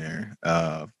LaBeouf is in there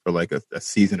for like a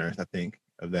season or I think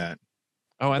of that.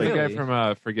 Oh, and the guy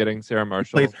from Forgetting Sarah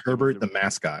Marshall He plays Herbert the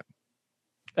mascot.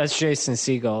 That's Jason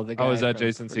Segel. The guy is that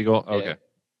Jason Segel? Okay.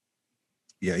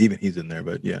 Yeah, even he's in there.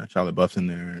 But yeah, Shia LaBeouf's in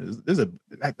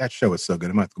there. That show is so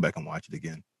good. I might have to go back and watch it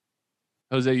again.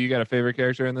 Jose, you got a favorite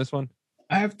character in this one?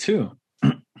 I have 2.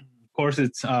 Of course,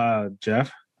 it's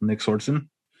Jeff, Nick Swartzen.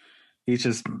 He's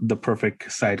just the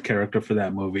perfect side character for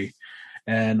that movie.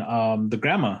 And the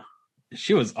grandma,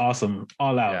 she was awesome,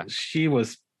 all out. Yeah. She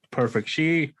was perfect.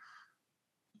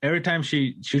 Every time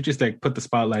she just like put the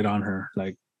spotlight on her,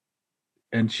 like,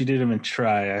 and she didn't even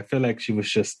try. I feel like she was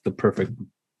just the perfect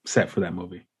set for that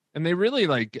movie. And they really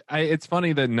it's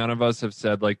funny that none of us have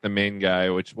said like the main guy,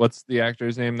 what's the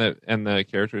actor's name and the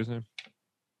character's name?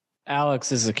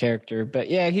 Alex is a character, but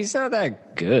yeah, he's not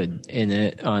that good in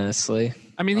it, honestly.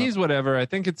 I mean, he's whatever. I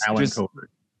think it's Alan just Covert.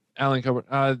 Alan Covert.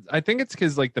 I think it's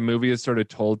because like the movie is sort of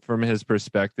told from his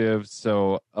perspective,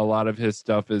 so a lot of his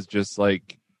stuff is just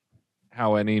like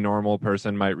how any normal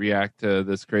person might react to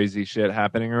this crazy shit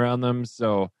happening around them.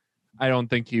 So I don't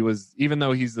think he was, even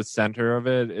though he's the center of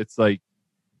it, it's like,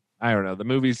 I don't know. The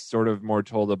movie's sort of more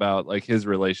told about like his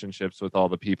relationships with all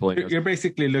the people. You're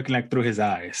basically looking like through his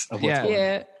eyes. Of what's going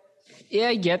on. Yeah,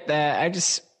 I get that. I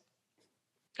don't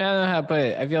know how to put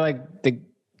it. I feel like the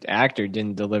actor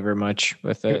didn't deliver much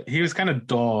with it. He was kind of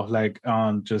dull, like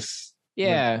on just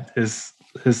his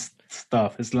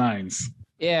stuff, his lines.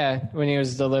 Yeah, when he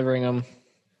was delivering them.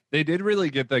 They did really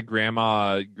get the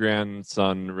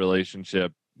grandma-grandson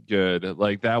relationship good.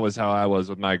 Like, that was how I was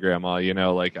with my grandma, you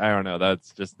know? Like, I don't know.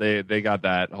 That's just, they got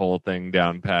that whole thing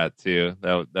down pat, too.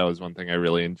 That was one thing I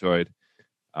really enjoyed.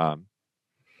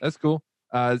 That's cool.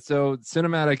 So,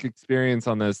 cinematic experience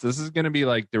on this is going to be,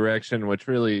 like, direction, which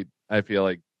really, I feel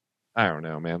like, I don't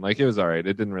know, man. Like, it was all right.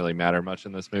 It didn't really matter much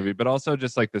in this movie. But also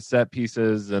just, like, the set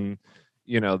pieces and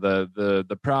you know,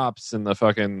 the props and the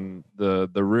fucking the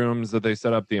rooms that they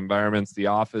set up, the environments, the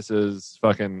offices,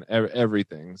 fucking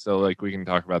everything. So like we can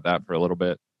talk about that for a little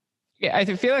bit. Yeah, I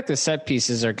feel like the set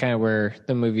pieces are kind of where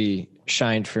the movie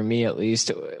shined for me, at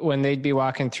least. When they'd be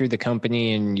walking through the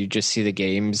company and you just see the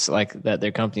games like that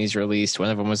their company's released. One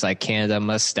of them was like Canada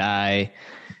Must Die.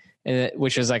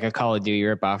 which was like a Call of Duty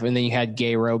ripoff. And then you had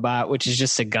Gay Robot, which is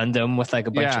just a Gundam with like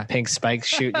a bunch of pink spikes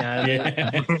shooting out of it.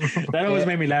 That always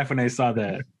made me laugh when I saw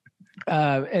that.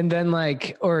 And then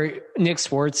or Nick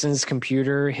Swartzen's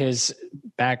computer, his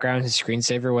background, his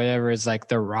screensaver, whatever, is like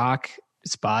The Rock's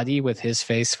body with his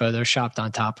face photoshopped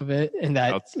on top of it. And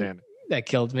that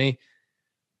killed me.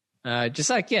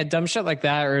 Just dumb shit like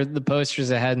that, or the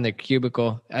posters I had in the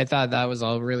cubicle. I thought that was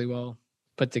all really well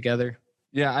put together.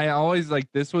 Yeah, I always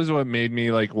this was what made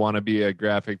me want to be a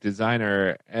graphic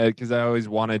designer, because I always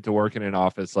wanted to work in an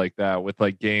office like that with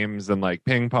games and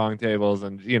ping pong tables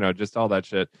and just all that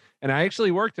shit. And I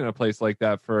actually worked in a place like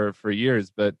that for years,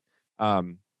 but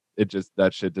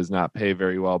that shit does not pay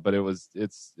very well. But it was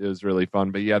really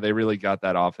fun. But yeah, they really got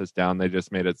that office down. They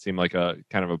just made it seem like a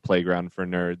kind of a playground for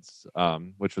nerds,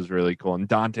 which was really cool. And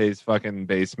Dante's fucking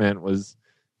basement was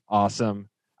awesome.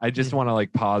 I just want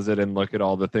to pause it and look at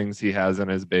all the things he has in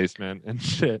his basement and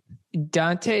shit.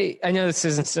 Dante, I know this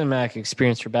isn't cinematic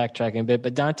experience for backtracking a bit,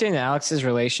 but Dante and Alex's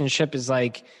relationship is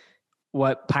like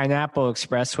what Pineapple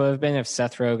Express would have been if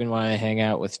Seth Rogen wanted to hang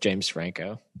out with James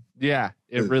Franco. Yeah,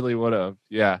 it really would have.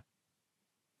 Yeah.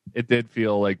 It did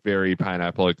feel very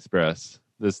Pineapple Express.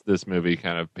 This movie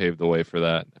kind of paved the way for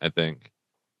that, I think.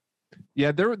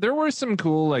 Yeah, there were some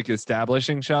cool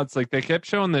establishing shots. They kept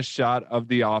showing this shot of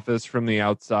the office from the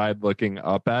outside looking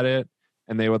up at it,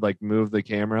 and they would move the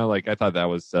camera. I thought that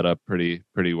was set up pretty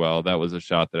well. That was a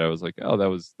shot that I was oh, that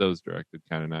was directed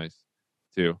kind of nice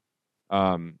too.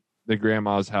 The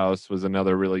grandma's house was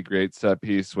another really great set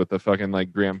piece with the fucking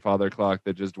grandfather clock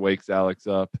that just wakes Alex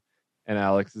up, and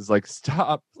Alex is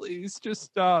stop, please, just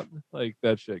stop.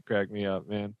 That shit cracked me up,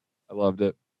 man. I loved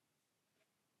it.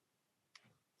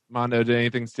 Mondo, did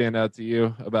anything stand out to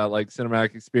you about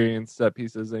cinematic experience, set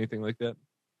pieces, anything like that?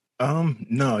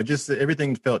 No, just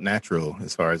everything felt natural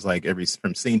as far as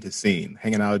from scene to scene.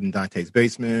 Hanging out in Dante's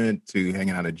basement to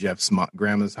hanging out at Jeff's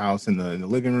grandma's house in the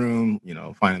living room.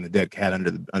 Finding the dead cat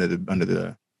under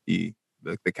the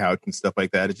couch and stuff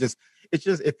like that.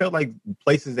 It felt like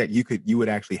places that you would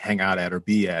actually hang out at or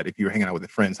be at if you were hanging out with a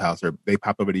friend's house, or they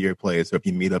pop over to your place, or if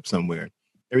you meet up somewhere.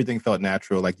 Everything felt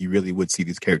natural, you really would see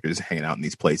these characters hanging out in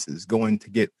these places, going to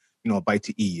get a bite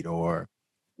to eat or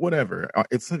whatever.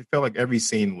 It felt like every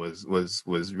scene was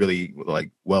really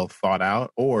well thought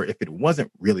out, or if it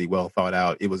wasn't really well thought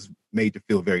out, it was made to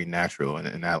feel very natural.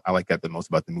 And I like that the most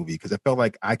about the movie, because I felt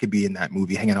like I could be in that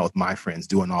movie hanging out with my friends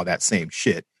doing all that same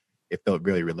shit. It felt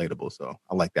really relatable, so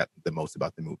I like that the most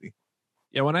about the movie.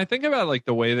 Yeah, when I think about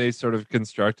the way they sort of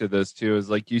constructed this too, is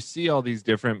you see all these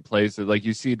different places.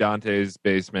 You see Dante's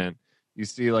basement, you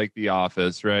see the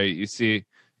office, right? You see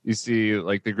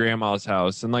the grandma's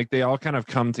house, and they all kind of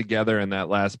come together in that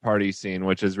last party scene,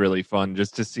 which is really fun,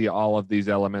 just to see all of these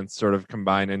elements sort of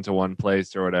combine into one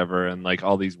place or whatever, and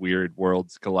all these weird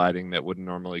worlds colliding that wouldn't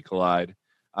normally collide.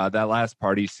 That last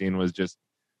party scene was just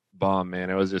bomb, man.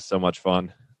 It was just so much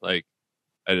fun. I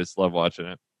just love watching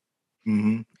it.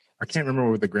 Mm-hmm. I can't remember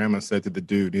what the grandma said to the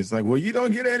dude. He's like, well, you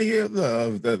don't get any of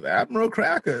the Admiral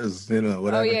Crackers,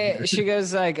 whatever. Oh, yeah. She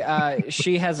goes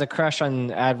she has a crush on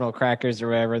Admiral Crackers or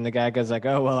whatever. And the guy goes oh,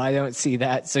 well, I don't see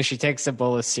that. So she takes a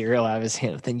bowl of cereal out of his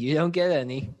hand. Then you don't get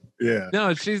any. Yeah.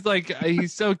 No, she's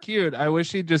he's so cute. I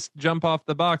wish he'd just jump off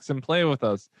the box and play with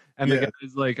us. And the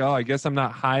guy's oh, I guess I'm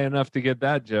not high enough to get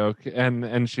that joke.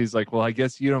 And she's well, I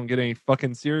guess you don't get any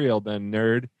fucking cereal then,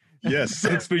 nerd. Yes.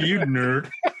 It's for you, nerd.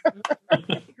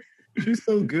 She's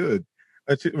so good.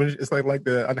 It's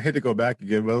I hate to go back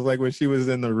again, but it was when she was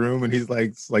in the room and he's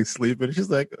sleeping. She's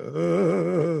help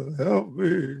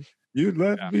me! You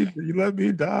let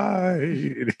me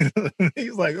die.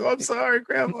 He's oh, I'm sorry,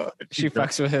 Grandma. She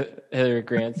fucks with her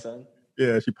grandson.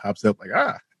 Yeah, she pops up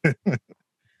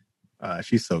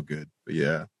she's so good. But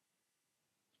yeah.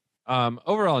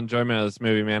 Overall enjoyment of this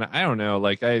movie, man. I don't know.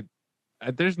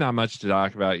 There's not much to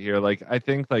talk about here. I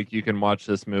think you can watch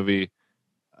this movie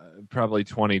probably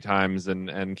 20 times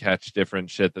and catch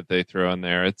different shit that they throw in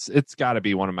there. It's got to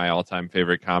be one of my all-time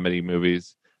favorite comedy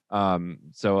movies.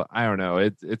 So I don't know.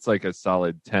 It's a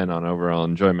solid 10 on overall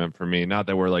enjoyment for me. Not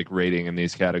that we're rating in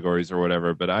these categories or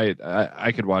whatever, but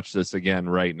I could watch this again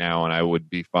right now and I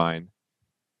would be fine.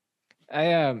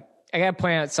 I gotta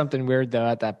point out something weird though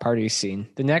at that party scene.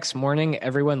 The next morning,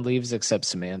 everyone leaves except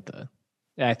Samantha.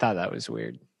 Yeah, I thought that was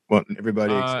weird. Well,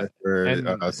 everybody except for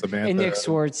Samantha and Nick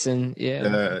Swartzen.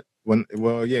 Yeah.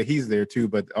 He's there too.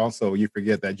 But also, you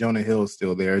forget that Jonah Hill's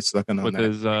still there, sucking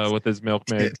on with his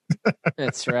milkmaid.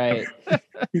 That's right.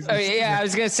 I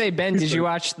was gonna say, Ben, did you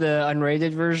watch the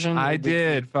unrated version? I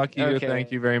did. Fuck you. Okay.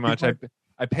 Thank you very much.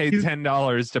 I paid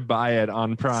 $10 to buy it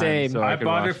on Prime. Same. So I could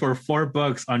bought watch it for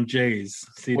 $4 on Jay's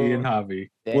CD and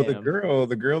Hobby. Well, the Damn.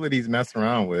 girl that he's messing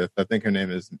around with, I think her name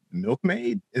is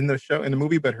Milkmaid in the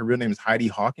movie, but her real name is Heidi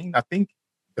Hawking. I think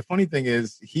the funny thing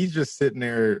is he's just sitting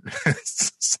there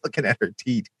looking at her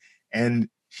teeth, and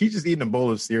she's just eating a bowl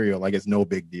of cereal like it's no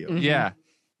big deal. Mhm. Yeah,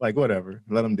 Like whatever,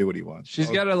 let him do what he wants. she's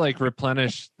got to like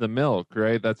replenish the milk,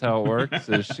 right? That's how it works.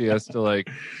 Is she has to like.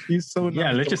 She's so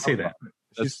Yeah, let's just say that.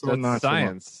 She's so That's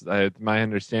nonchalant. science. My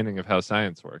understanding of how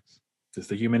science works. It's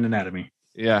the human anatomy.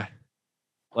 Yeah,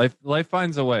 life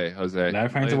finds a way, Jose.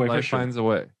 Life finds a way, for Life sure. finds a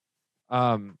way.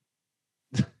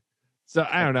 So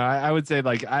I don't know. I would say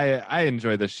like I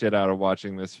enjoy the shit out of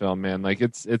watching this film, man. Like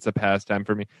it's a pastime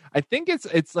for me. I think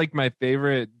it's like my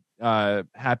favorite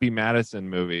Happy Madison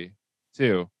movie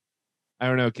too. I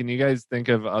don't know. Can you guys think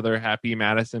of other Happy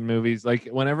Madison movies? Like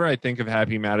whenever I think of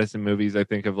Happy Madison movies, I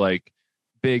think of like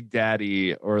Big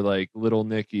Daddy or like Little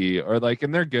Nicky or like,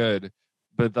 and they're good,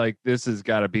 but like this has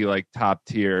got to be like top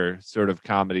tier sort of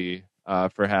comedy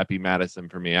for Happy Madison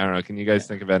for me. I don't know. Can you guys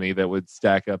think of any that would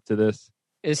stack up to this?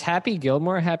 Is Happy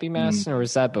Gilmore Happy Madison, or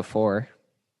was that before?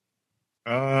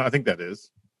 I think that is.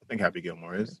 I think Happy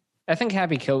Gilmore is. I think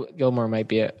Happy Gilmore might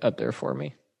be up there for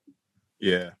me,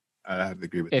 Yeah, I have to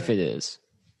agree with if that. it is.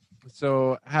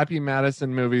 So Happy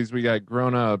Madison movies, we got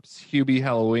Grown Ups, Hubie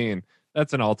Halloween.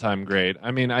 That's an all-time great.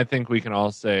 I mean, I think we can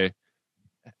all say,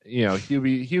 you know,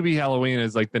 Hubie Halloween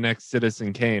is like the next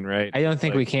Citizen Kane, right? I don't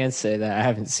think Like, we can say that. I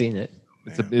haven't seen it.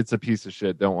 It's a piece of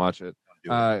shit. Don't watch it.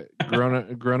 Do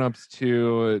it. Grown Ups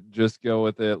 2, just go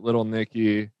with it. Little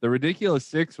Nicky. The Ridiculous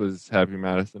Six was Happy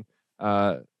Madison.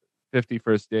 50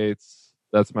 First Dates.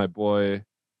 That's My Boy.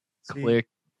 See, Click.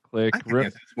 I can answer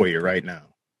this for you right now.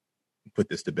 Put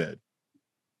this to bed.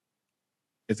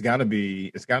 It's got to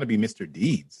be Mr.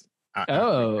 Deeds.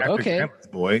 Oh, Patrick okay.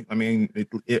 Stamets, boy. I mean,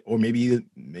 it or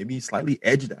maybe slightly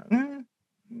edged out.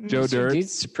 Joe Dirt.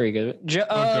 It's pretty good.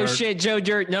 Dirt. Shit, Joe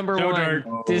Dirt, number Joe one. Dirt.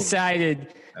 Oh,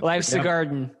 Decided. that's Life's the pretty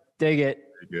garden. Dig it.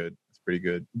 good. It's pretty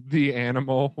good. The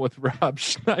Animal with Rob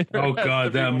Schneider. Oh Has to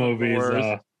God, be that one of the movie is.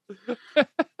 worst.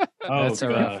 Oh That's a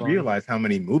rough God. I one. realize how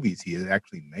many movies he has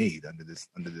actually made under his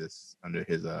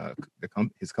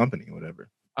company, whatever.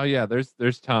 Oh yeah,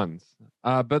 there's tons.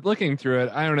 But looking through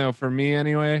it, I don't know. For me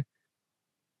anyway,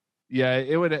 yeah,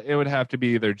 it would have to be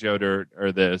either Joe Dirt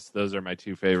or this. Those are my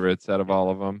two favorites out of all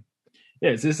of them.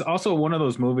 Yes, it's also one of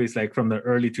those movies like from the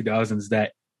early 2000s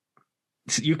that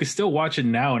you could still watch it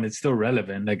now and it's still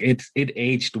relevant. Like it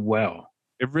aged well.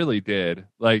 It really did.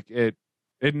 Like it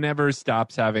never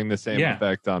stops having the same Yeah.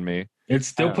 effect on me. It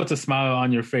still puts a smile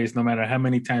on your face no matter how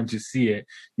many times you see it.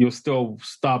 You'll still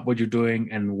stop what you're doing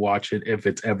and watch it if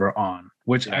it's ever on,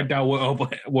 which I doubt will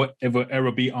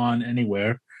ever be on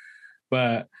anywhere.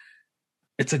 But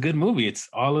it's a good movie. It's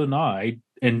all in all, I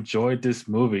enjoyed this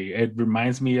movie. It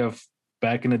reminds me of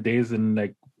back in the days and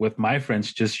like with my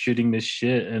friends just shooting this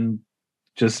shit and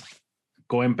just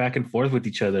going back and forth with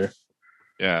each other.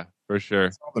 Yeah, for sure.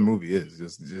 That's all the movie is.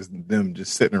 Just them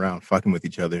just sitting around fucking with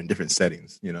each other in different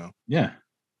settings, you know. Yeah.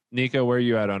 Nico, where are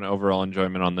you at on overall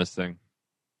enjoyment on this thing?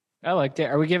 I liked it.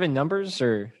 Are we giving numbers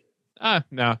or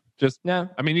No, just no?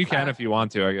 I mean you can if you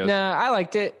want to, I guess. No, I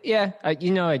liked it. Yeah, I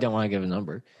don't want to give a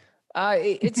number.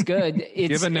 It's good. It's,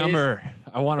 Give a number.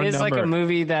 I want a It's number. like a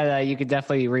movie that you could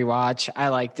definitely rewatch. I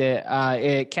liked it.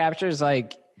 It captures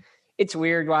like it's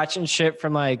weird watching shit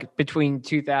from like between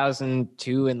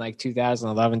 2002 and like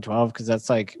 2011, 12 because that's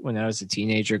like when I was a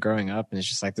teenager growing up, and it's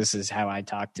just like this is how I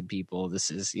talk to people. This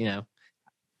is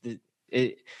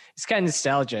it's kind of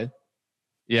nostalgia.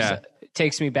 Yeah. It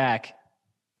takes me back.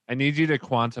 I need you to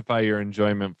quantify your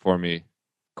enjoyment for me.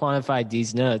 Quantify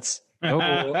these nuts.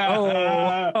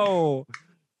 Oh.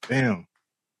 Damn.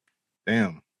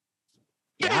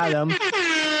 Got 'em.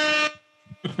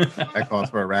 That calls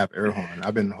for a rap air horn.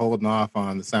 I've been holding off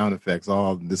on the sound effects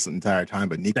all this entire time,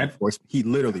 but Nico he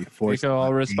literally forced. Nico,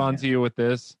 I'll respond to you with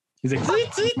this. He's like,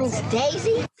 Miss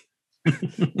Daisy.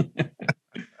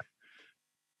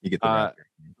 You get the rap air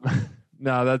horn.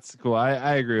 No, that's cool.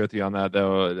 I agree with you on that,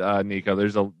 though, Nico.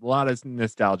 There's a lot of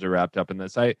nostalgia wrapped up in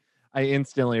this. I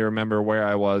instantly remember where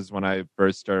I was when I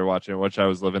first started watching it, which I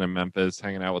was living in Memphis,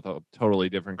 hanging out with a totally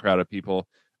different crowd of people.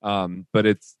 But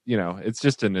it's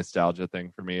just a nostalgia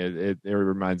thing for me. It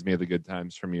reminds me of the good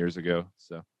times from years ago.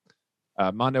 So,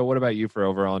 Mondo, what about you for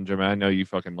overall enjoyment? I know you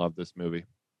fucking love this movie.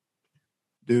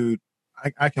 Dude,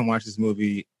 I can watch this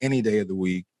movie any day of the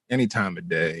week, any time of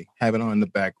day, have it on in the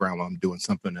background while I'm doing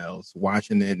something else,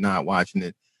 watching it, not watching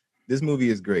it. This movie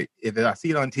is great. If I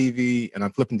see it on TV and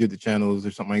I'm flipping through the channels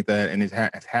or something like that, and it's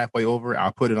halfway over,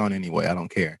 I'll put it on anyway. I don't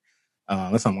care.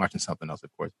 Unless I'm watching something else, of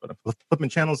course. But flipping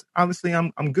channels, honestly,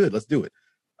 I'm good. Let's do it.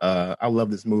 I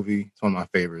love this movie. It's one of my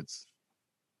favorites.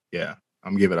 Yeah,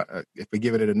 I'm giving it. If we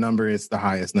give it a number, it's the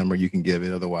highest number you can give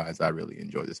it. Otherwise, I really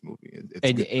enjoy this movie. It's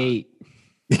An good. 8.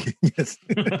 Yes,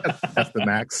 that's the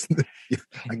max.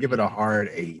 I give it a hard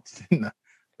 8.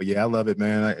 But yeah, I love it,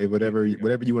 man. Whatever you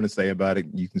want to say about it,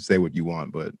 you can say what you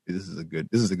want. But this is a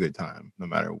good time, no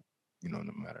matter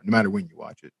when you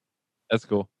watch it. That's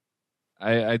cool.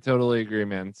 I totally agree,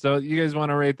 man. So you guys want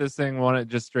to rate this thing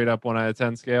just straight up 1 out of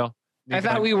 10 scale? I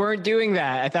thought we weren't doing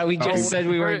that. I thought we just said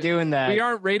we weren't doing that. We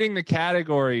aren't rating the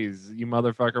categories, you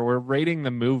motherfucker. We're rating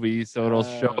the movie, so it'll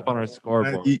show up on our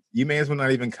scoreboard. You may as well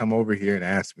not even come over here and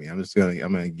ask me. I'm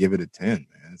gonna give it a 10, man.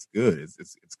 It's good.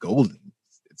 It's golden.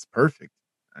 It's perfect.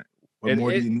 What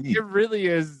more do you need? It really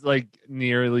is like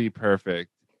nearly perfect.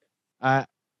 Man,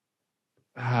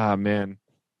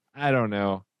 I don't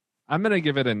know. I'm gonna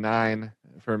give it a 9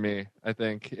 for me. I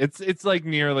think it's like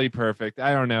nearly perfect.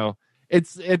 I don't know.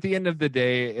 It's at the end of the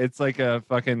day, it's like a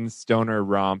fucking stoner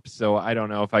romp. So I don't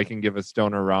know if I can give a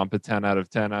stoner romp a 10 out of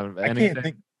 10 out of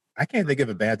anything. I can't think of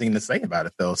a bad thing to say about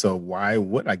it though. So why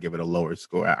would I give it a lower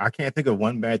score? I can't think of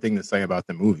one bad thing to say about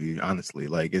the movie. Honestly,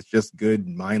 like it's just good,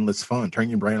 mindless fun. Turn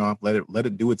your brain off, let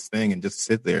it do its thing, and just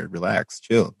sit there, relax,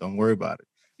 chill. Don't worry about it.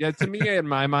 Yeah, to me, in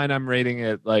my mind, I'm rating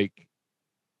it like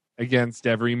against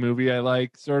every movie I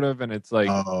like, sort of, and it's like,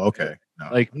 oh, okay. No,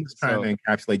 like I'm just trying to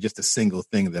encapsulate just a single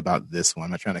thing about this one.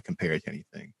 I'm not trying to compare it to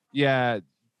anything. Yeah,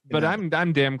 but I'm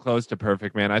damn close to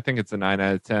perfect, man. I think it's a 9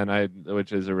 out of 10,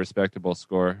 which is a respectable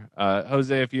score.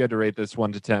 Jose, if you had to rate this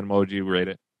 1 to 10, what would you rate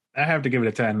it? I have to give it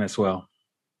a 10 as well.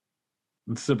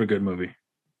 It's a super good movie.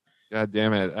 God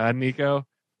damn it, Nico,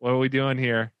 what are we doing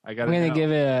here? I'm gonna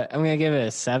give it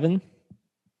a 7.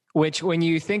 Which, when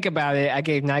you think about it, I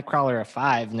gave Nightcrawler a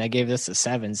 5, and I gave this a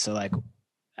 7. So, like,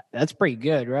 that's pretty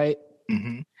good, right?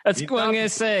 Mm-hmm. That's what I'm gonna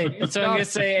say. That's what I'm gonna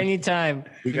say anytime.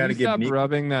 We gotta stop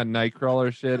rubbing that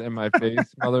Nightcrawler shit in my face,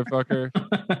 motherfucker.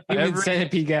 Even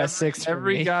Centipede got 6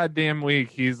 every goddamn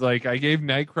week. He's like, I gave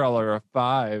Nightcrawler a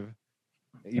 5.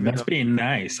 That's being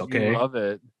nice, okay? Love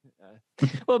it.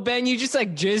 Well, Ben, you just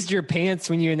like jizzed your pants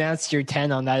when you announced your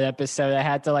 10 on that episode. I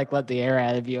had to like let the air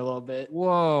out of you a little bit.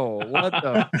 Whoa, what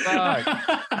the fuck?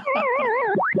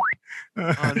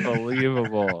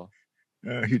 Unbelievable.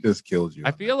 He just killed you.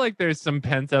 I feel like there's some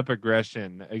pent up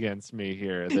aggression against me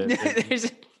here.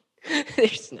 There's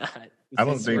not. I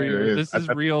don't think there is. This is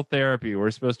real therapy.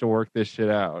 We're supposed to work this shit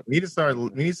out. We need to start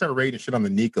rating shit on the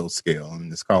Nico scale and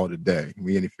just call it a day.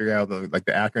 We need to figure out the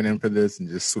acronym for this and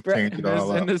just change it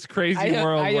all up. In this crazy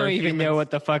world, I don't even know what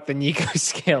the fuck the Nico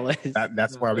scale is.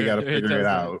 That's why we got to figure it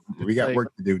out. We got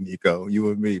work to do, Nico.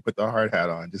 You and me. Put the hard hat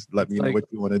on. Just let me know what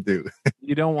you want to do.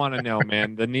 You don't want to know,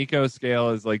 man. The Nico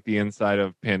scale is like the inside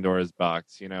of Pandora's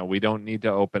box. You know, we don't need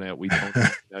to open it. We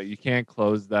don't. You can't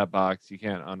close that box. You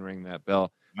can't unring that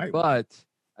bell. But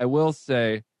I will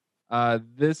say,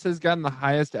 this has gotten the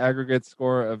highest aggregate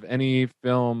score of any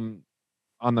film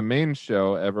on the main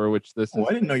show ever. Which this is.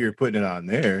 I didn't know you were putting it on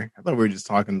there. I thought we were just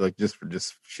talking like just for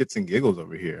shits and giggles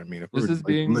over here. I mean, if we were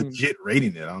being legit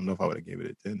rating it, I don't know if I would have given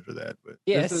it a 10 for that. But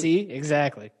yeah,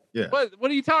 exactly. Yeah. What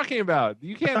are you talking about?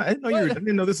 You can't. I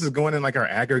didn't know this is going in like our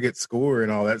aggregate score and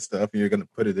all that stuff, and you're going to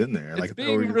put it in there. It's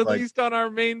being released on our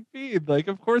main feed. Like,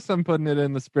 of course, I'm putting it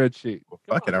in the spreadsheet. Well,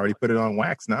 fuck it, I already put it on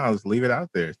wax. Now just leave it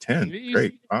out there. 10.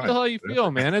 Great. Fine. How you feel,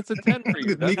 man? It's a 10 for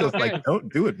you. Nico's like, don't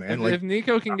do it, man. If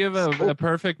Nico can give a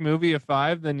perfect movie a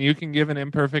 5, then you can give an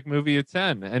imperfect movie a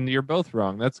 10, and you're both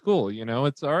wrong. That's cool. You know,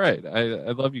 it's all right.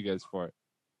 I love you guys for it.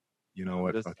 You know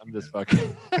what? I'm just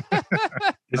fucking.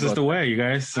 This is the way, you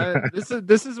guys.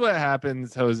 This is what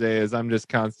happens, Jose. Is I'm just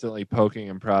constantly poking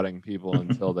and prodding people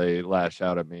until they lash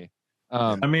out at me.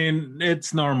 I mean,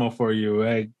 it's normal for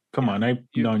you. Come on, I've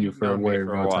known you for a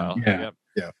while. Yeah.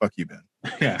 Fuck you, Ben.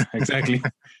 Yeah, exactly.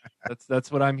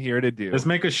 That's what I'm here to do. Let's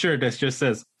make a shirt that just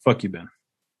says "fuck you, Ben."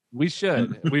 We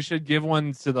should give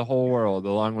one to the whole world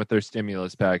along with their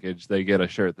stimulus package. They get a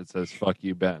shirt that says "fuck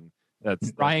you, Ben."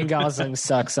 That's Ryan Gosling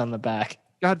sucks on the back.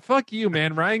 God, fuck you,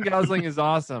 man. Ryan Gosling is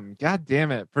awesome. God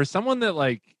damn it. For someone that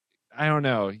like, I don't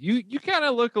know, you kind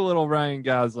of look a little Ryan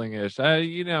Gosling-ish.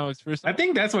 It's for I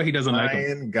think that's why he doesn't like him.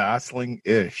 Ryan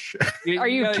Gosling-ish. Are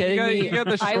you kidding me? You got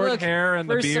the short hair and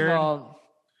the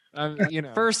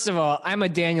beard. First of all, I'm a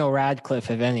Daniel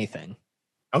Radcliffe, if anything.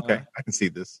 Okay, I can see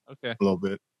this. Okay, a little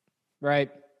bit.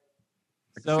 Right.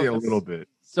 I can see a little bit.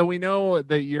 So we know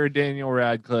that you're Daniel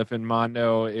Radcliffe and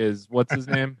Mondo is, what's his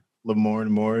name? Lamorne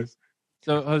Morris.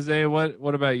 So Jose, what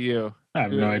about you? I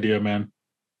have no idea, man.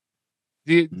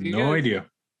 Do you no idea.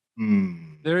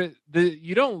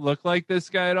 You don't look like this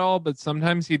guy at all, but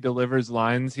sometimes he delivers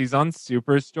lines. He's on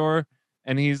Superstore,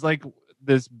 and he's like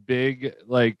this big,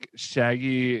 like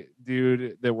shaggy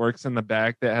dude that works in the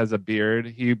back that has a beard.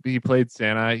 He played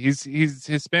Santa. He's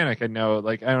Hispanic. I know.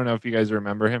 Like, I don't know if you guys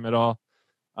remember him at all.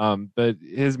 But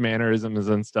his mannerisms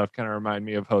and stuff kind of remind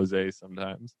me of Jose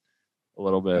sometimes, a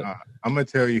little bit. I'm gonna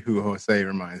tell you who Jose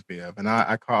reminds me of, and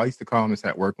I used to call him this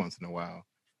at work once in a while.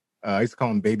 I used to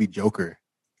call him Baby Joker.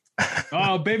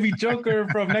 Oh, Baby Joker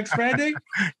from Next Friday.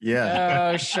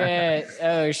 Yeah. Oh shit.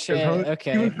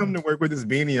 Okay. He would come to work with his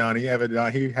beanie on. He have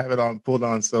it on pulled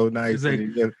on so nice. He's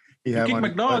like, he have King on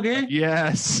McDog, eh?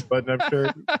 Yes. button up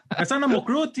shirt. That's not a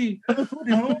Mokruti.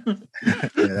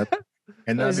 Yeah.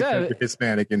 And not because you're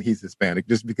Hispanic and he's Hispanic.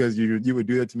 Just because you would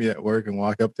do that to me at work and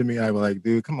walk up to me, I was like,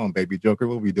 dude, come on, Baby Joker,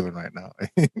 what are we doing right now?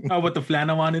 Oh, with the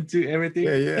flannel on it too, everything.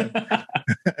 Yeah.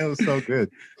 It was so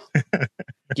good.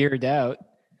 Geared out.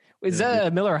 Is that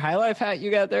a Miller High Life hat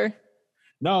you got there?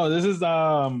 No, this is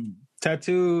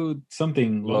tattoo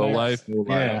something. Low life.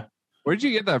 Yeah. Where'd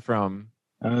you get that from?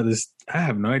 I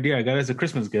have no idea. I got it as a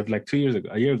Christmas gift like a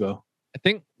year ago. I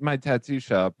think my tattoo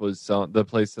shop was the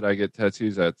place that I get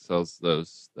tattoos at sells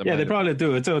those. Yeah, they probably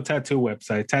do. It's a tattoo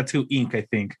website, Tattoo Inc. I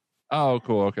think. Oh,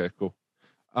 cool. Okay, cool.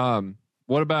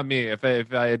 What about me? If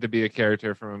I had to be a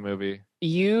character from a movie,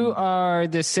 You are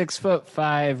the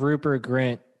 6'5" Rupert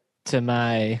Grint to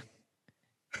my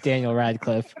Daniel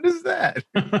Radcliffe. What is that?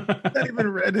 I not even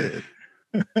read it.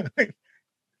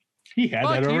 He had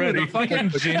fuck that already. You, the fucking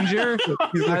ginger.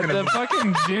 The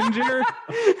fucking ginger.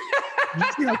 You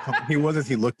see how calm he was as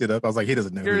he looked it up? I was like, he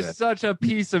doesn't know. You're who that. such a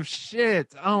piece of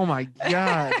shit. Oh my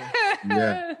god.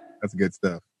 Yeah, that's good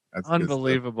stuff. That's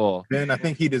unbelievable. Good stuff. Man, I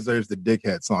think he deserves the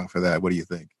Dickhead song for that. What do you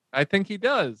think? I think he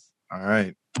does. All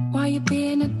right. Why you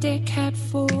being a dickhead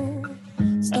fool?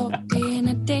 Stop being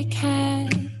a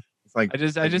dickhead. It's like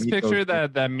I just picture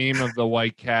that meme of the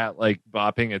white cat like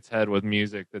bopping its head with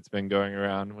music that's been going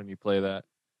around when you play that.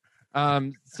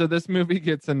 So this movie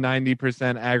gets a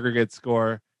 90% aggregate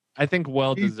score. I think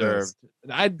well deserved.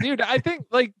 I think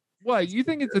like what you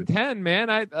think it's a 10, man.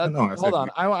 Hold on.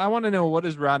 I want to know, what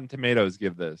does Rotten Tomatoes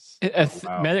give this?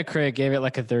 Metacritic gave it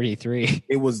like a 33.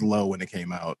 It was low when it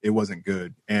came out. It wasn't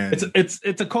good, and it's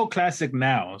a cult classic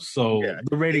now, so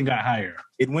the rating got higher.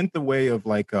 It went the way of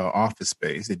like Office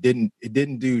Space. It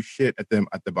didn't do shit at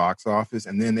the box office,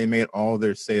 and then they made all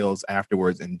their sales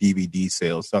afterwards in DVD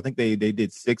sales. So I think they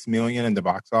did $6 million in the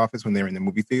box office when they were in the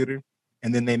movie theater.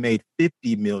 And then they made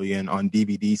 $50 million on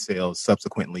DVD sales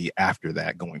subsequently after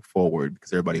that, going forward,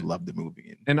 because everybody loved the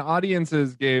movie. And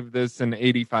audiences gave this an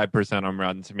 85% on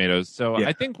Rotten Tomatoes. So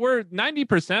I think we're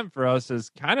 90% for us is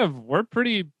we're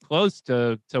pretty close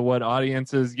to what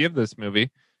audiences give this movie,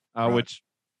 which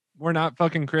we're not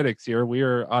fucking critics here. We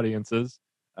are audiences.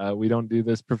 We don't do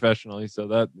this professionally. So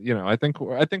that, I think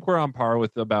we're on par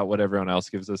with about what everyone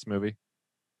else gives this movie.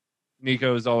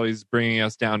 Nico is always bringing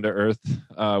us down to earth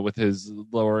with his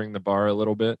lowering the bar a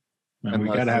little bit. And we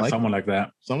got to have someone like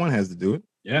that. Someone has to do it.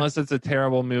 Yeah. Unless it's a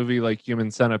terrible movie like Human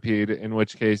Centipede, in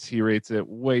which case he rates it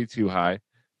way too high.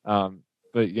 But,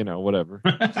 whatever.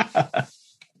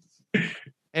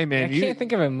 Hey, man. I can't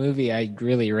think of a movie I'd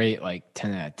really rate like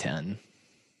 10 out of 10.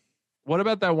 What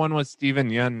about that one with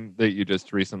Steven Yeun that you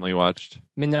just recently watched?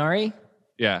 Minari?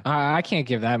 Yeah. I can't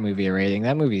give that movie a rating.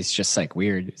 That movie is just like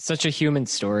weird. It's such a human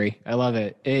story. I love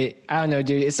it. I don't know,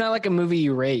 dude. It's not like a movie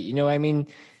you rate. You know what I mean?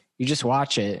 You just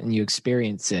watch it and you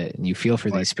experience it and you feel for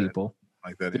these people.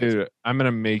 Like that. Dude, I'm going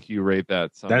to make you rate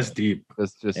that. Someday. That's deep.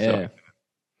 That's just so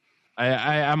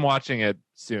I'm watching it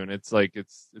soon. It's like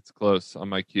it's close on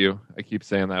my queue. I keep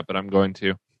saying that, but I'm going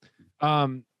to.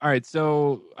 All right,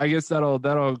 so I guess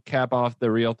that'll cap off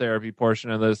the real therapy portion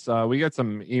of this. We got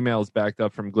some emails backed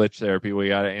up from Glitch Therapy. We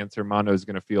got to answer. Mondo's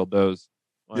going to field those.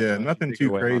 Nothing too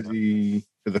crazy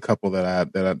to the couple that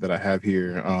I have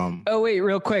here. Oh wait,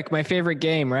 real quick, my favorite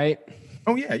game, right?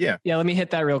 Oh yeah. Let me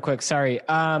hit that real quick. Sorry.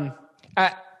 I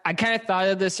kind of thought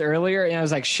of this earlier, and I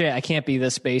was like, shit, I can't be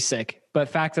this basic. But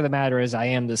fact of the matter is, I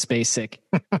am this basic.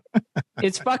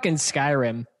 It's fucking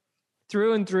Skyrim,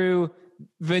 through and through.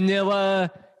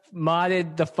 Vanilla,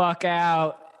 modded the fuck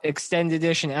out, extended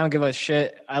edition. I don't give a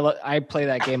shit. I play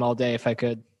that game all day if I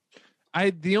could.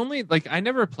 I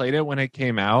never played it when it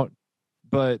came out,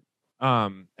 but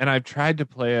and I've tried to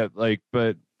play it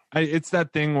it's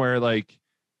that thing where like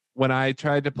when I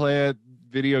tried to play it,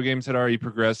 video games had already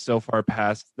progressed so far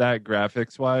past that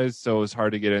graphics wise, so it was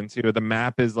hard to get into. The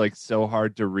map is like so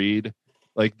hard to read.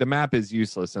 Like the map is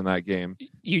useless in that game.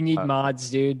 You need mods,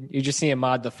 dude. You just need to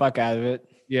mod the fuck out of it.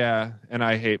 Yeah, and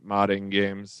I hate modding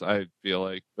games. I feel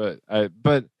like, but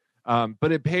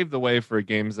But it paved the way for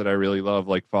games that I really love,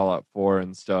 like Fallout 4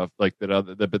 and stuff, like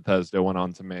that Bethesda went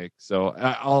on to make. So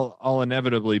I'll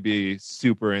inevitably be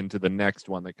super into the next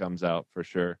one that comes out for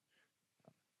sure.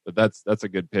 But that's a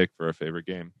good pick for a favorite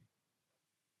game.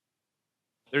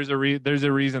 There's a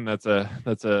reason that's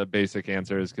a basic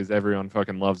answer, is because everyone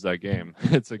fucking loves that game.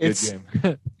 It's a good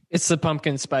game. It's the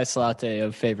pumpkin spice latte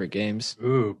of favorite games.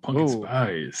 Ooh, pumpkin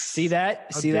spice. See that?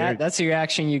 How See dare that? you. That's the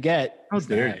reaction you get. How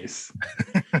nice.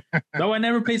 Though I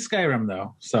never played Skyrim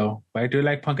though, so but I do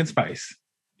like pumpkin spice.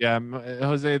 Yeah,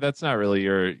 Jose, that's not really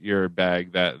your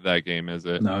bag. That game, is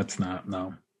it? No, it's not.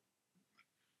 No.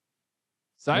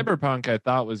 Cyberpunk, I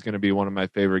thought was going to be one of my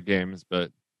favorite games,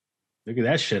 but Look at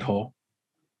that shithole.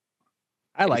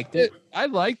 I liked it. I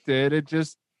liked it. It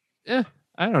just, I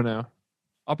don't know.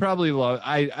 I'll probably love.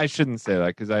 I shouldn't say that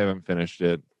because I haven't finished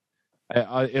it.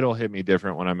 It'll hit me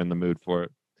different when I'm in the mood for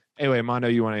it. Anyway, Mondo,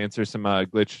 you want to answer some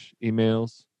glitch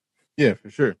emails? Yeah,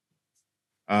 for sure.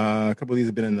 A couple of these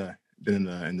have been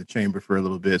in the chamber for a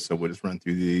little bit, so we'll just run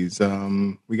through these.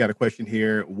 We got a question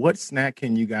here. What snack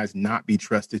can you guys not be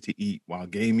trusted to eat while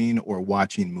gaming or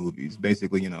watching movies?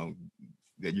 Basically,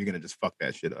 that you're gonna just fuck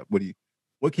that shit up.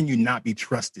 What can you not be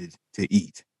trusted to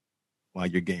eat while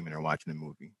you're gaming or watching a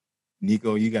movie?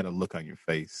 Nico, you got a look on your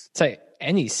face. It's like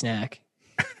any snack.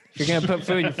 If you're gonna put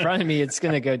food in front of me, it's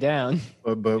gonna go down.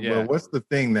 But what's the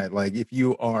thing that, like, if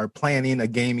you are planning a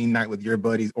gaming night with your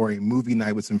buddies or a movie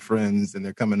night with some friends and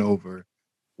they're coming over,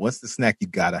 what's the snack you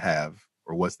gotta have,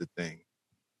 or what's the thing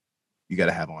you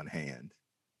gotta have on hand?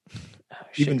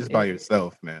 Even just by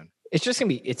yourself, man. It's just gonna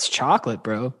be. It's chocolate,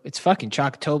 bro. It's fucking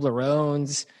chocolate.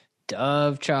 Toblerones,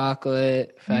 Dove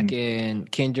chocolate, fucking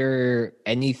Kinder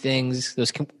anythings.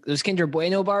 Those Kinder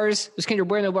Bueno bars. Those Kinder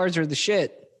Bueno bars are the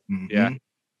shit. Mhm. Yeah.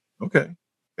 Okay.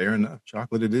 Fair enough.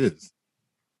 Chocolate it is.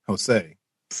 Jose,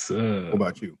 So, what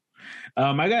about you?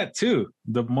 I got two.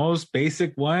 The most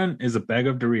basic one is a bag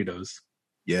of Doritos.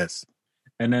 Yes.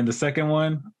 And then the second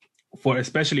one,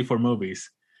 especially for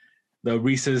movies, the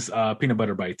Reese's peanut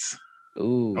butter bites.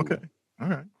 Ooh. Okay. All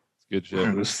right. It's good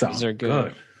shit. Those sound Those are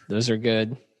good. Those are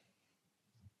good.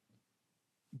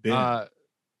 Ben.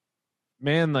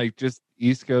 Man, like just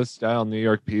East Coast style New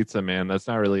York pizza, man. That's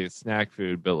not really a snack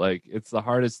food, but like it's the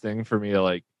hardest thing for me to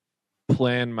like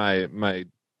plan my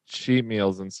cheat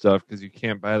meals and stuff because you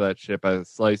can't buy that shit by the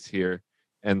slice here,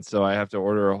 and so I have to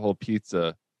order a whole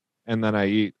pizza, and then I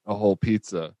eat a whole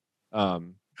pizza.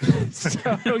 So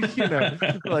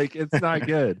like it's not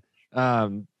good.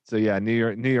 So yeah, New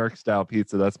York style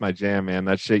pizza. That's my jam, man.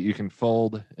 That shit you can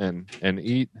fold and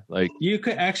eat. Like You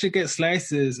could actually get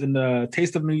slices in the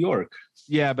Taste of New York.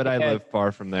 yeah, but I live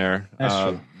far from there. That's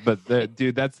true. But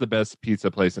dude, that's the best pizza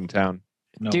place in town.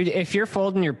 No. Dude, if you're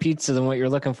folding your pizza, then what you're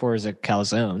looking for is a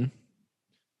calzone.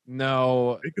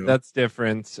 No, There you go. that's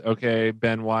different. Okay,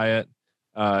 Ben Wyatt.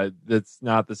 That's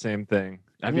not the same thing.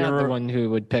 I'm Have you not ever- the one who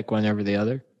would pick one over the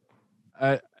other.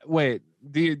 Wait,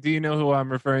 do you know who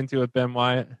I'm referring to with Ben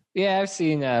Wyatt? Yeah, I've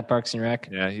seen Parks and Rec.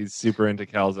 Yeah, he's super into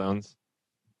calzones.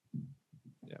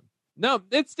 Yeah. No,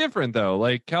 it's different though.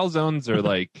 Like calzones are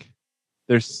like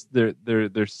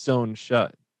they're sewn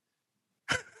shut.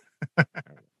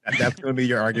 That's going to be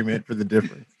your argument for the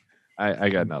difference. I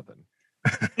got nothing.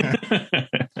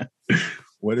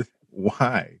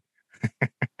 Why?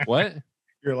 What?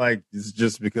 You're like, it's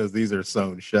just because these are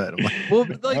sewn shut. I'm like, Well,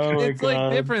 like Oh my it's like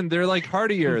God. different. They're like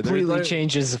heartier. They're Completely like,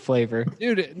 changes the flavor.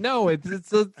 dude. No,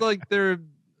 it's like they're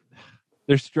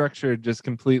structured just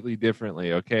completely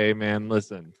differently. Okay, man.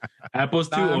 Listen, Apples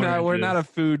to oranges. we're not a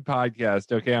food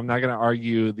podcast. Okay, I'm not going to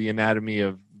argue the anatomy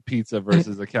of pizza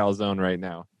versus a calzone right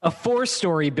now. A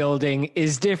 4-story building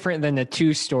is different than a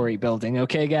 2-story building.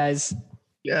 Okay, guys.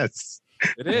 yes.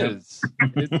 It is.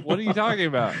 What are you talking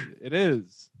about? It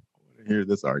is. Hear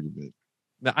this argument.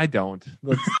 No, I don't.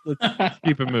 Let's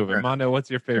keep it moving. Mondo, what's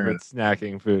your favorite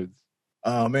snacking foods?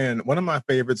 Oh man, one of my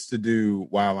favorites to do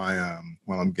while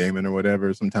I'm gaming or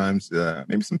whatever. Sometimes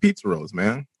maybe some pizza rolls,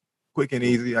 man. Quick and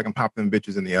easy. I can pop them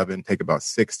bitches in the oven. Take about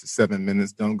 6 to 7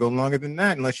 minutes. Don't go longer than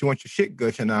that unless you want your shit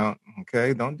gushing out.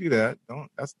 Okay, don't do that. Don't.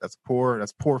 That's poor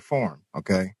form.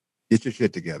 Okay, get your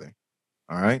shit together.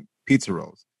 All right, pizza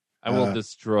rolls. I will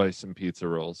destroy some pizza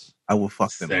rolls. I will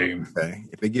fuck them Same. up. Okay,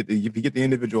 if you get the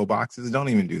individual boxes, don't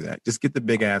even do that. Just get the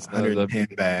big ass 110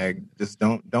 bag. Just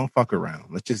don't fuck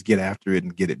around. Let's just get after it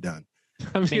and get it done.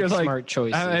 I mean, Make you're like, smart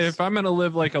choices. if I'm gonna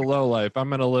live like a low life, I'm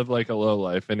gonna live like a low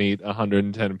life and eat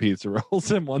 110 pizza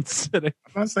rolls in one sitting.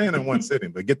 I'm not saying in one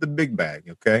sitting, but get the big bag.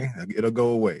 Okay, it'll go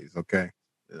a ways. Okay,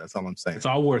 that's all I'm saying. It's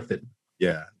all worth it.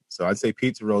 Yeah. So I'd say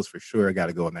pizza rolls for sure. Got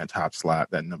to go in that top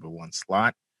slot, that number one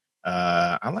slot.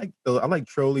 I like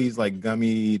Trolli's like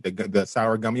gummy the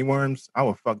sour gummy worms. I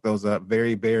will fuck those up.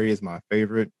 Very Berry is my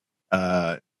favorite.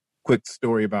 Quick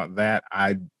story about that.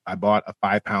 I bought a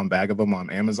 5-pound bag of them on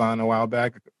Amazon a while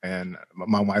back, and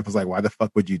my wife was like, "Why the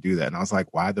fuck would you do that?" And I was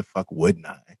like, "Why the fuck wouldn't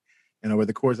I?" And over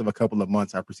the course of a couple of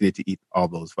months, I proceeded to eat all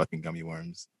those fucking gummy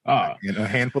worms, a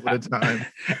handful at a time.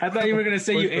 I thought you were gonna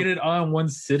say you ate it all in one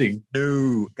sitting.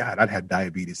 No, God, I'd have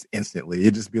diabetes instantly.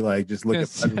 It'd just be like, just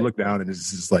look down, and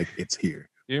it's just like it's here.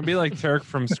 You're gonna be like Turk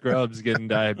from Scrubs getting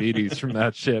diabetes from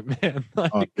that shit, man.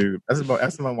 Like, Oh, dude, that's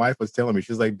what my wife was telling me.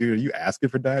 She was like, "Dude, are you asking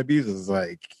for diabetes?" I was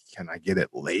like, "Can I get it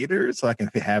later so I can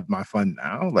have my fun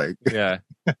now?" Like, yeah.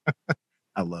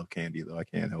 I love candy though. I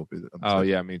can't help it.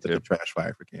 Yeah, me too. A trash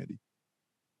fire for candy.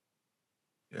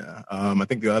 Yeah. I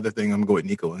think the other thing I'm gonna go with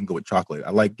Nico and go with chocolate. I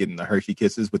like getting the Hershey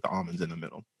Kisses with the almonds in the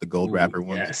middle, the gold wrapper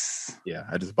ones. Yes. Yeah,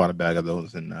 I just bought a bag of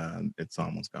those and it's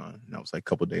almost gone. And that was like a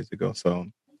couple days ago. So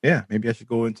yeah, maybe I should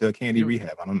go into a candy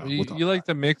rehab. I don't know. You like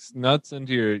to mix nuts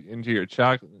into your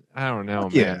chocolate? I don't know,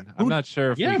 Yeah. man. I'm not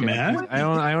sure if we can, man. I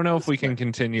don't know if we can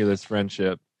continue this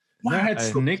friendship. You had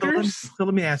Snickers? So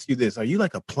let me ask you this: are you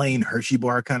like a plain Hershey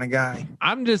bar kind of guy?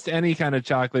 I'm just any kind of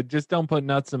chocolate. Just don't put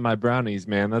nuts in my brownies,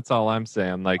 man. That's all I'm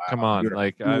saying. Like, come on.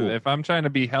 Like, if I'm trying to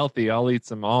be healthy, I'll eat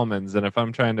some almonds, and if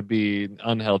I'm trying to be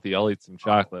unhealthy, I'll eat some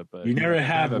chocolate. But You never have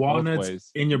have it both walnuts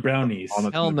ways. in your brownies.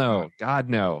 Walnuts Hell in the no. brownies. God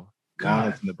no.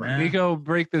 Walnuts in the brownies. man. Nico,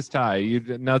 break this tie. You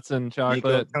nuts and Nico,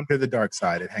 chocolate. come to the dark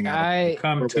side and hang out. I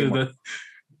Come to the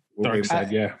dark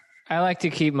side, yeah. I like to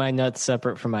keep my nuts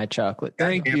separate from my chocolate.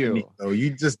 Thank you. So you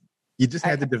just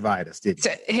had to divide us, didn't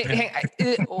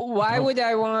you? So, why would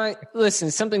I want?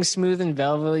 Listen, something smooth and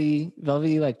velvety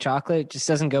like chocolate just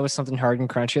doesn't go with something hard and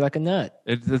crunchy like a nut.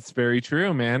 It's very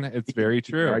true, man. It's very We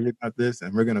true. argue about this,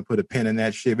 and we're gonna put a pin in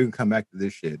that shit. We can come back to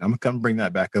this shit. I'm gonna come bring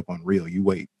that back up on real. You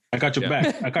wait. I got your Yeah.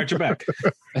 back. I got your back.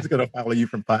 I'm just gonna follow you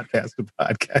from podcast to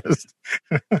podcast.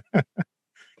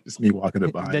 Just me walking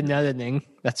it behind. The nutting.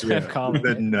 That's what I'm calling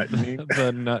the it. nutting.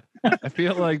 The nut. I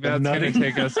feel like that's going to nutting.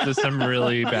 take us to some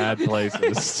really bad I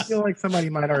places. feel like somebody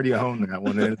might already own that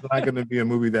one, and it's not going to be a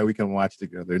movie that we can watch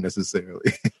together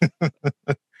necessarily.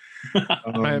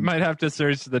 I might have to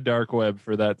search the dark web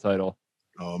for that title.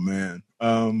 Oh man.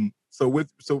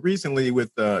 So recently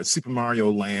with Super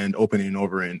Mario Land opening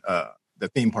over in the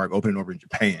theme park opening over in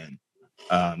Japan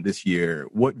this year,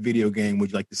 what video game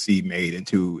would you like to see made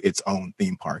into its own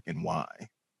theme park and why?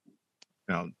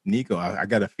 Now, Nico, I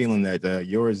got a feeling that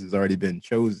yours has already been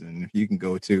chosen. If you can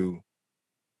go to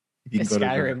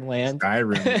Skyrim Land.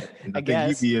 Skyrim, I I think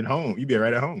guess. you'd be at home. You'd be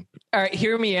right at home. All right,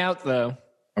 hear me out though.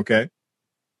 Okay.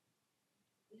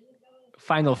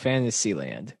 Final Fantasy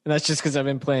Land. And that's just because I've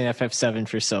been playing FF7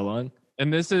 for so long.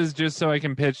 And this is just so I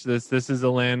can pitch this. This is a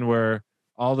land where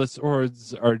all the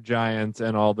swords are giants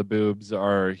and all the boobs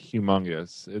are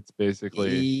humongous. It's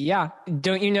basically Yeah.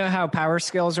 Don't you know how power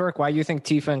scales work? Why do you think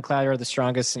Tifa and Cloud are the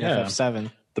strongest in Yeah.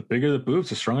 FF7? The bigger the boobs,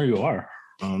 the stronger you are.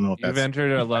 I don't know if you've that's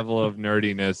entered a level of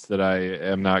nerdiness that I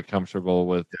am not comfortable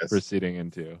with Yes. proceeding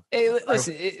into. Hey,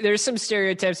 listen, there's some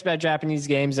stereotypes about Japanese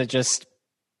games that just,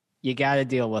 you got to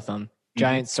deal with them.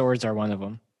 Giant swords are one of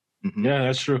them. Mhm. Yeah,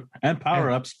 that's true. And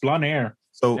power ups, blonde hair.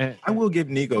 So Eh, I will give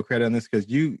Nico credit on this because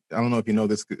I don't know if you know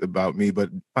this about me, but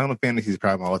Final Fantasy is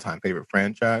probably my all-time favorite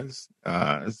franchise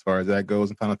as far as that goes.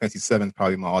 And Final Fantasy VII is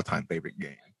probably my all-time favorite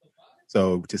game.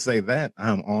 So to say that,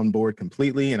 I'm on board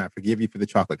completely, and I forgive you for the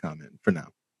chocolate comment for now.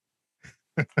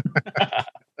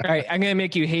 All right, I'm going to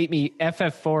make you hate me.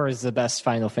 FF4 is the best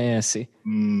Final Fantasy.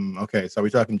 Okay, so are we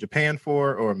talking Japan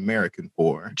 4 or American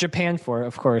 4? Japan 4,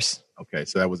 of course. Okay,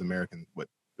 so that was American,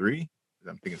 3?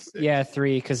 I'm thinking 6. Yeah,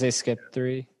 3, because they skipped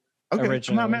 3. Okay, I'm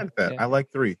originally, not mad at that. yeah. I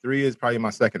like 3. 3 is probably my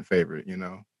second favorite,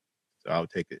 So I'll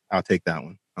take it. I'll take that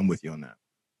one. I'm with you on that.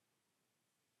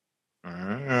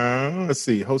 Let's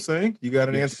see. Jose, you got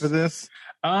an Yes. answer for this?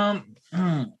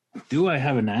 Do I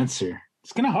have an answer?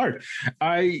 It's kind of hard.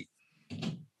 I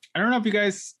don't know if you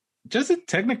guys just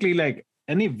technically like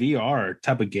any VR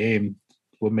type of game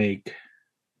will make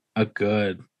a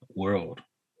good world.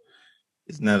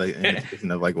 Isn't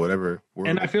that like whatever?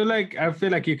 And I feel like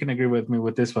you can agree with me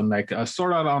with this one. Like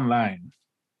Sword Art Online,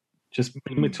 just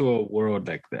put me to a world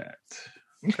like that.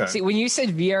 Okay. See, when you said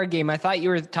VR game, I thought you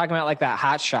were talking about like that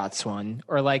Hot Shots one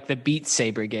or like the Beat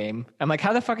Saber game. I'm like,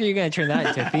 how the fuck are you going to turn that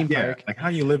into a theme Yeah, park? like how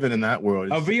you living in that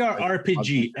world? A is- VR like,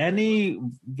 RPG, any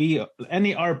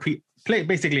RP,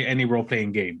 basically any role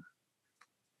playing game.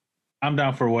 I'm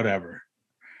down for whatever.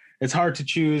 It's hard to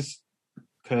choose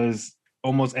because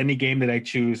almost any game that I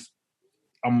choose,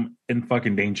 I'm in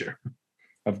fucking danger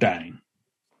of dying.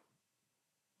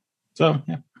 So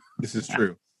yeah, This is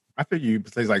true. I figured you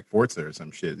plays like Forza or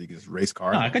some shit. You can just race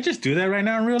cars. No, I could just do that right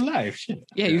now in real life. Shit.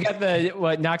 Yeah, you got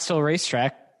the Knoxville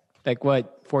racetrack, like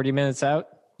 40 minutes out?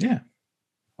 Yeah.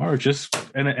 Or just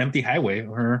in an empty highway.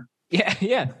 Or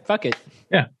Yeah. Fuck it.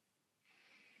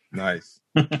 Nice.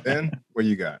 Ben, what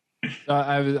you got?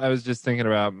 I was just thinking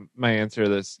about my answer to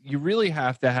this. You really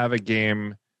have to have a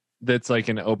game that's like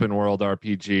an open world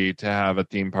RPG to have a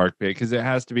theme park bit, because it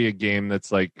has to be a game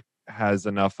that's like has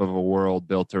enough of a world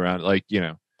built around, like, you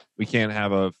know, we can't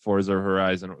have a Forza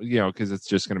Horizon, you know, because it's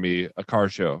just going to be a car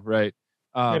show, right?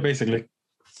 yeah, basically.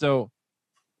 So,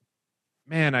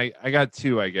 man, I got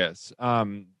two, I guess.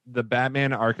 The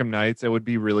Batman Arkham Knights, it would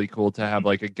be really cool to have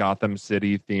like a Gotham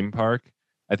City theme park.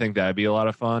 I think that'd be a lot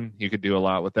of fun. You could do a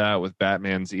lot with that, with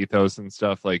Batman's ethos and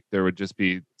stuff. Like, there would just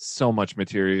be so much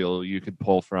material you could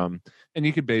pull from, and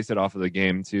you could base it off of the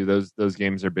game too. Those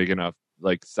games are big enough,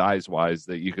 like size wise,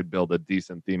 that you could build a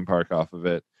decent theme park off of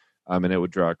it, and it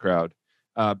would draw a crowd.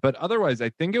 But otherwise, I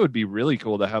think it would be really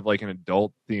cool to have like an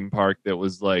adult theme park that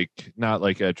was like not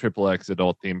like a XXX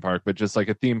adult theme park, but just like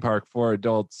a theme park for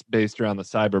adults based around the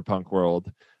cyberpunk world.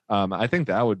 I think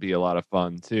that would be a lot of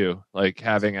fun too, like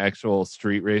having actual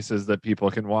street races that people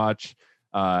can watch,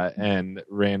 and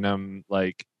random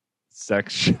like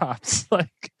sex shops. Like,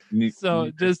 so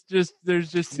just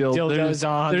there's just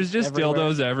Dildos there's just everywhere.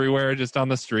 dildos everywhere, just on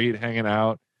the street hanging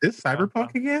out. Is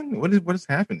Cyberpunk again? What is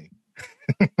happening?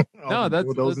 No,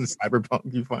 that's those in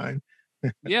Cyberpunk you find.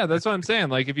 Yeah, that's what I'm saying.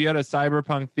 Like, if you had a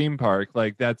cyberpunk theme park,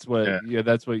 like that's what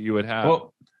that's what you would have.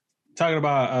 Well, talking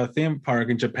about a theme park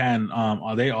in Japan,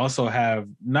 they also have,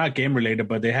 not game related,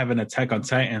 but they have an Attack on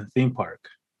Titan theme park.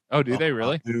 Oh, do they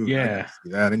really? Dude, Yeah.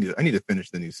 I need to finish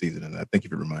the new season of that. Thank you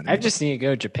for reminding me. I just need to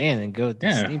go to Japan and go to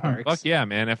these Yeah. theme parks. Fuck yeah,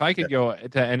 man! If I could go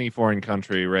to any foreign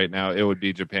country right now, it would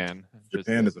be Japan.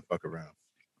 Japan doesn't fuck around.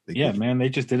 They Yeah, get- man, they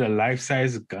just did a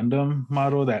life-size Gundam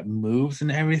model that moves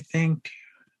and everything.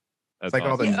 That's like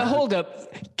all awesome. the- Yeah, hold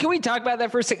up. Can we talk about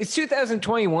that for a second? It's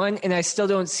 2021, and I still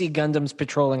don't see Gundams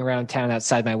patrolling around town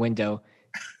outside my window.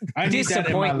 I need that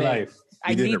in my Disappointment. life.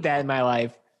 I did need it that in my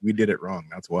life. We did it wrong.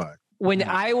 That's why. When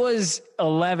I was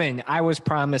 11, I was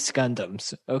promised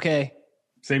Gundams. Okay,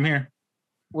 Same here.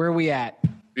 where are we at?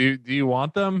 Do you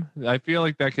want them? I feel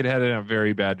like that could head in a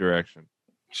very bad direction.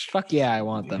 Fuck yeah, I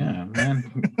want them. Yeah,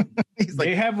 man. He's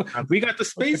like, We got the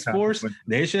Space Force.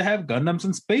 They should have Gundams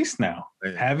in space now.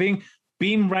 Yeah. Having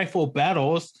beam rifle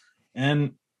battles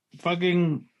and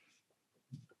fucking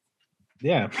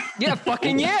yeah. Yeah,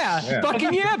 fucking yeah. Yeah.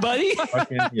 Fucking yeah, buddy.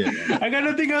 fucking, yeah. I got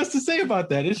nothing else to say about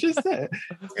that. It's just that.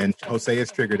 And Jose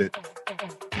has triggered it.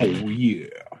 Oh yeah.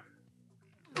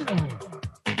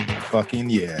 Fucking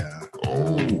yeah.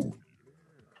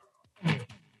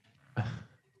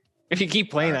 If you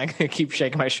keep playing, I'm gonna keep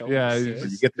shaking my shoulders. Yeah,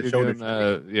 You get the you're shoulder.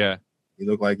 doing, yeah. You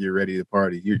look like you're ready to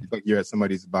party. You look like you're at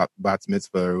somebody's bat's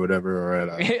mitzvah or whatever, or at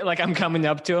a, Like I'm coming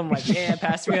up to him, like, yeah,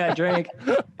 pass me that drink.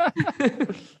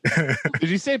 Did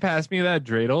you say pass me that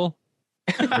dreidel?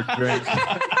 Or drink?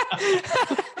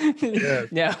 Yeah.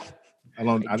 No. I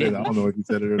don't know if you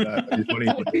said it or not. It's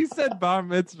funny. He said bar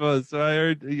mitzvah, so I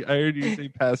heard you say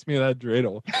pass me that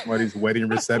dreidel. Somebody's wedding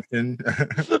reception.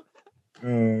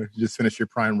 You just finished your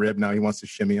prime rib. Now he wants to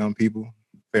shimmy on people.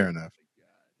 Fair enough.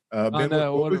 Ben,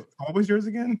 what was yours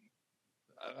again?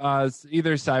 It's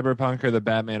either Cyberpunk or the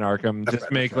Batman Arkham. That's Just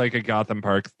right, make that's like a Gotham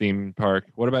Park theme park.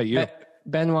 What about you?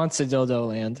 Ben wants a dildo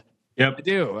land. Yep. I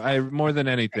do. I more than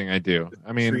anything, I do.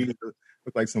 I mean, Trees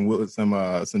look like some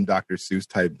Dr. Seuss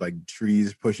type like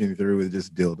trees pushing through with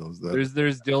just dildos. Though.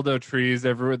 there's dildo trees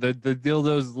everywhere. The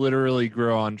dildos literally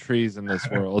grow on trees in this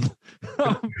world.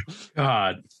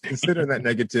 God. Considering that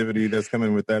negativity that's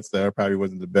coming with that stuff, probably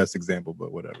wasn't the best example,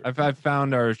 but whatever. I've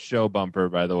found our show bumper,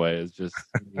 by the way, is just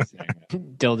me saying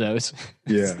it. Dildos.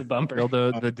 It's Yeah. the bumper.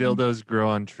 The dildos grow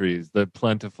on trees. The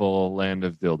plentiful land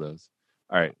of dildos.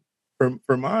 All right.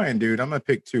 For mine, dude, I'm gonna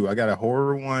pick two. I got a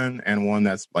horror one and one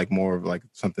that's like more of like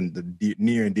something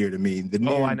near and dear to me.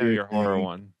 I know your horror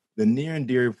one. The near and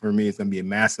dear for me is gonna be a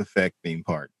Mass Effect theme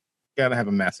park. Gotta have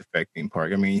a Mass Effect theme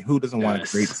park. I mean, who doesn't want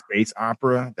a great space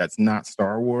opera that's not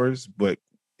Star Wars, but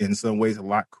in some ways a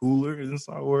lot cooler than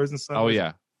Star Wars and stuff? Oh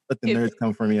yeah. Let the nerds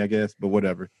come for me, I guess, but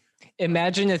whatever.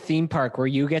 Imagine a theme park where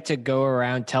you get to go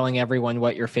around telling everyone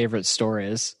what your favorite store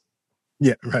is.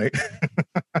 Yeah, right.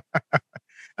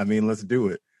 I mean, let's do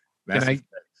it.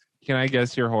 Can I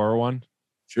guess your horror one?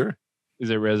 Sure. Is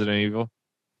it Resident Evil?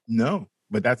 No,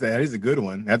 but that is a good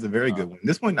one. That's a very good one.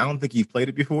 This one, I don't think you've played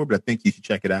it before, but I think you should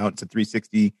check it out. It's a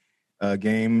 360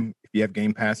 game. If you have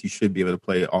Game Pass, you should be able to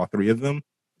play all three of them.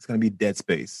 It's going to be Dead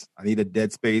Space. I need a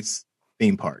Dead Space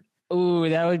theme park. Ooh,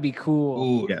 that would be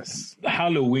cool. Ooh, Yes.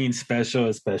 Halloween special,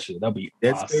 especially. That'd be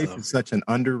Dead Space awesome. is such an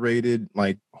underrated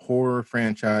like horror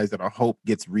franchise that I hope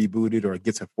gets rebooted or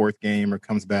gets a fourth game or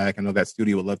comes back. I know that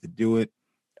studio would love to do it.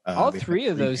 All They have three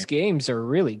of those games are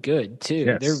really good too.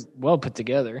 Yes. They're well put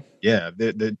together. Yeah,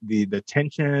 the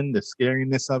tension, the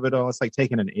scariness of it all. It's like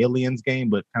taking an Aliens game,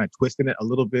 but kind of twisting it a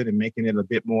little bit and making it a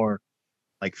bit more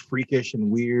like freakish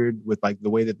and weird with like the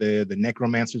way that the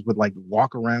necromancers would like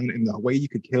walk around, and the way you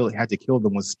could had to kill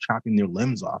them was chopping their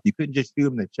limbs off. You couldn't just shoot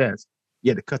them in the chest.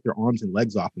 You had to cut their arms and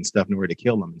legs off and stuff in order to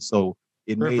kill them. And so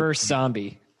it Reverse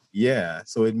zombie. Yeah,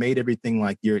 so it made everything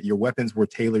like your weapons were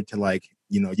tailored to like,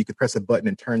 you know, you could press a button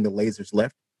and turn the lasers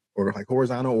left or like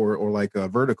horizontal or like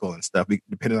vertical and stuff,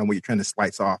 depending on what you're trying to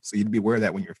slice off. So you'd be aware of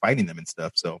that when you're fighting them and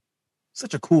stuff. So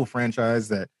such a cool franchise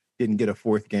that didn't get a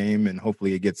fourth game, and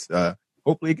hopefully it gets a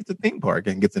theme park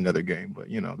and gets another game. But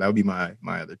you know, that would be my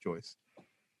other choice.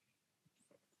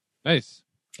 Nice.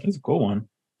 That's a cool one.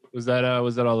 Was that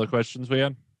all the questions we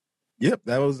had? Yep,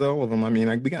 that was all of them. I mean,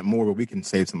 we got more, but we can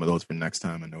save some of those for next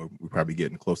time. I know we're probably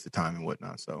getting close to time and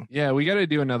whatnot. So Yeah, we got to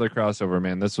do another crossover,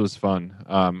 man. This was fun.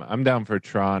 I'm down for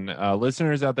Tron.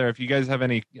 Listeners out there, if you guys have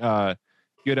any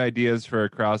good ideas for a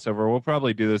crossover, we'll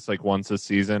probably do this like once a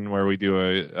season where we do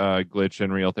a glitch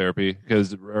and real therapy,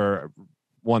 or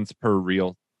once per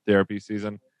real therapy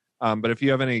season. But if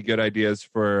you have any good ideas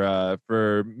for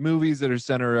movies that are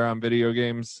centered around video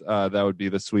games, that would be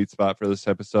the sweet spot for this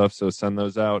type of stuff. So send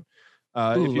those out.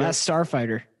 Ooh, Last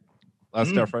Starfighter.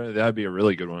 Starfighter, that'd be a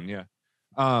really good one. Yeah.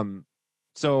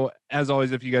 So as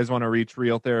always, if you guys want to reach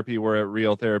Real Therapy, we're at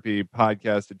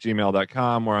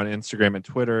realtherapypodcast@gmail.com. We're on Instagram and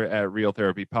Twitter at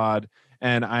realtherapypod.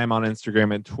 And I am on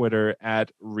Instagram and Twitter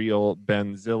at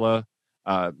realbenzilla.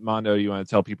 Mondo, you want to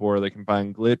tell people where they can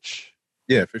find Glitch?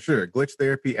 yeah, for sure.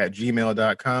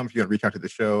 Glitchtherapy@gmail.com. If you want to reach out to the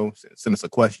show, send us a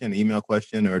question, email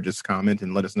question, or just comment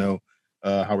and let us know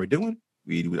how we're doing.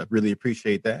 We really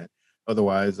appreciate that.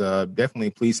 Otherwise,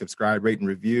 definitely please subscribe, rate, and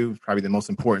review. It's probably the most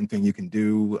important thing you can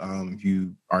do. If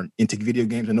you are into video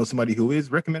games and know somebody who is,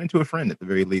 recommend it to a friend at the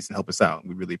very least and help us out.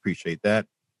 We really appreciate that.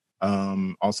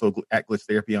 Also, at Glitch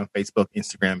Therapy on Facebook,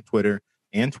 Instagram, Twitter,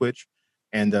 and Twitch.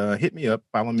 And hit me up.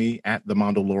 Follow me at The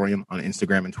Mondolorium on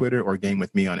Instagram and Twitter, or game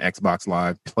with me on Xbox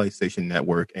Live, PlayStation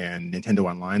Network, and Nintendo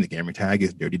Online. The gamer tag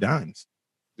is Dirty Dimes.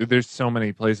 Dude, there's so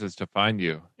many places to find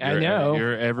you. I know.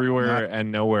 You're everywhere and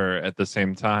nowhere at the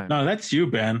same time. No, that's you,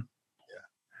 Ben.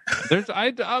 There's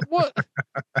what?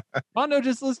 Mondo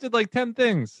just listed like 10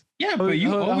 things. Yeah, but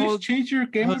you always change your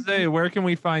game. Jose, where can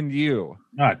we find you?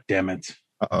 Ah, damn it.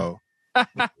 Uh-oh.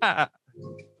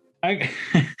 I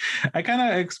kind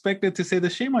of expected to say the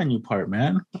shame on you part,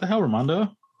 man. What the hell,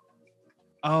 Armando?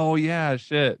 Oh yeah,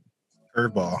 shit.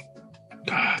 Curveball.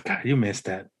 God, you missed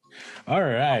that. All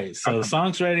right, so the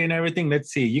song's ready and everything. Let's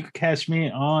see. You can catch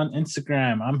me on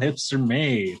Instagram. I'm Hipster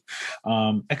Made.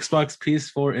 Xbox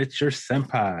PS4, it's your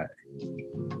senpai.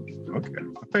 Okay.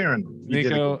 Fair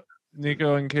enough.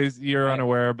 Nico, in case you're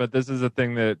unaware, but this is a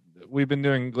thing that we've been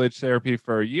doing glitch therapy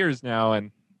for years now,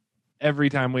 and every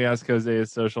time we ask Jose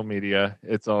his social media,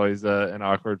 it's always an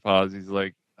awkward pause. He's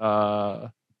like,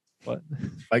 what?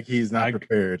 Like he's not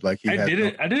prepared. Like I did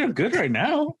it good right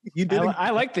now. You did. I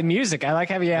like the music. I like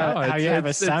how you have a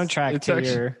soundtrack to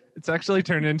your. It's actually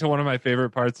turned into one of my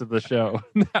favorite parts of the show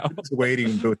now. Just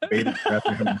waiting with bated breath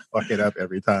for him to fuck it up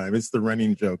every time. It's the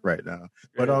running joke right now.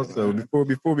 But also,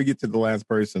 before we get to the last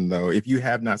person, though, if you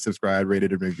have not subscribed,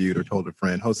 rated, and reviewed, or told a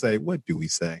friend, Jose, what do we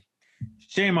say?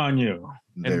 Shame on you.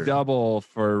 And double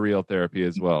for Real Therapy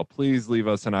as well. Please leave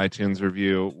us an iTunes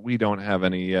review. We don't have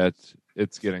any yet.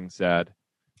 It's getting sad.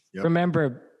 Yep.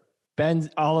 Remember, Ben's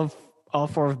all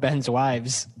four of Ben's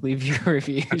wives leave your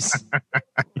reviews.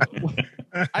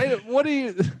 What do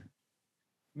you?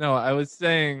 No, I was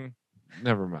saying.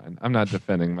 Never mind. I'm not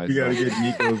defending myself. You gotta get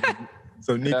Nico's.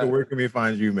 So Nico, where can we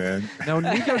find you, man? No,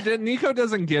 Nico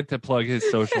doesn't get to plug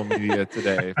his social media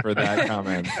today for that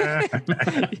comment.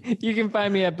 You can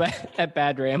find me at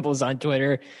Bad Rambles on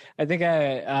Twitter. I think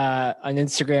on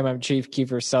Instagram I'm Chief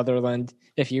Kiefer Sutherland.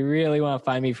 If you really want to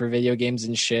find me for video games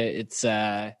and shit, it's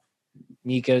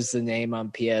Nico's the name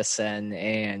on PSN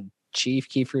and Chief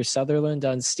Kiefer Sutherland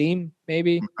on Steam.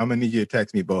 Maybe I'm gonna need you to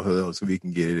text me both of those so we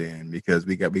can get it in, because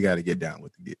we got to get down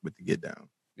with the get down.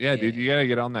 Yeah, dude, you gotta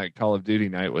get on that Call of Duty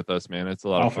night with us, man. It's a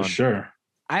lot of fun. For sure.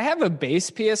 I have a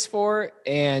base PS4,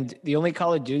 and the only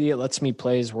Call of Duty it lets me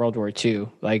play is World War II.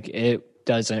 Like, it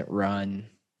doesn't run.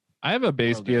 I have a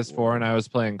base PS4, and I was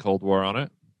playing Cold War on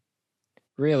it.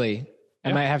 Really?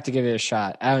 I might have to give it a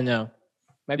shot. I don't know.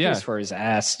 My PS4 is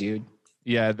ass, dude.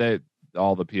 Yeah,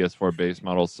 all the PS4 base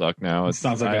models suck now. It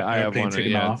sounds like I have one.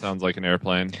 taking Yeah, off. it sounds like an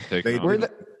airplane taking off.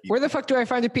 Where the fuck do I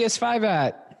find a PS5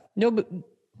 at? No, but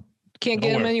can't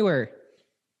get them anywhere.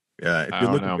 Yeah, if I you're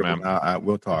don't looking know, for man. one,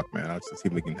 we'll talk, man. I'll see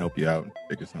if we can help you out and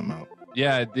figure something out.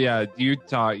 Yeah. You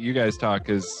guys talk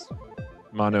because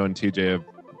Mono and TJ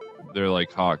they're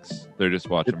like hawks. They're just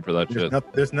watching for that shit.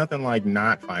 There's nothing like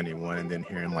not finding one and then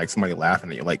hearing like somebody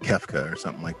laughing at you, like Kefka or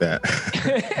something like that.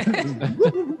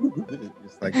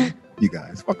 It's like, you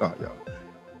guys, fuck off, y'all.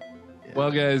 Yeah.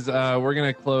 Well, guys, we're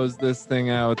gonna close this thing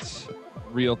out,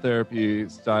 real therapy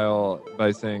style,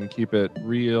 by saying keep it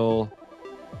real,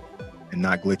 And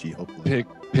not glitchy, hopefully.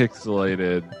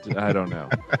 pixelated. I don't know.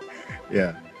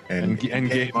 Yeah. And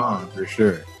game on for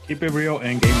sure. Keep it real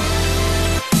and game on.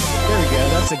 There we go.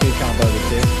 That's a good combo of the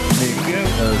two. Stay game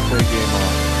on.